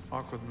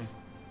 Walk with me.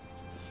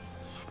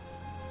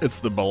 It's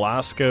the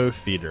Belasco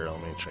Theater.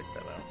 Let me check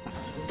that out.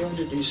 I'm going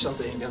to do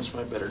something against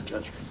my better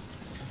judgment.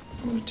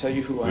 I'm going to tell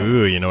you who I am.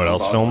 Ooh, you know what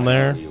else filmed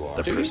there?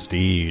 The Do you?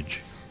 Prestige.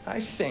 I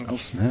think Oh,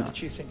 snap.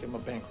 that you think I'm a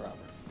bank robber.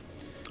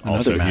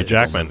 Also Another Hugh magical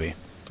Jackman. movie.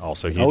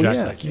 Also Hugh Oh,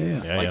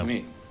 Jackman. yeah. Like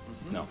me?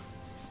 No.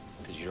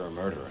 Because you're a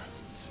murderer.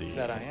 Let's see.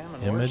 That I am,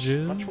 and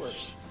Images. worse, much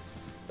worse.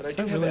 But I Is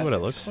do that have really what it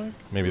ethics. looks like?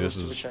 Maybe this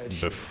Rules to is which I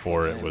adhere.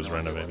 before it was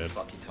renovated.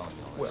 Fuck you telling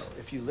me all Well, this.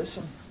 if you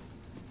listen,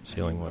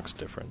 Ceiling looks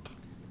different.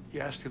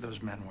 you ask who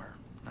those men were.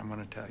 I'm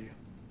going to tell you.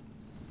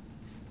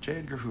 J.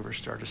 Edgar Hoover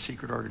started a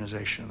secret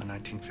organization in the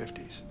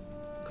 1950s.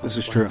 This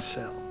is true.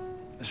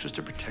 This was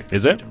to protect the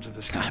freedoms of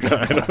this country.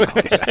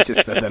 I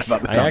just said that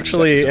about the I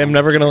actually am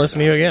never going to listen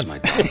to you again. I'm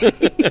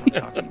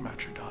talking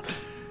about your daughter.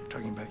 I'm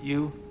talking about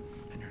you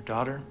and your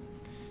daughter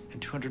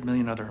and 200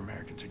 million other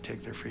Americans who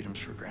take their freedoms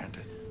for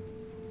granted.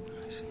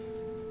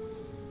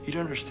 You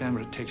don't understand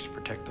what it takes to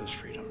protect those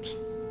freedoms.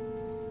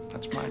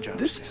 That's my job.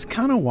 This is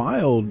kind of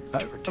wild.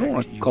 I don't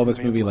want to call this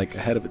movie like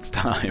ahead of its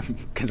time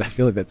because I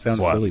feel like that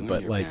sounds silly,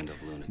 but like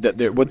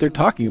what they're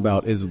talking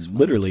about is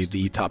literally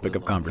the topic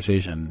of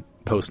conversation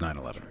post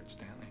 9/11.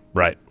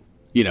 Right.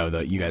 You know,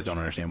 you guys don't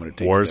understand what it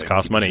takes. Wars to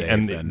cost keep money, safe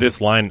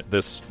and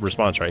this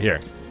response right here.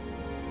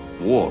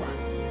 War.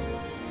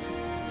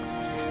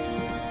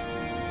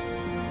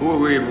 Who are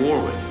we at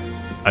war with?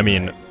 I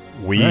mean,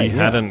 we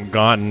hadn't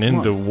gotten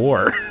into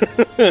war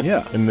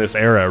in this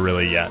era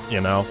really yet, you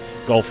know?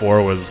 Gulf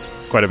War was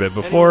quite a bit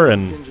before,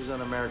 and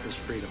on America's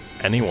freedom.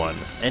 anyone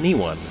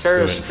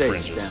Terrorist who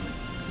states, infringes. damn it.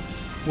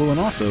 Well, and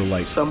also,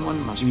 like, Someone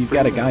must you've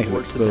got a bring guy them who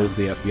work for exposed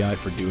the FBI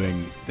for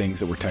doing things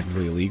that were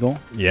technically illegal.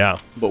 Yeah.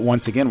 But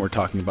once again, we're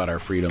talking about our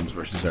freedoms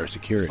versus our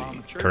security.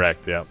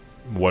 Correct, yeah.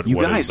 What You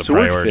what guys, is the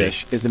priority?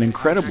 Swordfish is an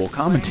incredible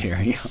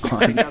commentary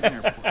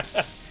on...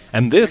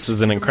 And this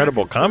is an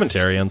incredible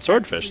commentary on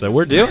Swordfish that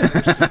we're doing.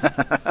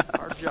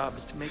 Our job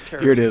is to make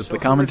Here it is, the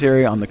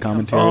commentary on the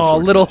commentary. Oh,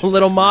 of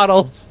little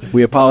models.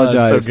 We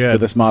apologize so good. for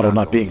this model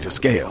not being to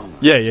scale.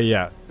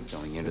 Yeah.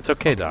 It's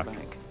okay, Doc.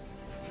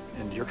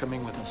 And you're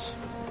coming with us.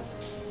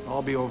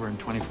 I'll be over in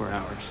 24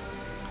 hours.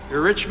 You're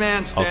a rich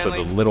man, Stanley. Also,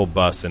 the little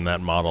bus in that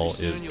model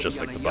Soon is you'll just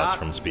be on like a the bus yacht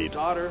from with Speed.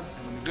 your daughter,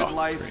 and the good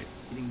life,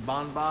 eating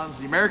bonbons,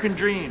 the American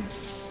dream.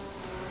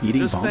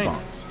 Eating Just think,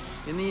 bonbons.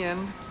 in the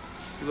end,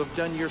 you have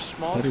done your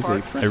small That is a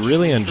part. French I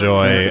really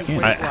enjoy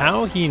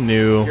how he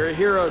knew You're a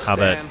hero, how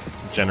that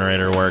Stan.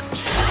 generator worked.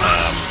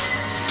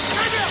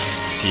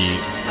 He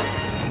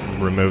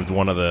removed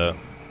one of the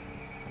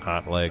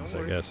hot legs,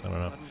 I guess. I don't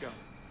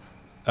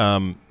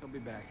know. He'll be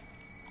back.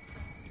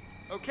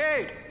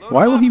 Okay.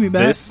 Why will he be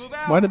back? This-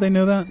 Why did they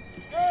know that?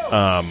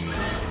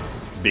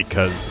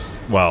 Because,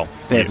 well,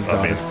 They have his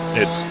I mean,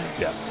 daughter. it's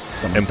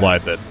Something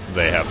implied that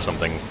they have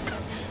something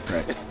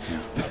Right.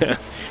 that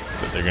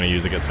they're going to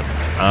use against him.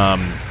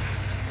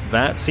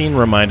 That scene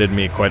reminded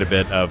me quite a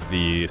bit of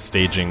the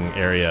staging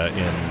area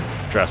in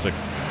Jurassic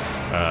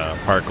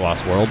Park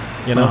Lost World,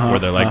 you know, where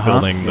they're like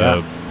building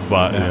the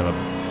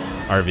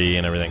RV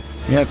and everything.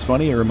 Yeah, it's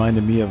funny. It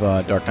reminded me of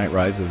Dark Knight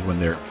Rises when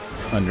they're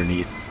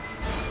underneath.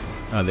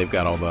 They've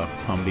got all the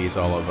Humvees,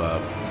 all of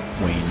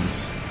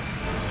Wayne's,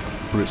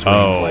 Bruce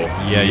Wayne's,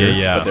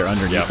 yeah. But they're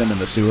underneath them in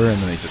the sewer, and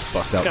then they just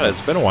bust out.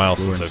 It's been a while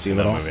sewer since and I've steal seen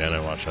it that all. movie. I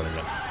didn't watch that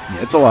again.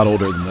 Yeah, it's a lot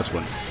older than this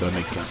one, so it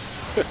makes sense.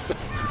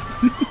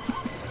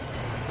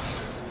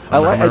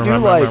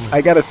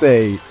 I gotta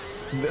say,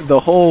 the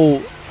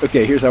whole.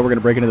 Okay, here's how we're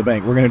gonna break into the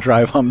bank. We're gonna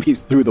drive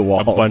Humvees through the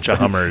walls, A bunch of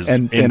Hummers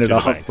and pin into it the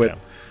off bank, with. yeah.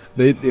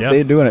 If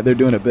they're doing it, they're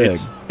doing it big.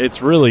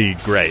 It's really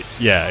great.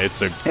 Yeah,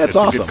 it's it's a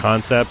awesome. good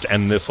concept,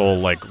 and this whole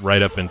like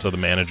right up into the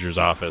manager's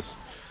office.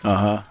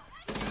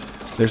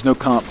 There's no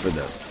comp for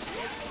this,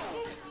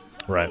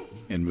 right?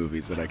 In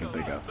movies that I can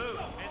think of.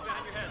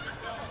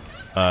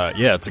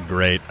 Yeah, it's a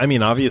great. I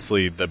mean,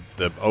 obviously the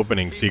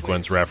opening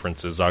sequence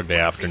references Dog Day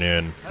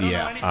Afternoon.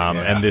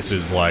 And this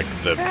is like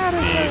the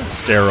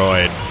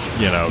steroid,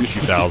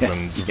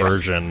 2000s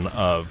version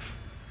of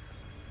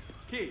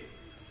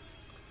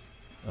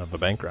a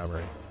bank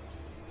robbery.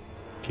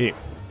 Key.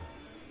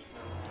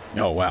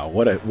 Oh wow!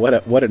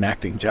 What an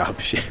acting job!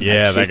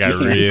 Yeah, that guy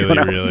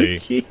really.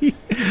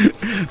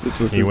 This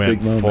was his went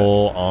big moment.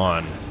 full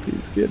on.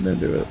 He's getting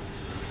into it.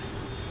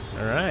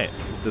 All right,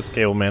 this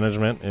cable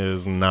management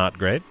is not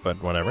great, but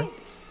whatever.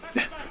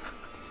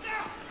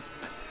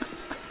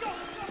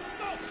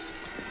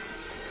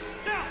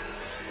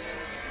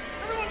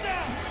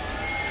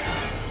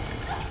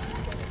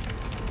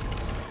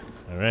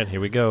 All right, here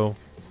we go.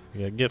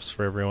 We got gifts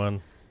for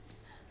everyone.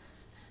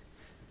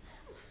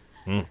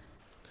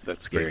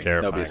 That's scary. Pretty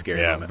terrifying. That'll be a scary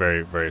Yeah, moment.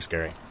 very, very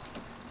scary.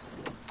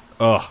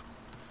 Ugh.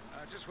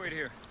 Just wait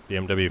here.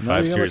 BMW Another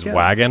 5 yellow Series cab.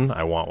 wagon.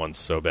 I want one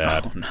so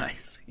bad. Oh,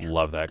 nice. Yeah.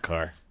 Love that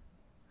car.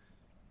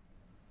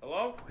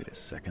 Hello? Wait a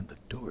second. The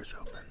door's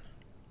open.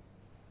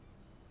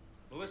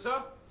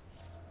 Melissa?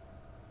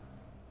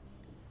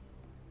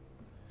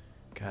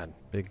 God,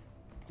 big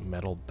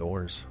metal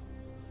doors.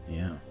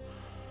 Yeah.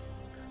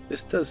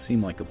 This does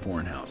seem like a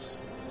porn house.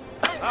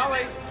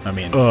 Holly! I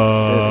mean,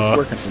 it's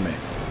working for me.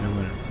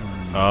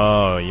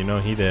 Oh,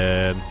 he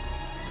did.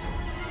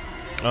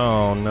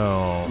 Oh,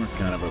 no. We're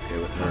kind of okay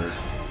with her.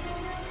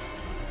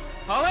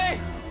 Holly!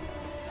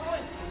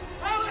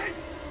 Holly!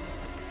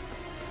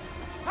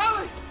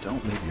 Holly!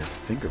 Don't leave your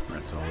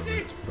fingerprints all over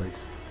this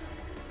place.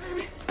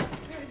 Baby!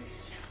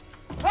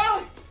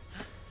 Holly!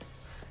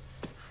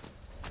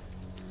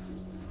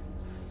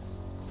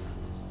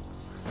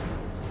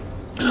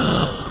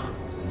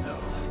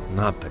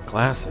 Not the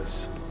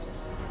glasses.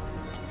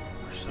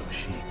 We're so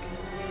chic.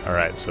 All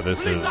right, so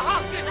this is a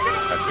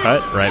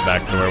cut right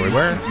back to where we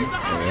were. There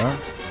we are.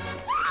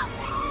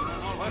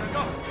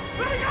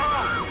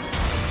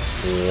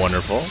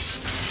 Wonderful.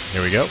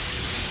 Here we go.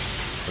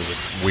 There's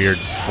a weird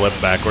flip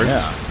backwards.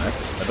 Yeah,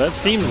 that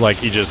seems like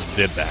he just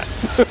did that.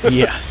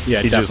 Yeah,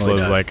 he just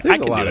was like, I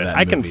can do it.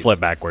 I can flip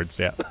backwards.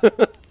 Yeah.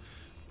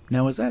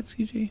 Now, is that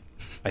CG?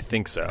 I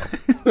think so.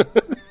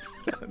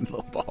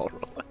 Little ball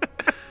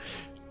roller.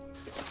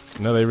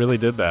 No, they really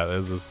did that.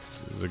 This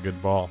is a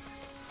good ball.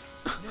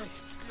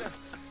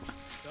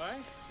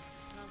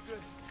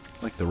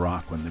 It's like The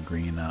Rock when the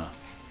green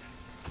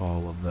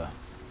ball of the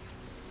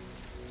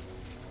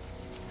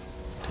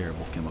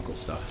terrible chemical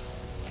stuff.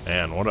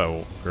 Man, what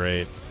a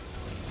great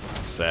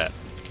set.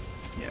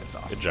 Yeah, it's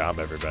awesome. Good job,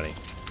 everybody. I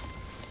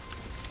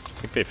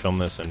think they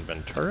filmed this in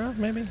Ventura,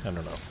 maybe? I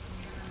don't know.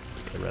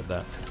 I read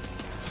that.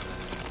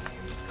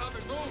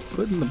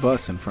 Putting the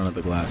bus in front of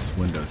the glass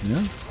windows, you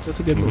know? That's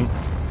a good move.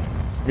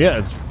 Yeah,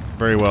 it's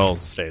very well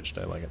staged.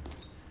 I like it.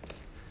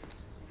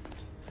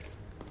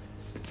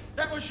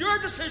 That was your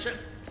decision.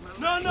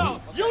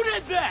 No, you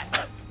did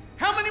that.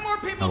 How many more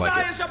people like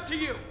die it. is up to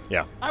you.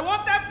 Yeah. I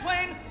want that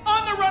plane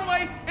on the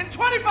runway in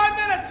 25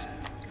 minutes.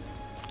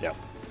 Yeah.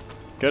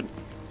 Good.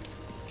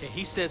 Okay,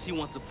 he says he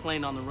wants a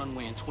plane on the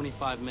runway in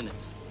 25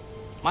 minutes.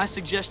 My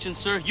suggestion,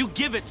 sir, you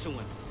give it to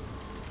him.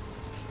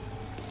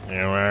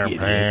 I'll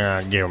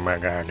give him a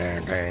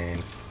goddamn plane.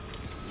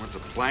 Wants a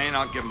plane?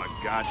 I'll give him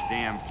a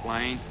goddamn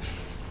plane.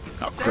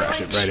 I'll crash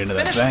it right into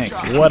that bank.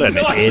 What an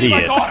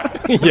idiot.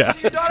 Yeah.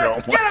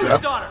 Get him his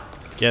daughter.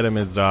 Get him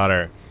his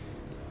daughter.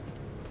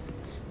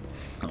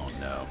 Oh,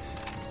 no.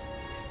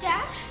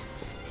 Dad?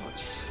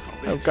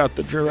 I've got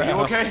the giraffe. Are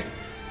you okay?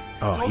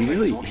 Oh, he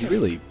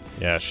really.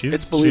 Yeah,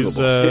 it's believable. She's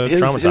traumatized.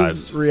 traumatized.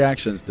 His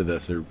reactions to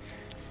this are.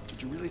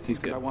 Did you really He's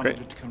think good. that I wanted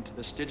Great. it to come to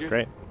this, did you?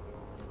 Great.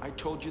 I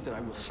told you that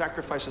I will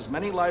sacrifice as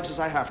many lives as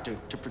I have to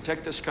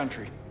protect this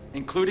country,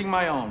 including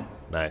my own.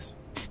 Nice.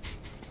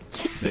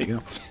 There you go.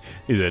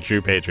 He's a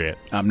true patriot.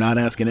 I'm not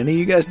asking any of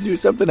you guys to do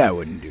something I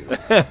wouldn't do.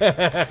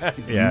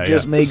 Yeah, you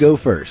just may go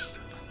first.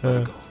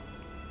 And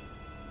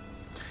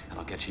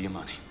I'll get you your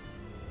money.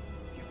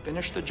 You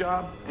finish the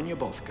job, and you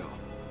both go.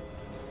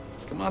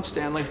 Come on,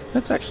 Stanley.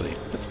 That's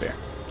fair.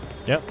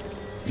 Yep.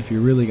 If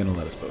you're really going to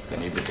let us both go. I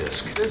need the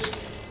disc.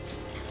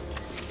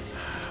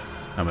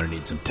 I'm going to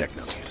need some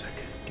techno music.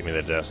 Give me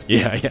the disc.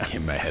 Yeah.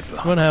 In my headphones.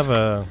 Someone have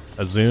a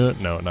Zune?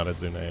 No, not a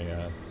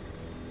Zune.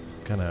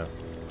 Some kind of.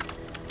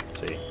 Let's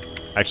see.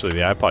 Actually, the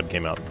iPod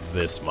came out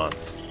this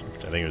month.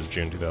 I think it was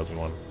June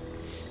 2001.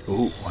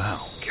 Ooh,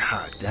 wow.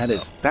 God,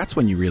 that's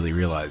when you really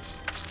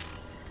realize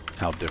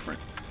how different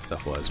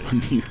stuff was.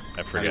 When you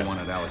I forget. want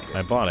it allocated.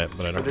 I bought it,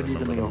 but I don't Spread it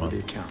remember evenly the over the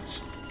month.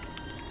 accounts.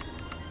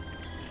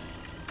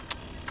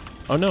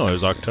 Oh no, it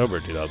was October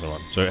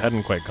 2001, so it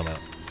hadn't quite come out.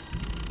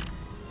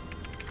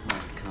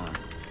 Come on.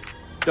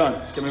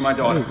 Done. Give me my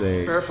daughter.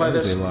 Verify that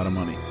is this. a lot of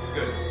money.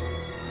 Good.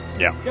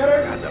 Yeah.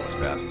 God, that was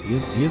fast. He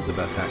is the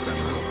best hacker in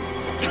the world.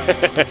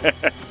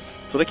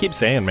 That's what I keep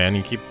saying, man.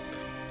 You keep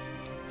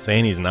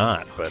saying he's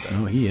not, but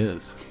No, he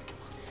is.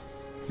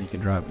 He can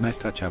drive. Nice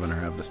touch having her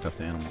have the stuffed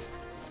animal.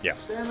 yeah.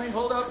 Stanley,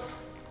 hold up.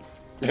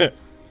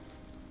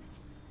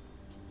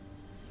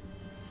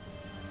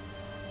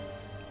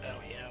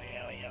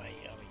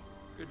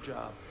 Good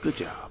job. Good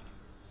job.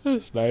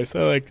 That's nice.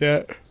 I like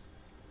that.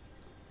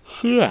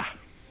 Yeah.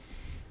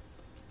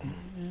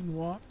 And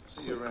walk.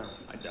 See you around.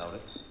 I doubt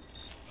it.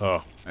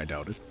 Oh, I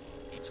doubt it.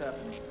 What's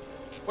happening?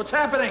 What's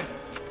happening?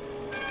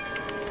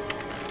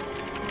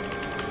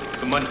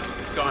 The money.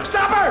 It's gone.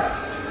 Stop her!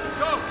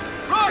 Go!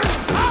 Run!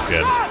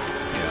 good.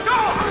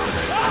 Go!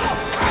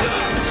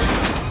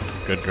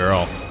 Good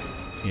girl.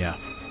 Yeah.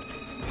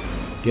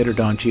 Get her,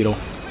 Don Cheadle.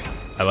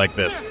 I like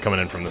this coming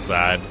in from the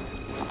side.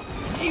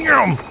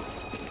 Yum!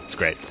 It's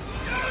great.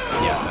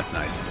 Yeah, that's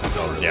nice. That's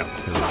all really, Yeah.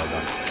 really well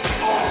done.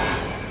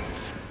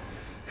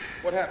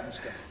 What happened,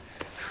 Stan?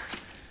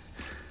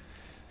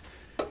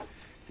 The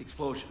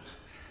explosion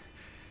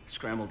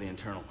scrambled the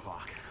internal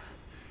clock.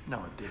 No,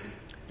 it didn't.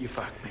 You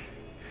fucked me.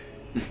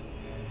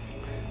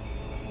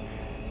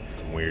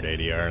 Some weird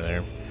ADR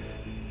there.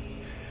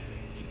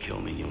 You kill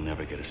me, you'll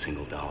never get a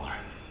single dollar.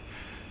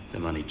 The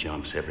money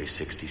jumps every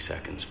 60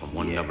 seconds from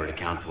one numbered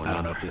account to another. I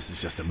don't know if this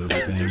is just a movie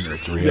thing or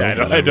it's real. Yeah, I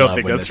but don't love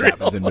think when that's this real.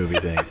 happens in movie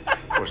things.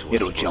 Of course, it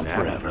It'll wasn't jump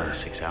supposed to happen forever. for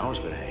 6 hours,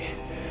 but hey.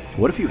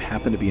 What if you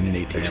happen to be in an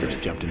ATM and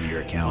it jumped into your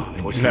account? And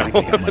you No, started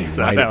to get money that's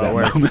right not at how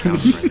it that works.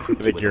 moment?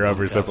 I think you're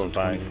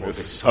oversimplifying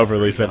this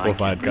overly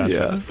simplified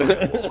concept.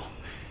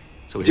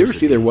 So Did you ever here's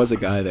see the there deal. was a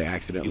guy that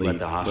accidentally You let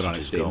the put on a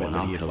hostages go, statement and that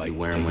I'll he had tell like you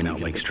where and taken when you out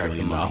can like $1 extract the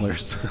trillion.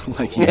 money.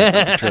 Like he had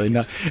like $1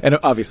 trillion. And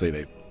obviously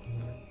they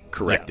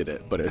corrected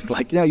it, but it's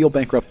like, yeah, you'll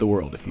bankrupt the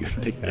world if you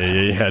take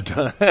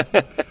that.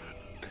 Yeah.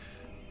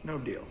 No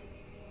deal.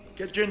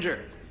 Get Ginger.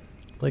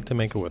 I'd like to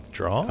make a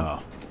withdrawal.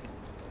 Oh.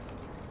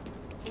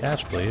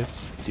 Cash, please.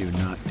 Do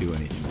not do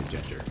anything to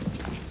Ginger.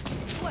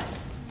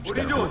 What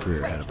are you doing?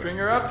 Career ahead of her. Bring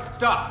her up.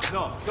 Stop.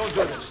 No, don't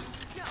do this.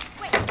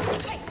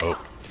 Oh.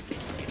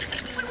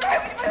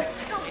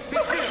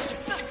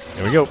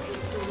 Here we go.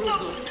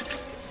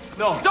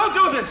 No, don't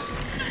do this.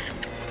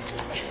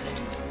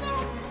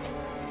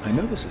 I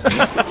know this is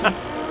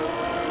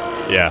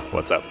Yeah,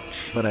 what's up?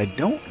 But I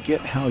don't get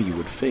how you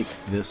would fake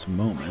this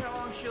moment.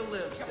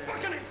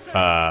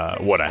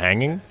 What, a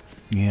hanging?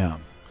 Yeah.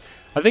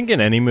 I think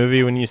in any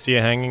movie when you see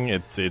a hanging,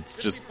 it's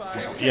just,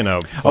 you know.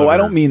 Oh, I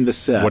don't mean the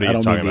set. What are you I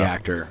don't mean talking the about?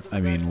 actor. I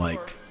mean,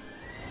 like,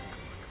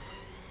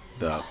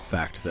 the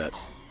fact that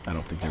I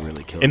don't think they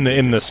really killed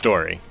in the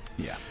story.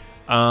 Yeah.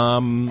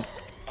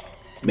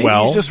 Maybe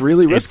he's just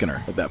really risking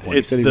her at that point.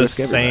 It's He said he'd the risk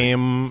everybody.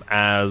 same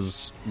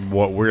as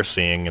what we're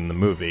seeing in the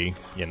movie.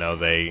 You know,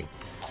 they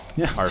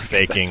are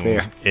faking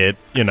fair. it,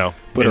 you know,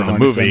 Put in her the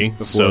harness movie, in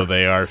before. so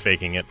they are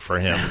faking it for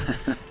him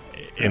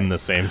in the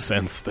same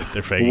sense that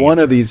they're faking One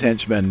it. of these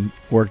henchmen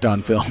worked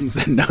on films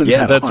and knows Yeah,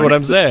 how to that's what I'm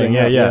harness this saying.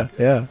 thing Yeah, up.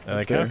 yeah. Yeah.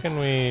 Like, That's how fair. can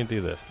we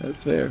do this?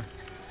 That's fair.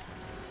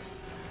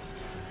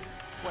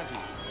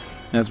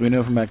 As we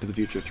know from Back to the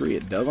Future 3,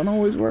 it doesn't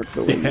always work.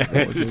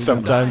 But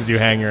Sometimes you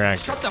hang your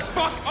actor. Shut the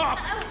fuck up!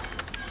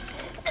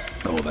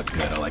 Oh, that's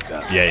good. I like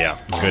that. Yeah.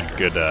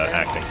 Good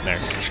acting there.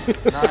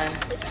 9,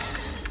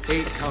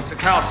 8, counts. It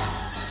counts.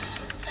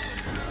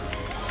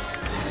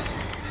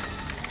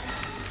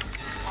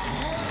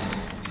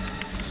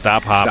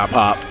 Stop hop. Stop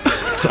hop.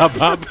 Stop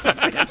hop.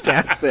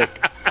 Fantastic.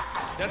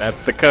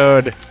 That's the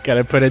code.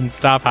 Gotta put in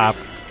stop hop.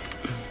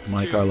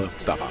 Monte Carlo,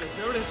 stop hop.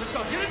 There it is. Let's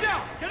go. Get it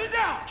down. Get it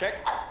down.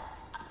 Check.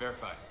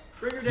 Verify.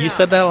 Trigger down. You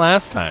said that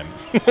last time.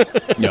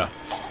 Yeah.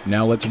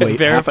 Now let's wait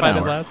half an Verified it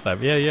hour. last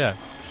time. Yeah.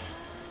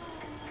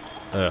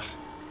 Ugh.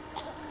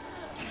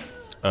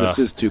 This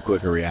is too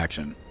quick a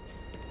reaction.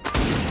 I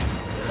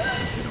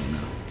don't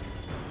know.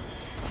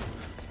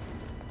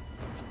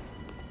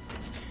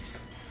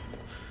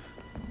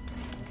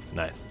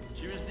 Nice.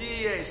 She was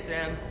DEA,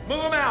 Stan.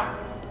 Move him out.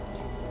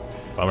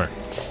 Bummer.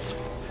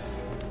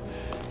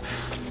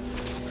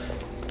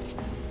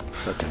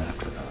 Such an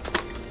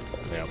afterthought.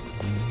 Yeah.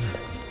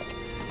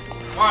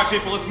 All right,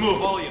 people, let's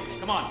move. All of you.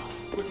 Come on.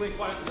 Quickly and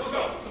quietly.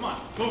 Go. Come on.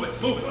 Move it.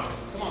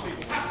 Come on,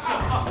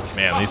 people.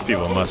 Man, these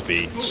people must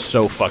be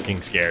so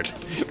fucking scared.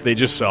 They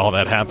just saw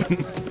that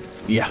happen.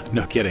 Yeah,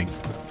 no kidding.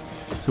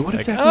 So what Like,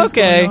 exactly is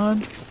okay, going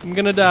on? I'm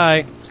gonna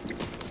die.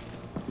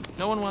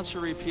 No one wants a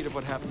repeat of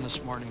what happened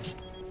this morning.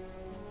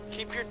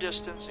 Keep your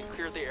distance and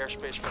clear the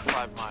airspace for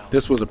 5 miles.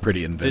 This was a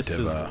pretty This inventive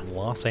is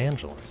Los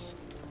Angeles.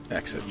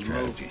 exit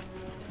strategy.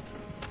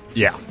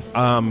 Yeah.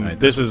 Right,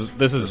 this is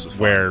was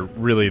where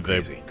fun. really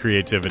the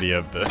creativity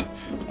of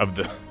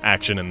the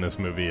action in this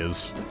movie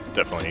is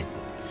definitely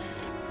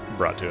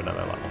brought to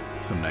another level.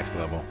 Some next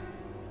level.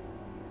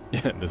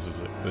 Yeah, this is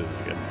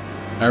good.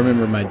 I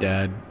remember my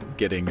dad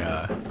getting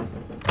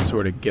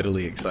sort of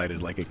giddily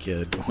excited like a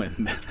kid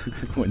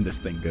when this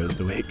thing goes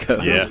the way it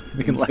goes. Yeah.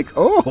 Being like,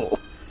 oh,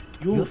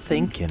 You're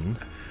thinking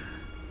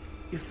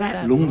If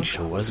that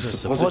launcher was a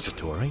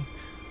suppository,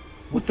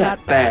 would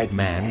that bad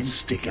man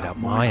stick it up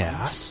my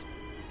ass?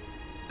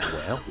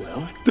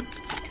 Well,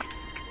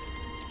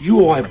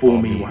 you eyeball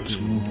me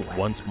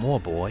once more,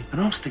 boy,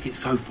 and I'll stick it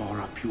so far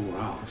up your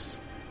ass,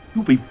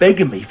 you'll be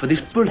begging me for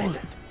this bullet.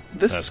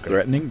 this That's is great.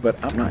 threatening,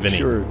 but I'm not Vinny.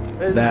 sure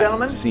and that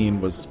gentlemen,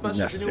 scene was supposed to be the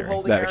new necessary.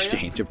 holding That area?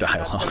 exchange of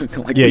dialogue.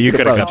 Like, Yeah, we you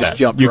could have coulda probably cut just that.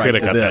 jumped You right coulda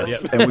to cut that,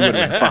 this, yeah. and we would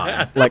have been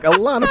fine. Like, a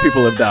lot of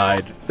people have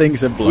died.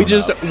 Things have blown we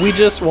just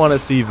up. want to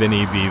see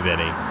Vinny be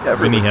Vinny. Vinny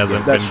Everyone's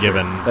hasn't good. That's been true.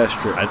 given. That's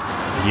true.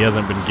 He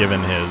hasn't been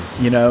given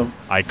his You know,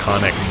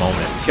 iconic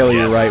moment. Kelly,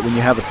 you're right. When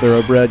you have a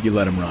thoroughbred, you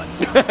let him run.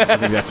 I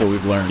think that's what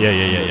we've learned. Yeah,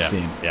 in this yeah.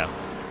 scene. Yeah.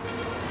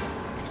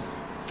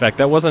 In fact,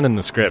 that wasn't in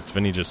the script.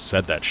 Vinny just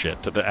said that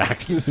shit to the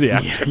actor. Yeah.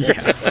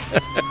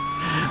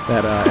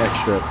 That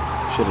extra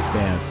shit his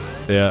pants.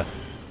 Yeah.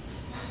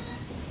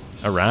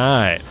 All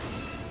right.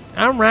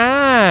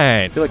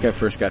 I feel like I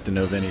first got to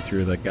know Vinny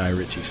through the Guy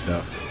Ritchie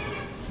stuff.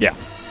 Yeah.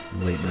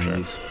 Late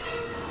 90s.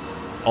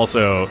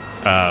 Also,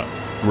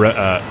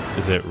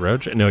 is it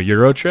road trip? No,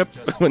 Euro trip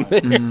when they're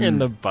in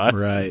the bus.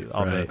 Right,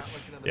 All right.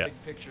 Yeah.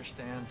 Picture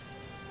stand.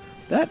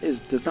 That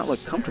does not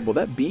look comfortable.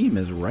 That beam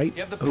is right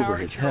over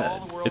his head.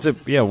 It's a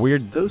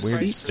weird Those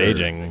seats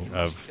staging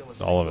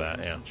of all of that.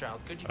 Yeah,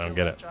 I don't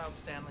get it.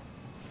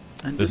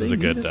 And This do is they a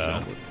need good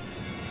it?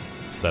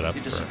 setup.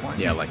 You're For, disappointed.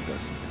 Yeah, I like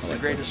this. I It's the like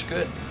greatest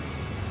good.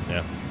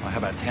 yeah. Well, how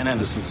about 10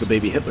 this. This is the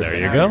baby Hitler. There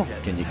thing. you go.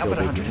 Can you How kill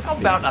about baby 100? Hitler?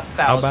 How about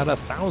 1,000? How about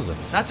 1,000?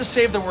 Not to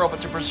save the world,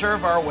 but to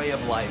preserve our way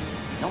of life.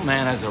 No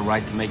man has the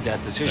right to make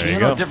that decision. There you You're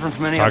go. no different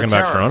from It's any talking other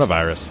about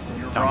terrorist. coronavirus.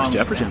 You're Thomas wrong,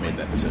 Jefferson Stanley. made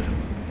that decision.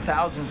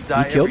 Thousands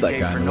die killed every that day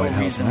guy for in the no White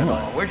House reason and at all.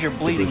 all. Where's your It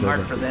bleeding was heart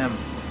over. for them?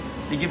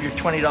 You give your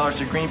 $20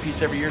 to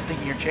Greenpeace every year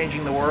thinking you're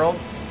changing the world?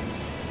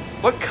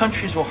 What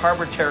countries will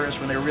harbor terrorists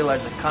when they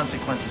realize the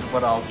consequences of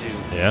what I'll do?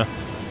 Yeah.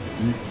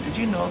 Did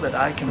you know that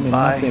I can I mean, I'm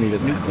buy not saying he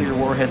doesn't have nuclear to.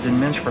 warheads in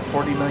Minsk for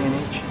 $40 million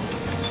each?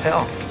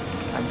 Hell,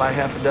 I buy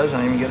half a dozen,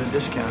 I even get a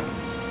discount.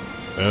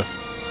 Ugh,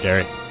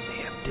 scary.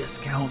 They have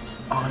discounts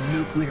on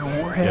nuclear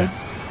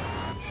warheads.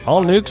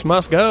 All nukes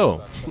must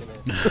go.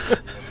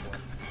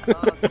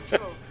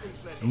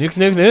 Nukes.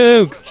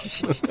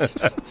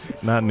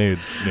 Not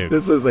nudes. Nukes.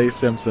 This is a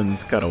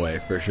Simpsons cutaway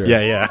for sure.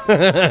 Yeah.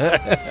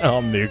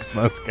 All nukes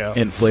must go.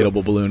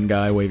 Inflatable balloon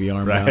guy, wavy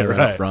arm guy right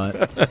up front.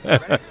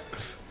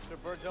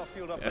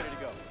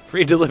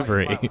 Free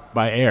delivery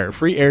by air.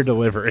 Free air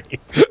delivery.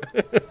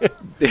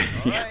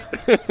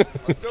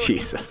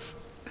 Jesus.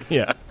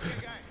 Yeah.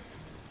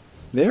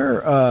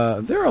 There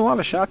are a lot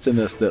of shots in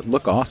this that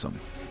look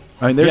awesome.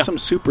 I mean, there's some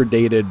super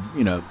dated,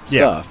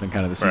 stuff and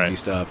kind of the CG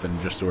stuff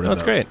and just sort of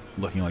that's great.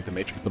 Looking like the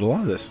Matrix. But a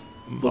lot of this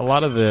looks a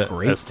lot of the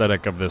great.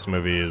 aesthetic of this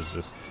movie is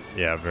just,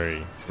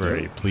 very,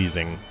 very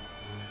pleasing.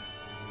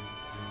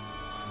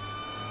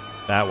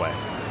 That way.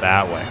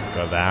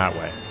 Go that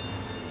way.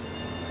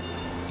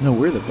 No,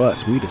 we're the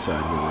bus. We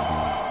decide where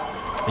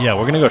we're going. Yeah,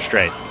 we're going to go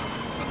straight.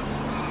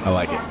 I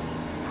like it.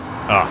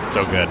 Oh,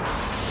 so good.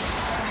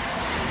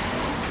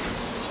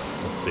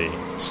 Let's see.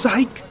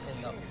 Psych!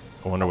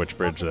 I wonder which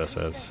bridge this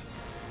is.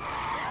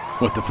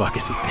 What the fuck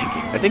is he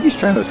thinking? I think he's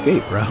trying to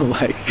escape, bro.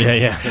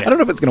 Yeah. I don't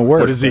know if it's going to work.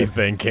 What is he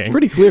thinking? It's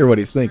pretty clear what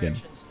he's thinking.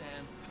 He's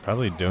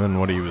probably doing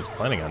what he was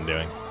planning on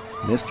doing.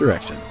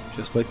 Misdirection,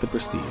 just like the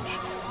Prestige.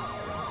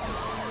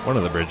 One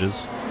of the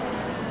bridges.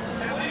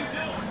 Where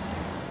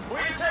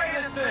are you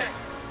taking this thing?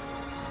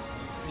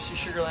 This is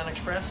Sugarland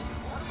Express?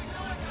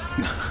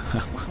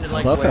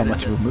 I love how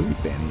much of a movie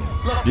fan he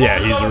is. Yeah,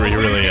 he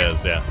really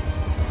is, yeah.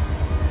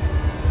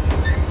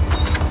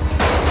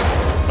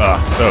 Oh,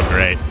 so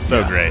great.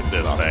 So great,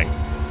 this awesome.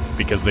 thing.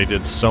 Because they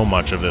did so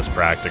much of this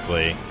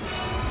practically.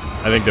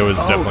 I think there was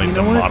definitely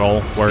some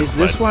model work. Is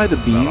this why the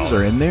beams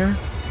are in there?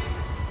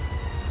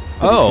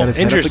 Oh,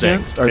 interesting.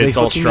 Are they it's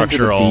all hooking into the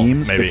structural,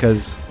 beams? maybe.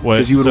 Because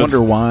you would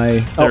wonder why.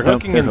 They're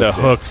hooking into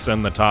hooks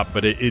in the top,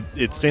 but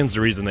it stands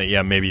to reason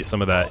that, maybe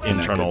some of that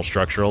internal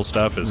structural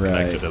stuff is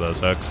connected to those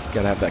hooks.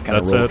 Gotta have that kind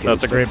of roll cage.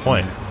 That's a great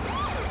point.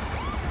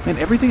 Man,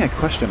 everything I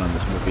question on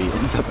this movie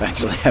ends up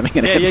actually having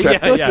an answer. I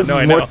feel like this is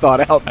I more know.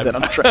 thought out than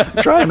I'm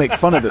trying to make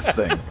fun of this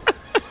thing.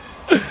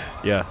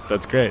 Yeah,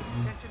 that's great.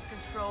 Attention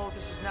control,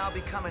 this has now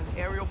become an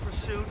aerial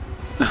pursuit.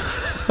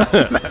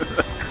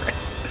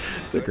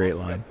 It's a great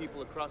line.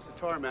 People across the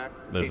tarmac.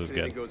 This is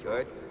good.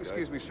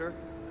 Excuse me, sir.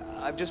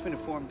 I've just been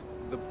informed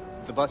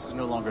the bus is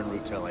no longer en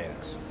route to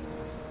LAX.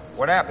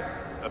 What happened?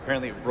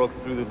 Apparently it broke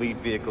through the lead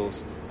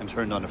vehicles and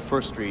turned onto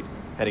First Street,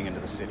 heading into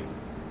the city.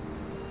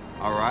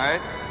 All right,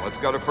 let's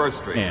go to First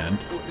Street. And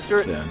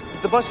Sir,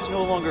 the bus is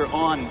no longer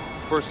on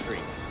First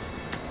Street.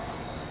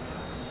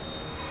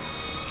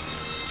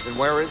 Then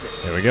where is it?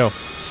 Here we go.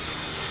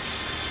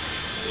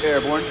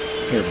 Airborne.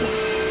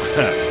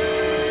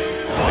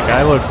 The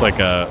guy looks like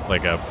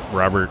a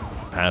Robert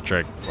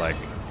Patrick,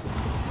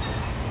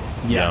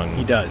 young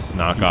he does.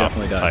 knockoff He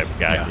definitely does. type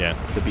guy. Yeah.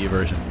 The B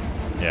version.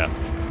 Yeah.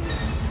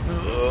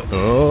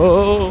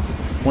 Oh.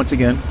 Once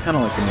again, kind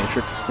of like the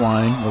Matrix,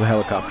 flying with a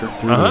helicopter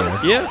through the air.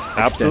 Yeah,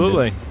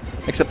 absolutely.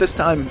 Except this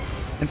time,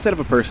 instead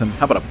of a person,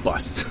 how about a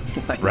bus?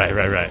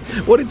 Right.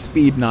 What did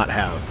Speed not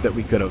have that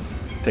we could have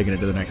taken it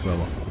to the next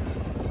level?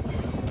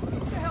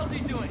 What the hell's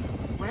he doing?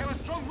 We have a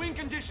strong wind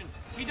condition.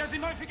 He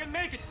doesn't know if he can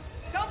make it.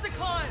 Tell him to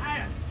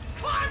climb.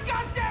 Climb,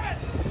 goddammit!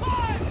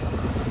 Climb!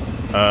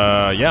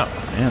 Yeah.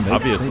 Man,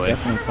 obviously. They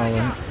definitely follow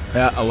it.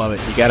 Yeah, I love it.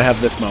 You got to have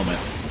this moment.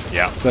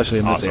 Yeah. Especially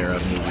in this era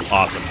of movies.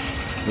 Awesome.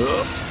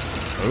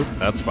 Oh,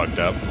 that's fucked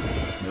up.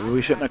 Maybe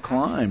we shouldn't have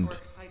climbed.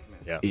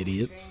 Yeah.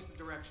 Idiots.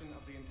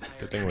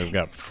 Good thing we've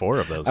got 4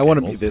 of those. I want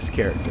to be this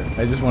character.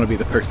 I just want to be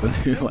the person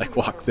who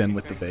walks in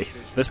with the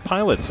vase. This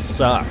pilot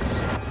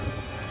sucks.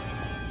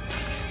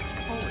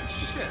 Holy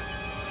shit.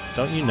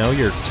 Don't you know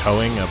you're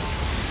towing a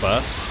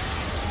bus?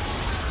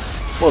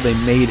 Well, they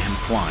made him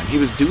climb. He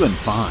was doing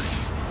fine,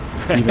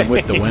 even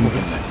with the wind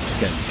conditions.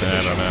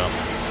 I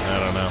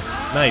don't know.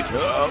 Nice.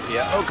 Oh,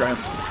 yeah. Okay.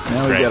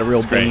 Now great. we got a real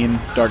It's great. Bane,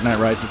 Dark Knight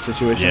Rises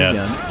situation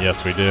again.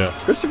 Yes, we do.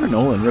 Christopher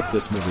Nolan ripped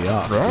this movie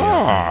off.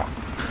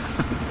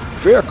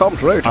 Fear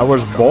comes later. I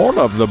was born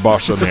of the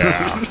bus in the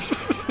air.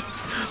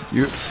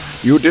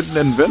 You didn't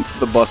invent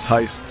the bus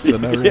heist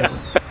scenario.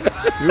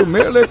 You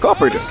merely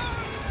copied it.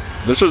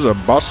 This is a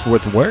bus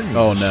with wings.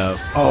 Oh, no.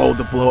 Oh,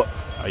 the blow-up.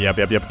 Yep.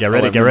 Get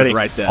ready.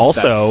 Right then.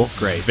 Also, That's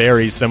great.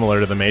 very similar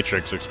to the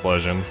Matrix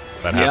explosion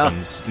that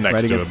happens next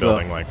right to a against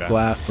building the like that.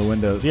 Glass, the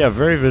windows. Yeah,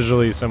 very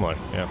visually similar.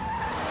 Yeah.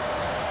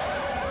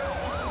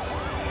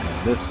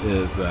 This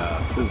is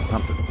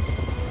something.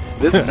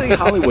 This is saying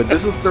Hollywood.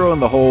 This is throwing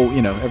the whole,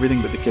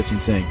 everything but the kitchen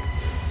sink.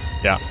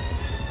 Yeah.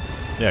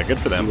 Yeah, good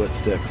for them. See what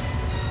sticks.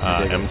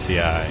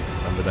 MCI.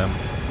 Remember them?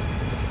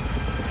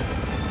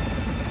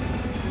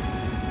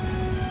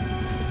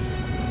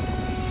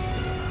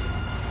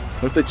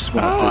 What if they just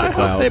went up through the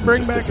clouds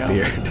and just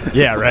disappeared?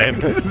 Yeah, right.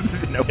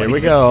 Here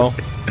we go.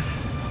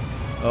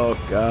 Oh,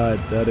 God.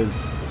 That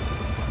is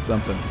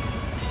something.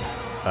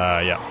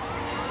 Yeah.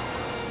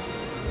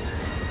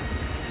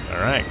 All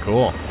right,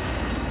 cool.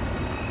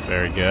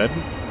 Very good.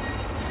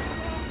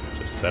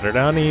 Just set her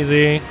down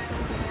easy.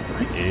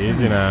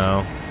 Easy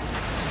now.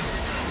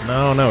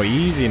 No,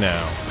 easy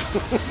now.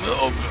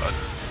 Oh, God.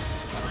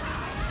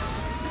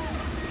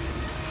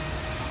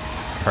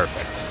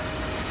 Perfect.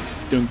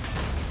 Dunk.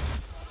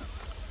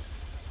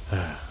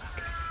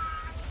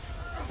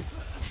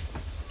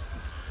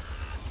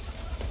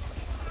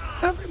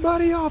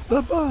 Everybody off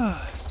the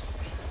bus.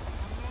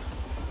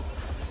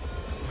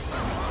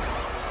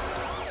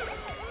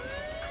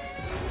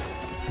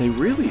 They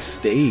really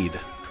stayed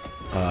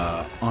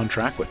on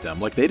track with them.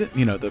 Like they didn't,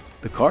 you know, the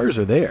cars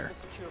are there.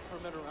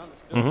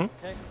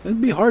 It'd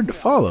be hard to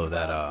follow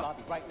that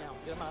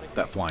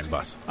flying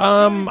bus.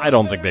 I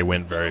don't think they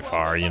went very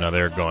far. You know,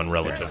 they're going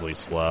relatively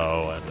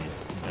slow, and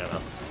you know,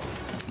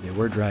 they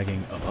were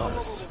dragging a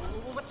bus.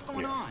 What's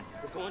going on?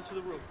 We're going to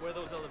the roof. Where are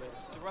those elevators?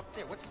 They're up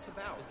there. What's this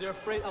about? Is there a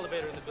freight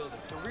elevator in the building?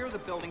 The rear of the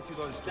building through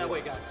those doors. That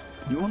way, guys.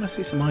 You want to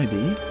see some ID?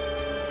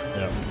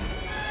 Yeah.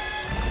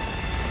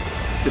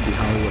 This could be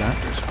Hollywood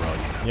actors for all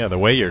you know. Yeah, the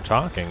way you're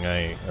talking,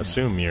 I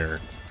assume you're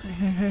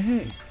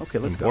Hey. Okay,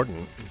 let's important.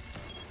 go.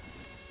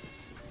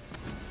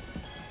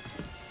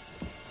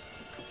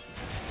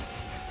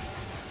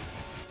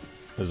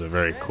 This is a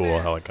very cool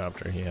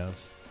helicopter he has.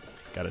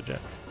 Got a jet.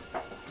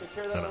 Take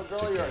care of that little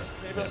girl of yours.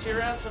 Maybe I'll see you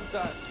around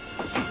sometime.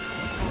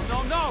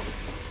 No.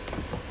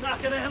 It's not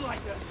going to end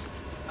like this.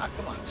 Ah,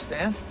 come on,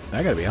 Stan.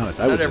 I gotta be honest.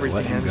 I would Not just everything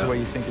let him ends go. the way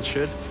you think it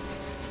should.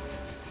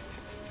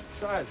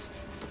 Besides,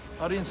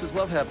 audiences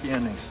love happy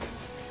endings.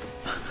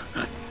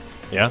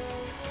 Yeah,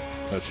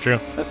 that's true.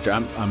 That's true.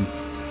 I'm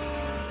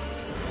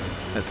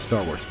as a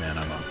Star Wars fan,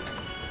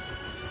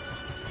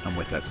 I'm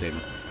with that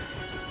statement.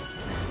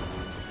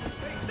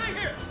 Stay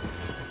here.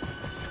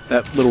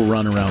 That little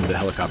run around the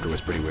helicopter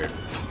was pretty weird.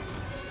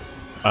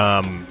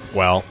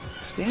 Well,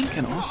 Stan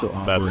can also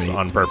operate. That's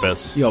on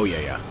purpose. Oh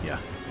yeah.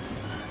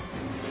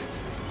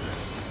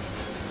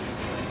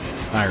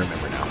 I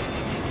remember now.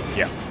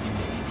 Yeah.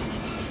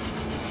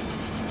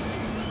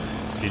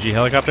 CG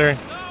helicopter?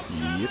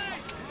 Yep.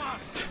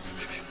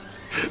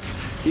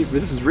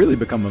 This has really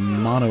become a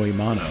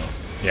mano-a-mano.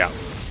 Yeah.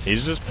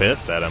 He's just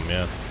pissed at him,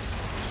 yeah.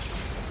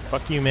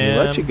 Fuck you, man. He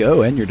let you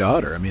go and your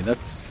daughter. I mean,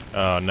 that's...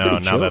 Oh, no.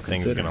 pretty Now chill that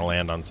thing's going to considering.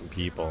 land on some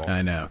people.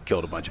 I know.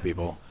 Killed a bunch of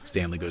people.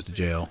 Stanley goes to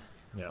jail.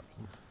 Yeah.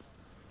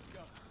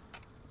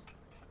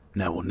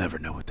 Now we'll never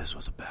know what this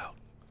was about.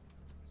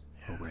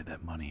 Or where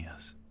that money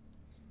is.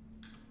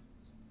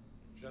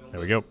 There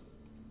we go.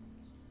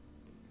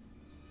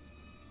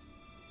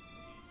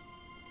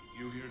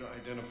 You here to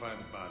identify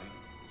the body?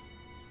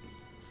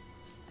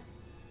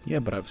 Yeah,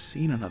 but I've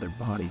seen another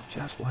body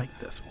just like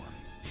this one.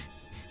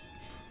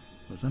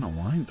 It was in a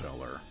wine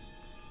cellar.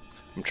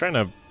 I'm trying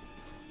to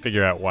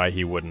figure out why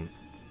he wouldn't.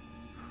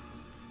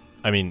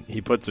 I mean,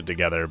 he puts it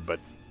together, but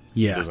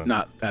Yeah, doesn't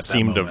not at that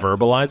seem to moment.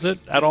 verbalize it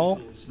at all.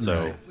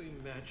 So, Right.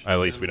 at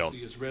least we don't.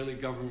 The Israeli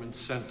government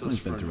sent He's us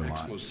been for through an a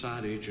lot.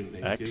 ex-Mossad agent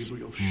named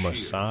Gabriel Shear.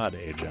 Ex-Mossad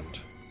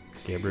agent.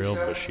 Gabriel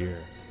Bashir.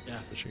 Yeah.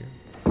 Bashir.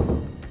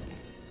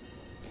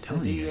 The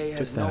DA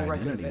has took that no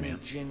record of identity, any man.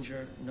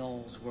 Ginger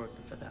Knowles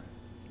working for them.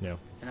 Yeah.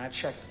 And I've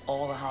checked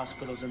all the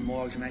hospitals and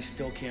morgues, and I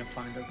still can't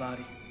find her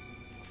body.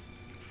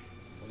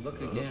 Well,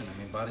 look again.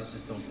 I mean, bodies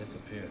just don't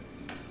disappear.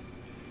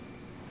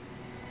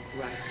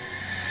 Right.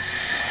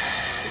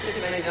 You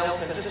think an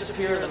elephant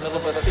disappear in the middle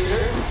of a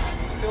theater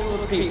filled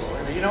with people.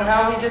 And do you know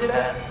how he did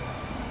that?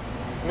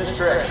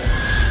 Misdirection.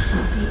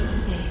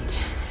 DEA.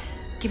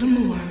 Give him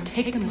the worm,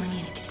 take the money,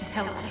 and get the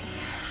hell out of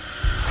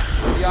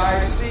here. The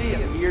eyes see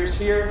and the ears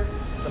hear,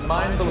 the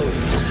mind believes.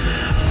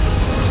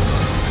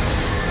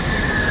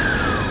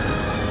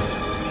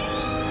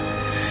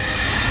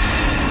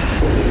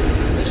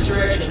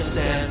 Misdirection,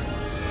 Stan.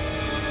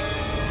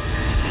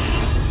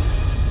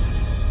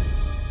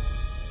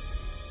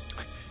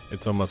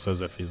 It's almost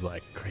as if he's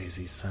like,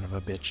 crazy son of a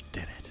bitch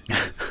did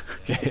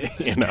it.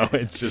 You know,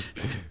 it's just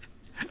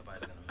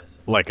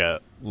like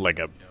a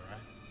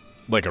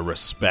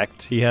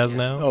respect he has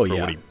now Oh, for yeah.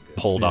 what he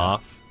pulled Yeah.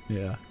 off.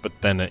 Yeah. But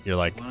then you're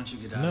like, Why don't you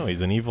get out no, of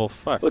he's an evil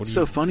fuck. Well, What it's do so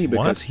you- funny what?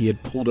 because he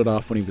had pulled it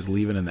off when he was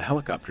leaving in the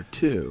helicopter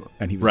too,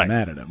 and he was Right.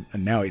 mad at him,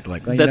 and now he's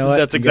like, well, you That's, know what?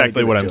 that's You gotta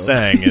exactly give what it I'm to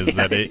him. saying is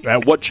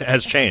that what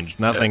has changed?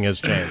 Nothing has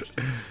changed.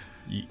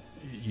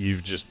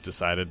 You've just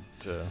decided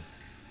to.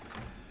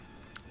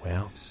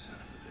 Well,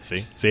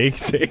 see,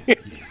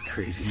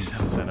 Crazy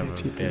son of a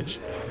bitch.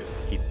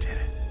 He did it.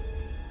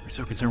 We're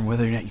so concerned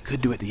whether or not you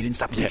could do it that you didn't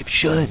stop to think Yeah.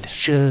 if you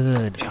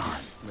should, John.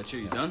 Make sure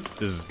you're done.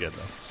 This is good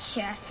though.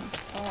 Yes, I'm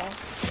full.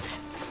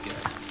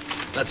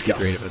 That's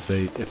great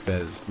if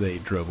as they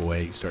drove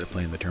away, you started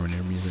playing the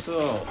Terminator music.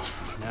 So,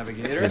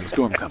 navigator. There's a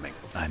storm coming.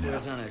 I know.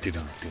 Where's our next Dun,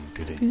 stop?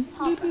 dun,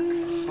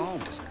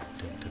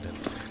 dun,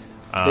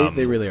 Home.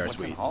 They really are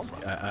sweet.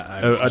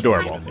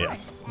 Adorable, yeah.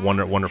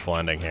 Wonderful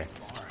ending here.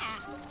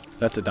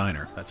 That's a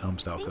diner. That's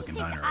homestyle cooking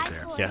diner right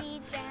there. Yeah.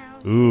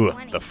 Ooh,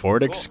 the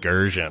Ford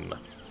Excursion.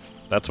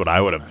 That's what I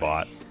would have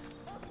bought.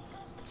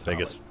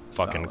 Biggest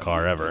fucking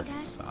car ever.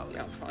 Solid.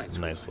 Yeah, fine.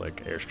 Nice,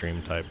 like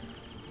Airstream type.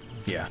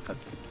 Yeah,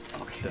 that's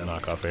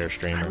knockoff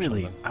Airstream. I or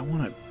really, something. I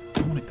want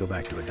to go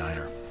back to a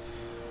diner.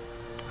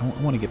 I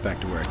want to get back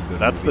to where I can go. To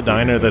That's the movie theater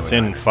diner and go to that's a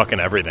in diner. fucking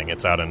everything.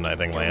 It's out in, I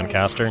think,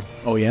 Lancaster.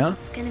 Oh yeah,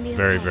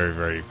 Very, very,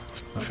 very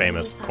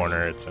famous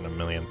corner. It's in a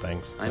million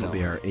things. That'll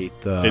be our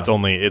 8th. It's a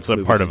movies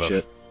part and of a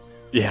shit.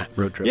 yeah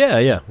road trip.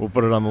 Yeah. We'll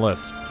put it on the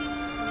list.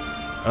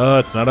 Oh,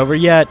 it's not over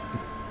yet.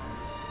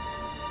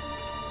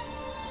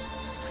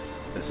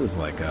 This is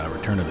like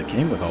Return of the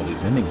King with all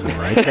these endings, in,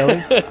 right,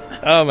 Kelly?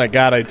 Oh my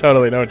god, I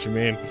totally know what you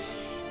mean.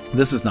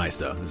 This is nice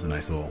though. This is a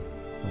nice little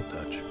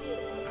touch.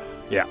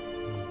 Yeah.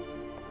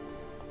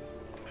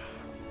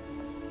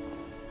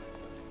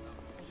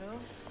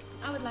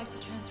 I would like to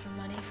transfer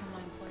money from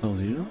my employee's Oh,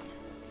 yeah? account.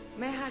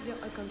 May I have your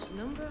account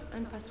number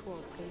and password,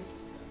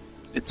 please?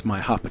 It's my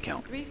Hop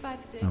account.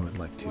 356 I would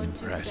like to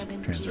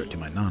transfer it to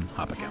my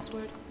non-Hop account.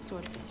 Password,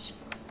 swordfish.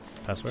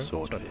 Password?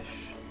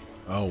 Swordfish.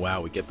 Oh,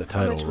 wow, we get the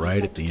title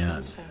right at the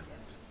end.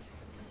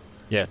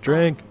 Yeah,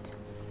 drink.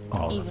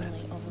 All of it.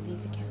 Evenly over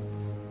these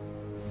accounts.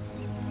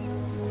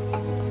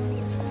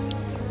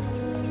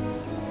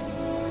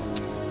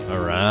 All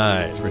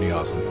right. Pretty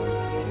awesome.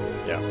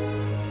 Yeah.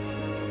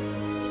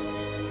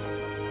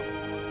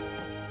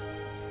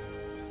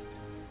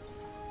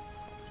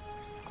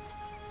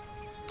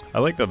 I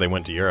like that they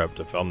went to Europe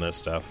to film this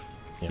stuff.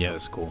 Yeah,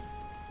 that's cool.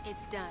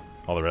 It's done.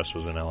 All the rest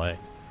was in LA.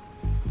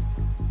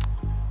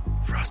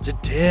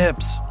 Frosted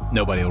Tips.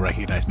 Nobody will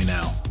recognize me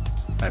now.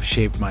 I've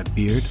shaved my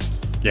beard.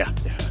 Yeah.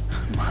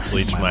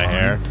 Bleached my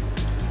hair.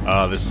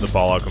 Oh, this is the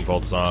Paul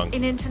Oakenfold song.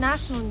 In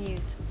international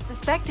news,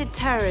 suspected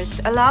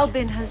terrorist Alal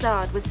bin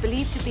Hazard was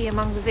believed to be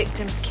among the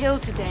victims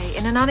killed today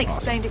in an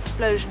unexplained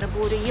explosion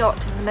aboard a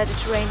yacht in the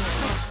Mediterranean.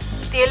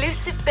 The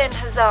elusive bin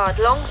Hazard,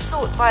 long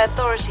sought by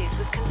authorities,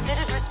 was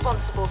considered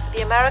responsible for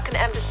the American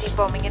embassy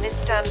bombing in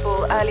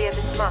Istanbul earlier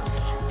this month.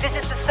 This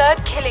is the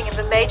third killing of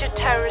a major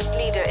terrorist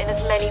leader in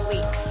as many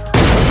weeks.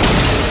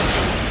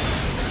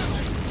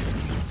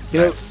 You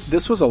know,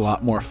 this was a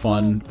lot more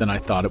fun than I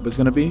thought it was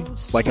going to be.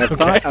 Like, I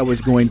thought I was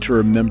going to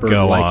remember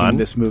liking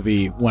this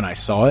movie when I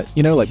saw it,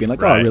 you know, like being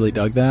like, oh, I really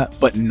dug that,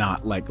 but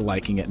not like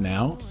liking it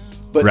now.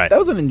 But that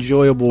was an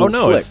enjoyable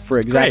flick for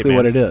exactly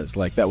what it is.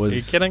 Like, that was... Are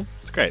you kidding?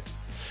 It's great.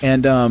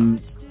 And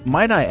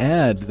might I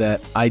add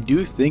that I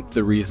do think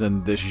the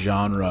reason this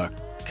genre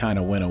kind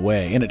of went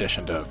away, in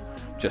addition to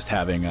just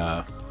having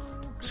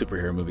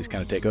superhero movies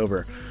kind of take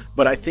over,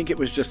 but I think it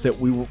was just that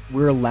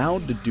we're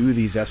allowed to do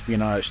these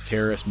espionage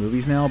terrorist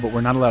movies now, but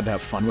we're not allowed to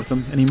have fun with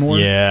them anymore.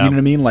 Yeah. You know what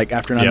I mean? Like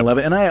after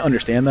 9/11, and I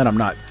understand that. I'm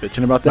not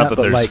bitching about that. Not that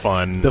but there's like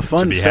fun the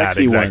fun, to be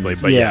sexy had, exactly,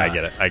 ones. but yeah, I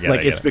get it. I get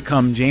like it. it's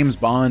become James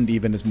Bond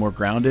even is more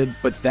grounded,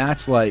 but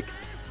that's like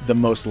the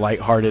most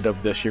lighthearted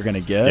of this you're going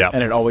to get,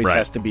 and it always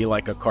has to be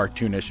like a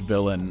cartoonish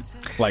villain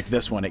like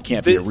this one. It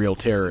can't be a real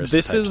terrorist.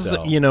 This type is,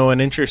 cell. you know, an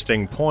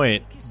interesting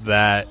point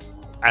that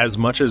as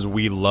much as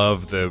we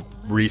love the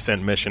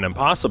recent Mission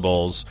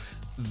Impossibles,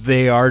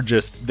 they are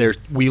just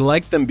we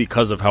like them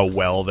because of how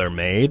well they're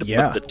made.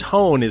 Yeah. But the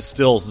tone is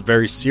still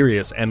very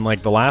serious, and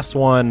like the last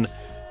one,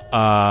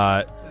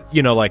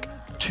 you know, like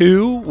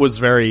 2 was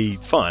very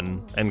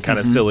fun and kind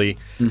of silly,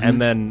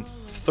 and then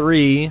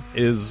 3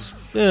 is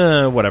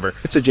whatever.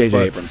 It's a J.J.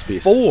 Abrams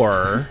piece.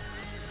 4,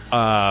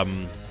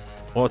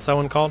 what's that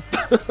one called?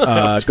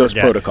 Ghost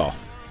Protocol.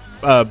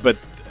 But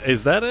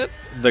is that it?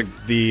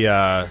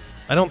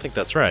 I don't think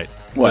that's right.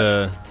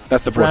 What?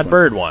 That's the fourth Brad one.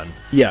 Bird one.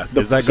 Yeah.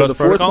 Is that so Ghost the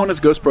fourth Protocol? one is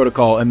Ghost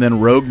Protocol, and then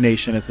Rogue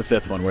Nation is the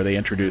fifth one, where they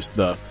introduce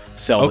the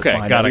cell that's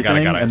behind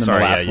everything, and then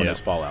Sorry, the last one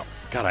is Fallout.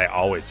 God, I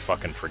always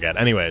fucking forget.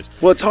 Anyways.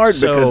 Well, it's hard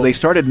because they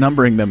started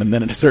numbering them, and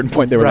then at a certain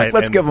point they were like,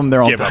 let's give them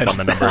their own titles. Give up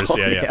on the numbers,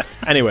 now. yeah.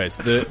 Anyways,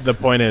 the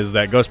point is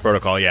that Ghost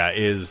Protocol,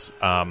 is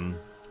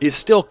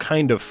still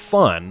kind of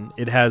fun.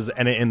 It has,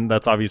 and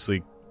that's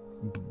obviously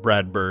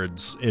Brad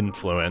Bird's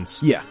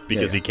influence,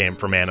 because he came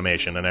from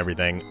animation and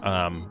everything.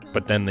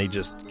 But then they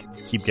just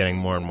keep getting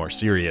more and more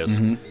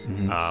serious.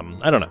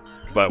 I don't know,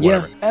 but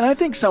whatever. And I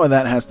think some of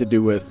that has to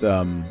do with.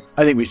 I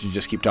think we should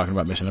just keep talking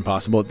about Mission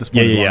Impossible at this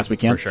point as long as we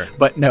can. For sure.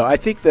 But no, I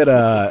think that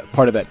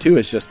part of that too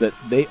is just that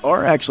they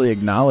are actually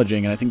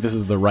acknowledging, and I think this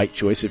is the right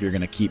choice if you're going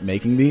to keep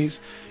making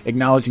these,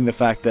 acknowledging the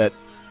fact that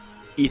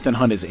Ethan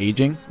Hunt is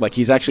aging. Like,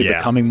 he's actually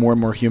becoming more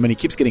and more human. He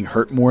keeps getting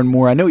hurt more and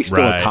more. I know he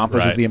still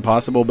accomplishes the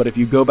impossible, but if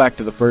you go back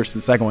to the first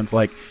and second ones,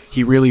 like,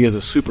 he really is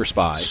a super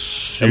spy.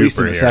 At least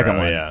in the second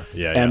one.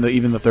 And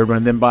even the third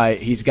one. And then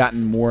he's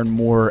gotten more and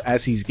more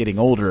as he's getting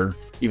older,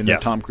 even though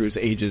Tom Cruise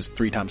ages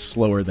 3 times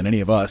slower than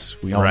any of us.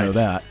 We all know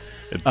that.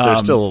 They're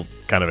still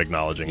kind of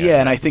acknowledging it. Yeah,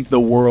 and I think the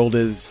world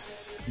is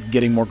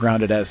getting more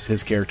grounded as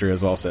his character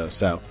is also.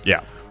 So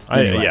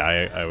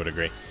I would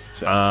agree.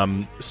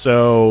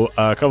 So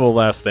a couple of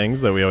last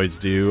things that we always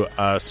do.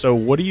 So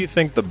what do you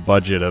think the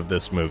budget of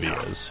this movie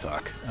is?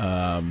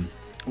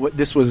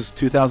 This was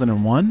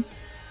 2001?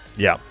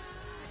 Yeah.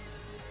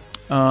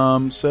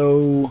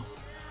 So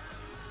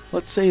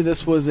let's say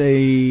this was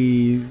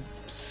a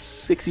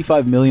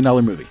 $65 million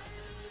movie.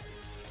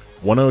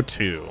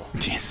 102.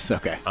 Jesus,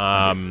 okay.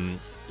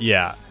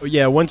 Yeah.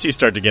 Once you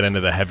start to get into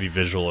the heavy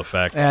visual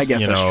effects, I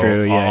guess that's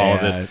true. All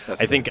of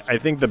this. I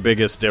think the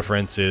biggest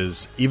difference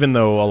is, even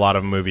though a lot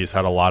of movies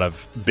had a lot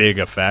of big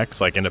effects,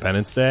 like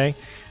Independence Day,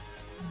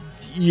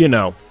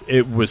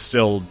 it was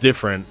still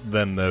different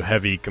than the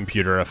heavy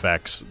computer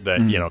effects that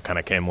kind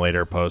of came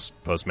later, post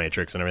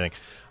Matrix and everything.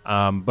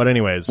 But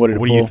anyways, what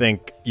do you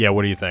think? Yeah,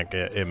 what do you think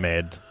it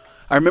made?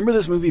 I remember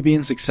this movie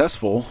being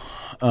successful.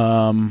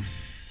 300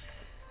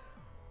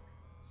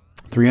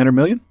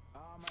 million.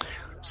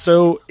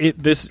 So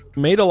this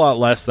made a lot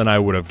less than I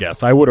would have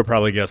guessed. I would have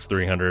probably guessed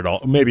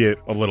 300, maybe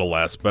a little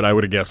less, but I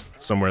would have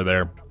guessed somewhere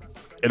there.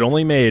 It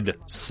only made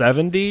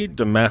 70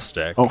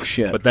 domestic. Oh,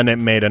 shit. But then it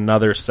made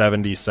another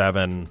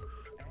 77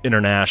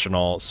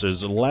 international, so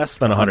it's less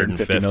than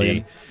 150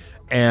 million.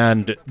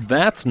 And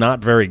that's not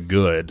very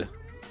good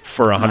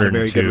for a Not a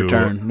very good 102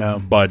 return, no.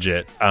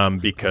 budget,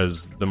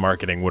 because the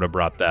marketing would have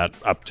brought that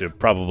up to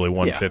probably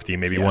 150,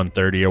 maybe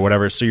 130 or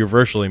whatever. So you're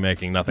virtually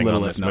making nothing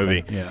Little on if this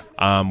nothing,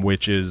 movie,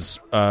 which is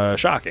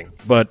shocking.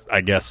 But I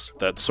guess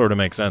that sort of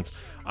makes sense.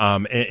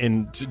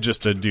 And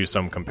just to do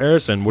some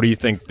comparison, what do you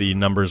think the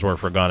numbers were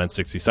for Gone in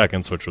 60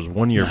 Seconds, which was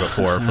 1 year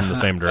before from the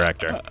same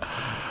director?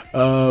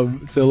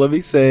 So let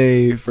me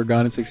say for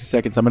Gone in 60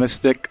 Seconds, I'm going to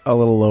stick a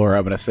little lower.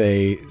 I'm going to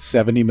say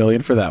 $70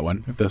 million for that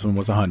one. If this one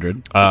was 100,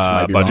 which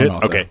might be budget. wrong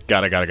also. Okay,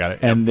 got it.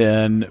 And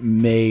then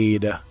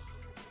made.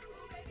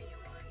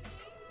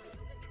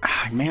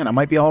 Man, I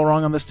might be all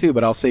wrong on this too,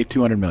 but I'll say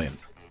 $200 million.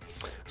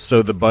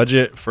 So the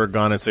budget for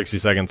Gone in 60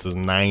 Seconds is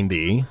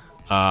 90.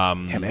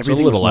 Damn, so everything a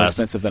little was more less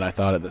expensive than I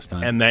thought at this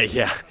time.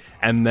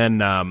 And then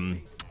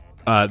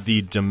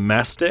the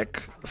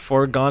domestic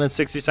for Gone in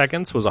 60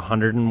 Seconds was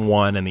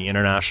 101, and the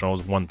international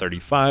was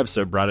 135.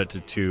 So it brought it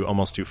to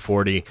almost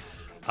 240.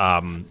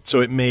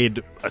 So it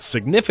made a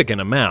significant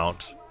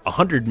amount,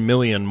 $100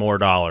 million more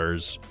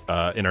dollars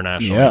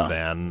internationally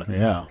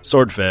than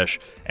Swordfish,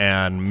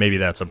 and maybe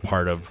that's a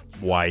part of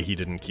why he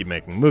didn't keep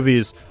making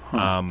movies.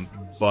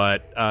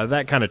 But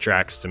that kind of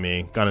tracks to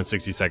me. Gone in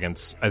 60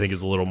 Seconds, I think,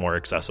 is a little more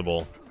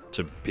accessible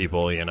to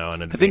people, and I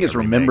think it's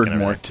remembered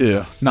more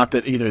too. Not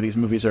that either of these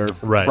movies are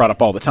brought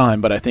up all the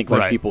time, but I think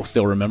people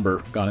still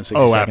remember Gone in 60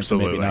 Seconds,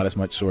 absolutely. and maybe not as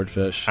much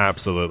Swordfish.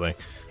 Absolutely.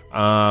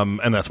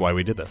 And that's why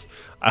we did this.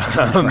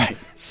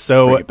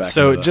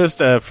 So just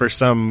for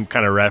some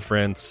kind of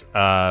reference,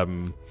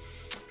 I'm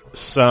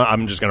just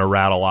going to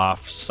rattle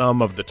off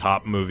some of the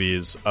top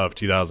movies of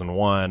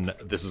 2001.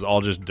 This is all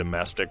just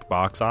domestic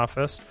box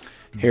office.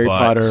 Harry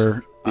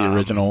Potter, the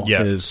original,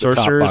 is the top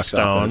Sorcerer's box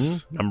Stone,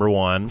 office. number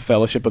 1.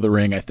 Fellowship of the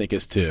Ring, I think,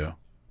 is 2.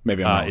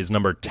 Maybe I'm wrong. Is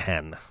number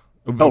 10.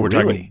 Oh, we're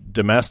really? talking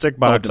domestic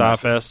box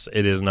office.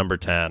 It is number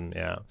 10.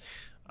 Yeah.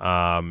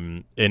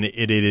 And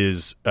it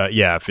is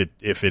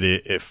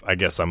if I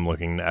guess I'm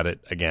looking at it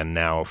again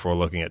now, if we're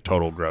looking at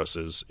total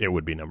grosses, it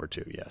would be number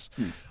 2. Yes.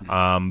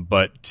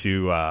 But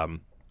to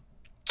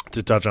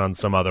touch on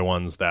some other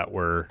ones that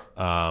were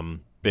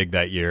big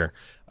that year,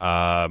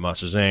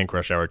 Monsters Inc.,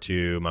 Rush Hour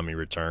 2, Mummy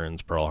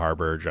Returns, Pearl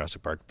Harbor,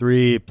 Jurassic Park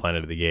 3,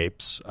 Planet of the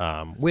Apes,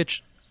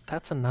 which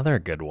that's another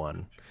good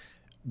one.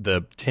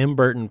 The Tim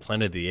Burton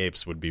Planet of the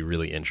Apes would be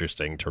really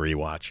interesting to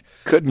rewatch.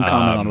 Couldn't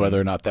comment on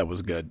whether or not that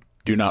was good.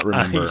 Do not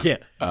remember.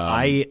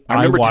 I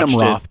remember watched Tim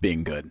Roth it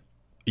being good.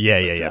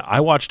 Yeah.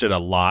 I watched it a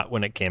lot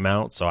when it came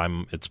out, so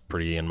it's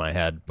pretty in my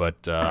head.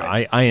 But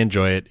I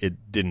enjoy it.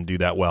 It didn't do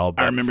that well.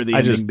 But I remember the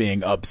ending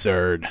being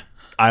absurd.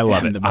 I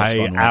love it.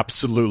 I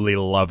absolutely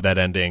love that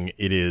ending.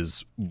 It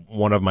is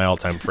one of my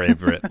all-time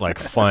favorite,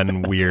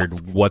 fun, weird,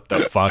 what the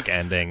fuck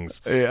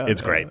endings. Yeah,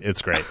 it's great.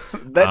 It's great.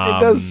 It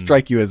does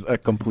strike you as a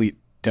complete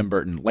Tim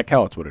Burton, like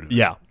how it's what it is.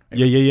 Yeah.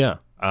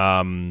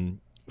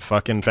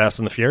 Fucking Fast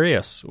and the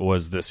Furious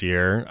was this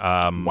year.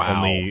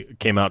 Only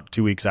came out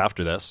 2 weeks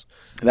after this.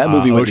 That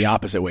movie went the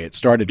opposite way. It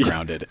started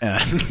grounded.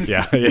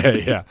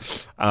 Yeah.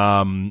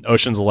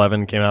 Ocean's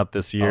 11 came out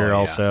this year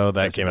also.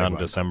 That came out in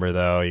December,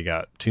 though. You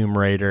got Tomb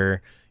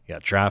Raider. You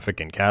got Traffic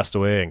and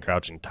Castaway and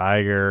Crouching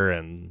Tiger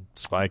and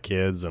Spy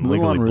Kids and Moulin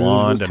Legally Rouge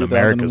Blonde was and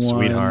America's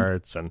 2001.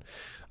 Sweethearts. And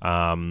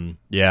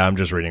I'm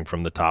just reading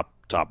from the top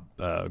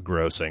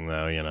grossing,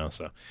 though,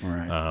 so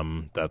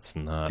that's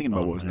not thinking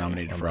about what was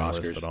nominated for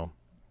Oscars at all.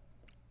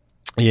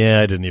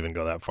 Yeah, I didn't even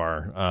go that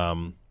far.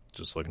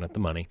 Just looking at the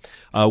money.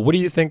 What do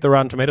you think the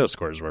Rotten Tomatoes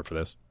scores were for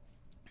this?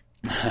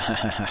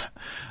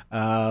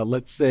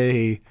 Let's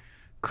say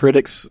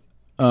critics,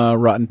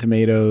 Rotten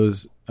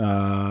Tomatoes,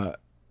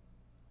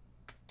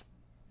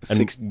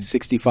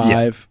 65.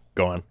 Yeah,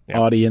 go on. Yeah.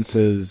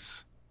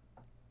 Audiences,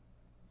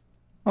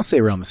 I'll say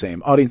around the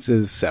same.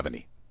 Audiences,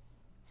 70.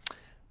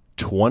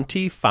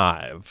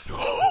 25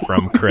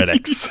 from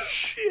critics.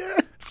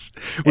 Shit.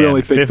 We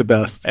only picked the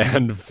best.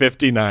 And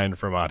 59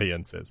 from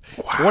audiences.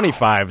 Wow.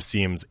 25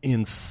 seems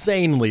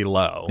insanely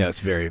low. Yeah,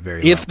 it's very,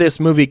 very low. If this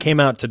movie came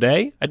out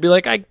today, I'd be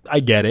like, I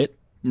get it.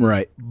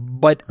 Right.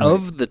 But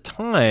of the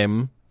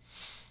time...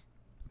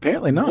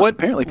 Apparently not.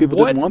 Apparently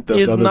people didn't want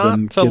this other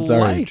than kids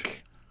our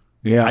age.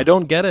 Yeah. I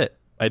don't get it.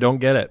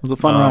 It was a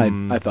fun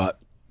ride, I thought.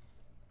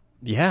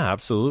 Yeah,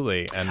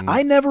 absolutely. And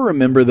I never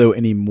remember, though,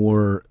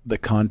 anymore the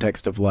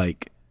context of,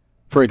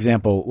 for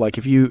example,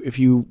 if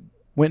you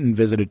went and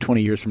visited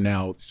 20 years from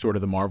now, sort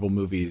of the Marvel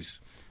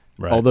movies,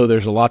 although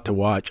there's a lot to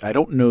watch, I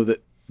don't know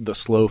that the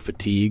slow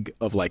fatigue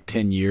of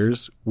 10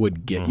 years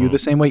would get you the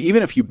same way,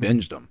 even if you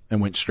binged them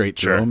and went straight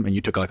through them and you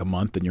took a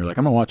month and you're like,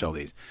 I'm going to watch all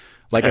these.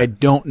 I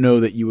don't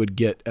know that you would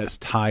get as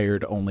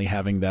tired only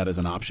having that as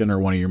an option or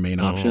one of your main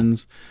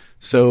options.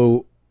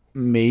 So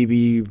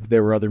maybe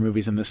there were other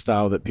movies in this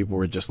style that people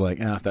were just like,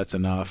 that's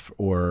enough,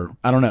 or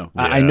I don't know.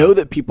 Yeah. I know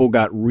that people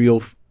got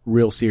real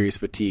serious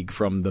fatigue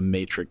from the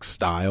Matrix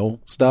style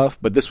stuff,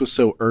 but this was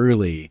so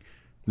early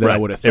that I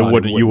would have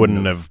thought you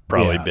wouldn't have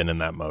probably been in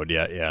that mode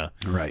yet. Yeah.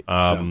 Right.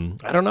 I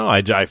don't know.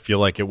 I feel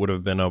like it would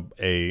have been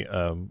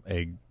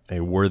a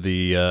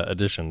worthy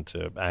addition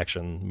to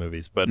action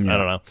movies, but I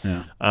don't know.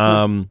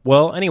 Yeah.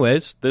 Well,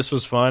 anyways, this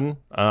was fun.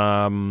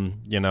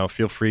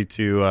 Feel free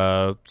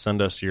to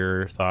send us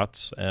your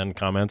thoughts and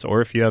comments,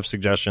 or if you have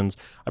suggestions.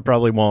 I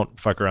probably won't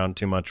fuck around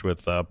too much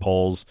with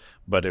polls,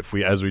 but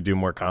as we do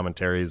more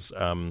commentaries,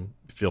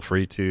 feel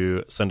free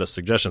to send us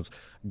suggestions.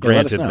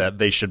 Granted that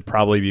they should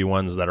probably be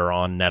ones that are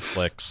on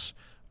Netflix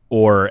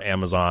or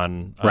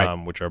Amazon,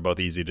 which are both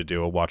easy to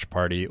do a watch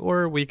party,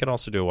 or we can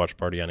also do a watch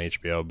party on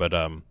HBO. But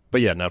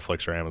yeah,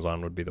 Netflix or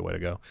Amazon would be the way to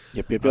go.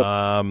 Yep.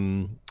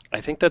 I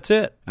think that's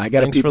it. I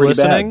got to pee for pretty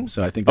listening. bad,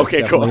 so I think that's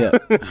definitely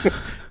it.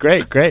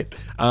 Great.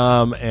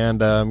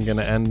 And I'm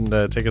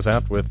gonna take us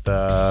out with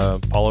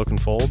Paul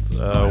Oakenfold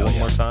one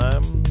more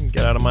time.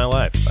 Get out of my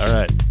life. All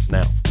right,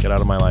 now get out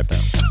of my life now.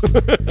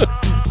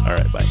 All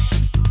right, bye.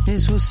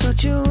 This was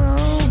such a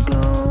wrong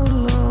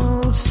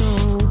load,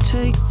 so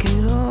take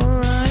it all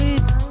right.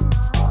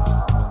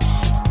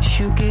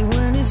 Shook it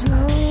when it's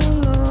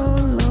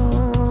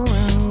low,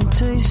 and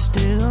taste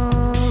it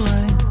all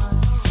right.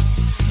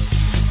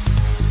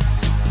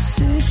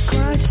 Sit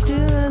quite still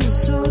and the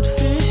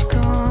swordfish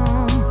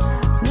calm.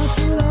 Not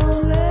so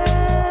lonely,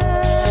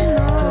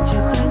 no. Touch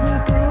it, then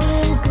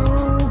you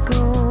go,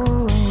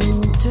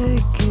 and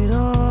take it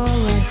all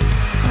right,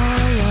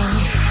 all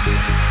right.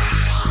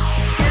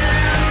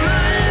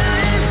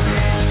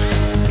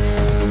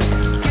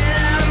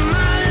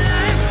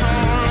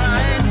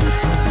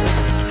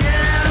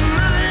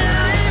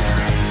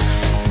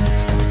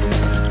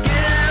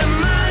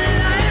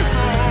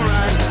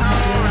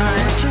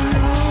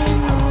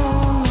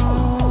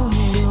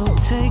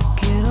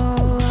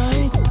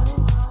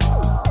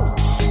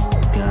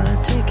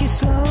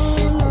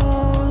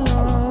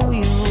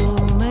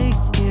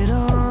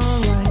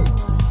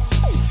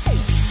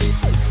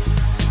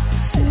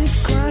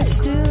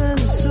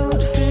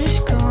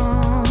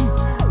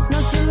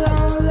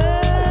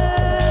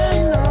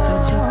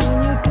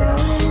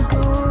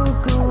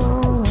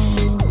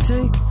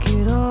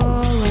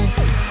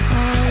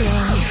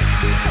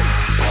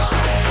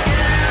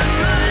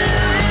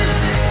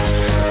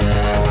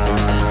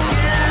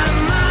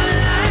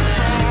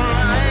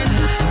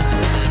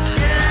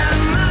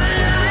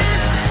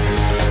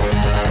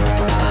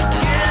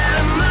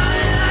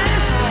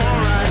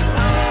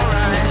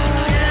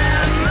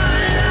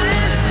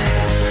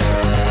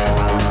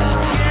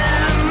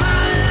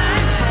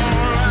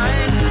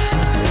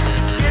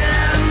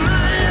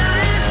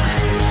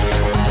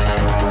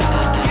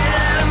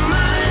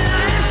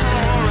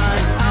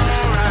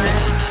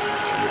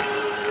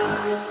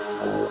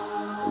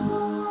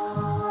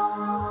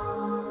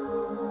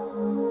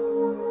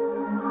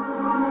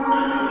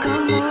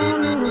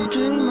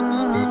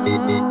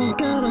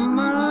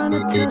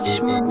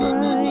 Touch my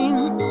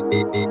brain.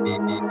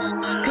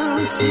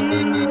 Come see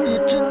the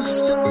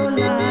drugstore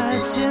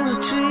lights and I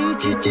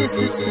treat you just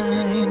the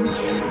same.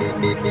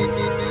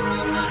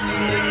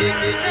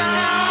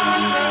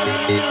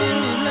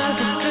 It's like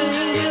a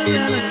stranger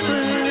and a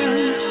friend.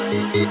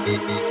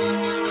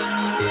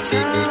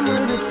 Time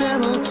with the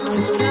devil,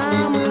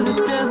 time with the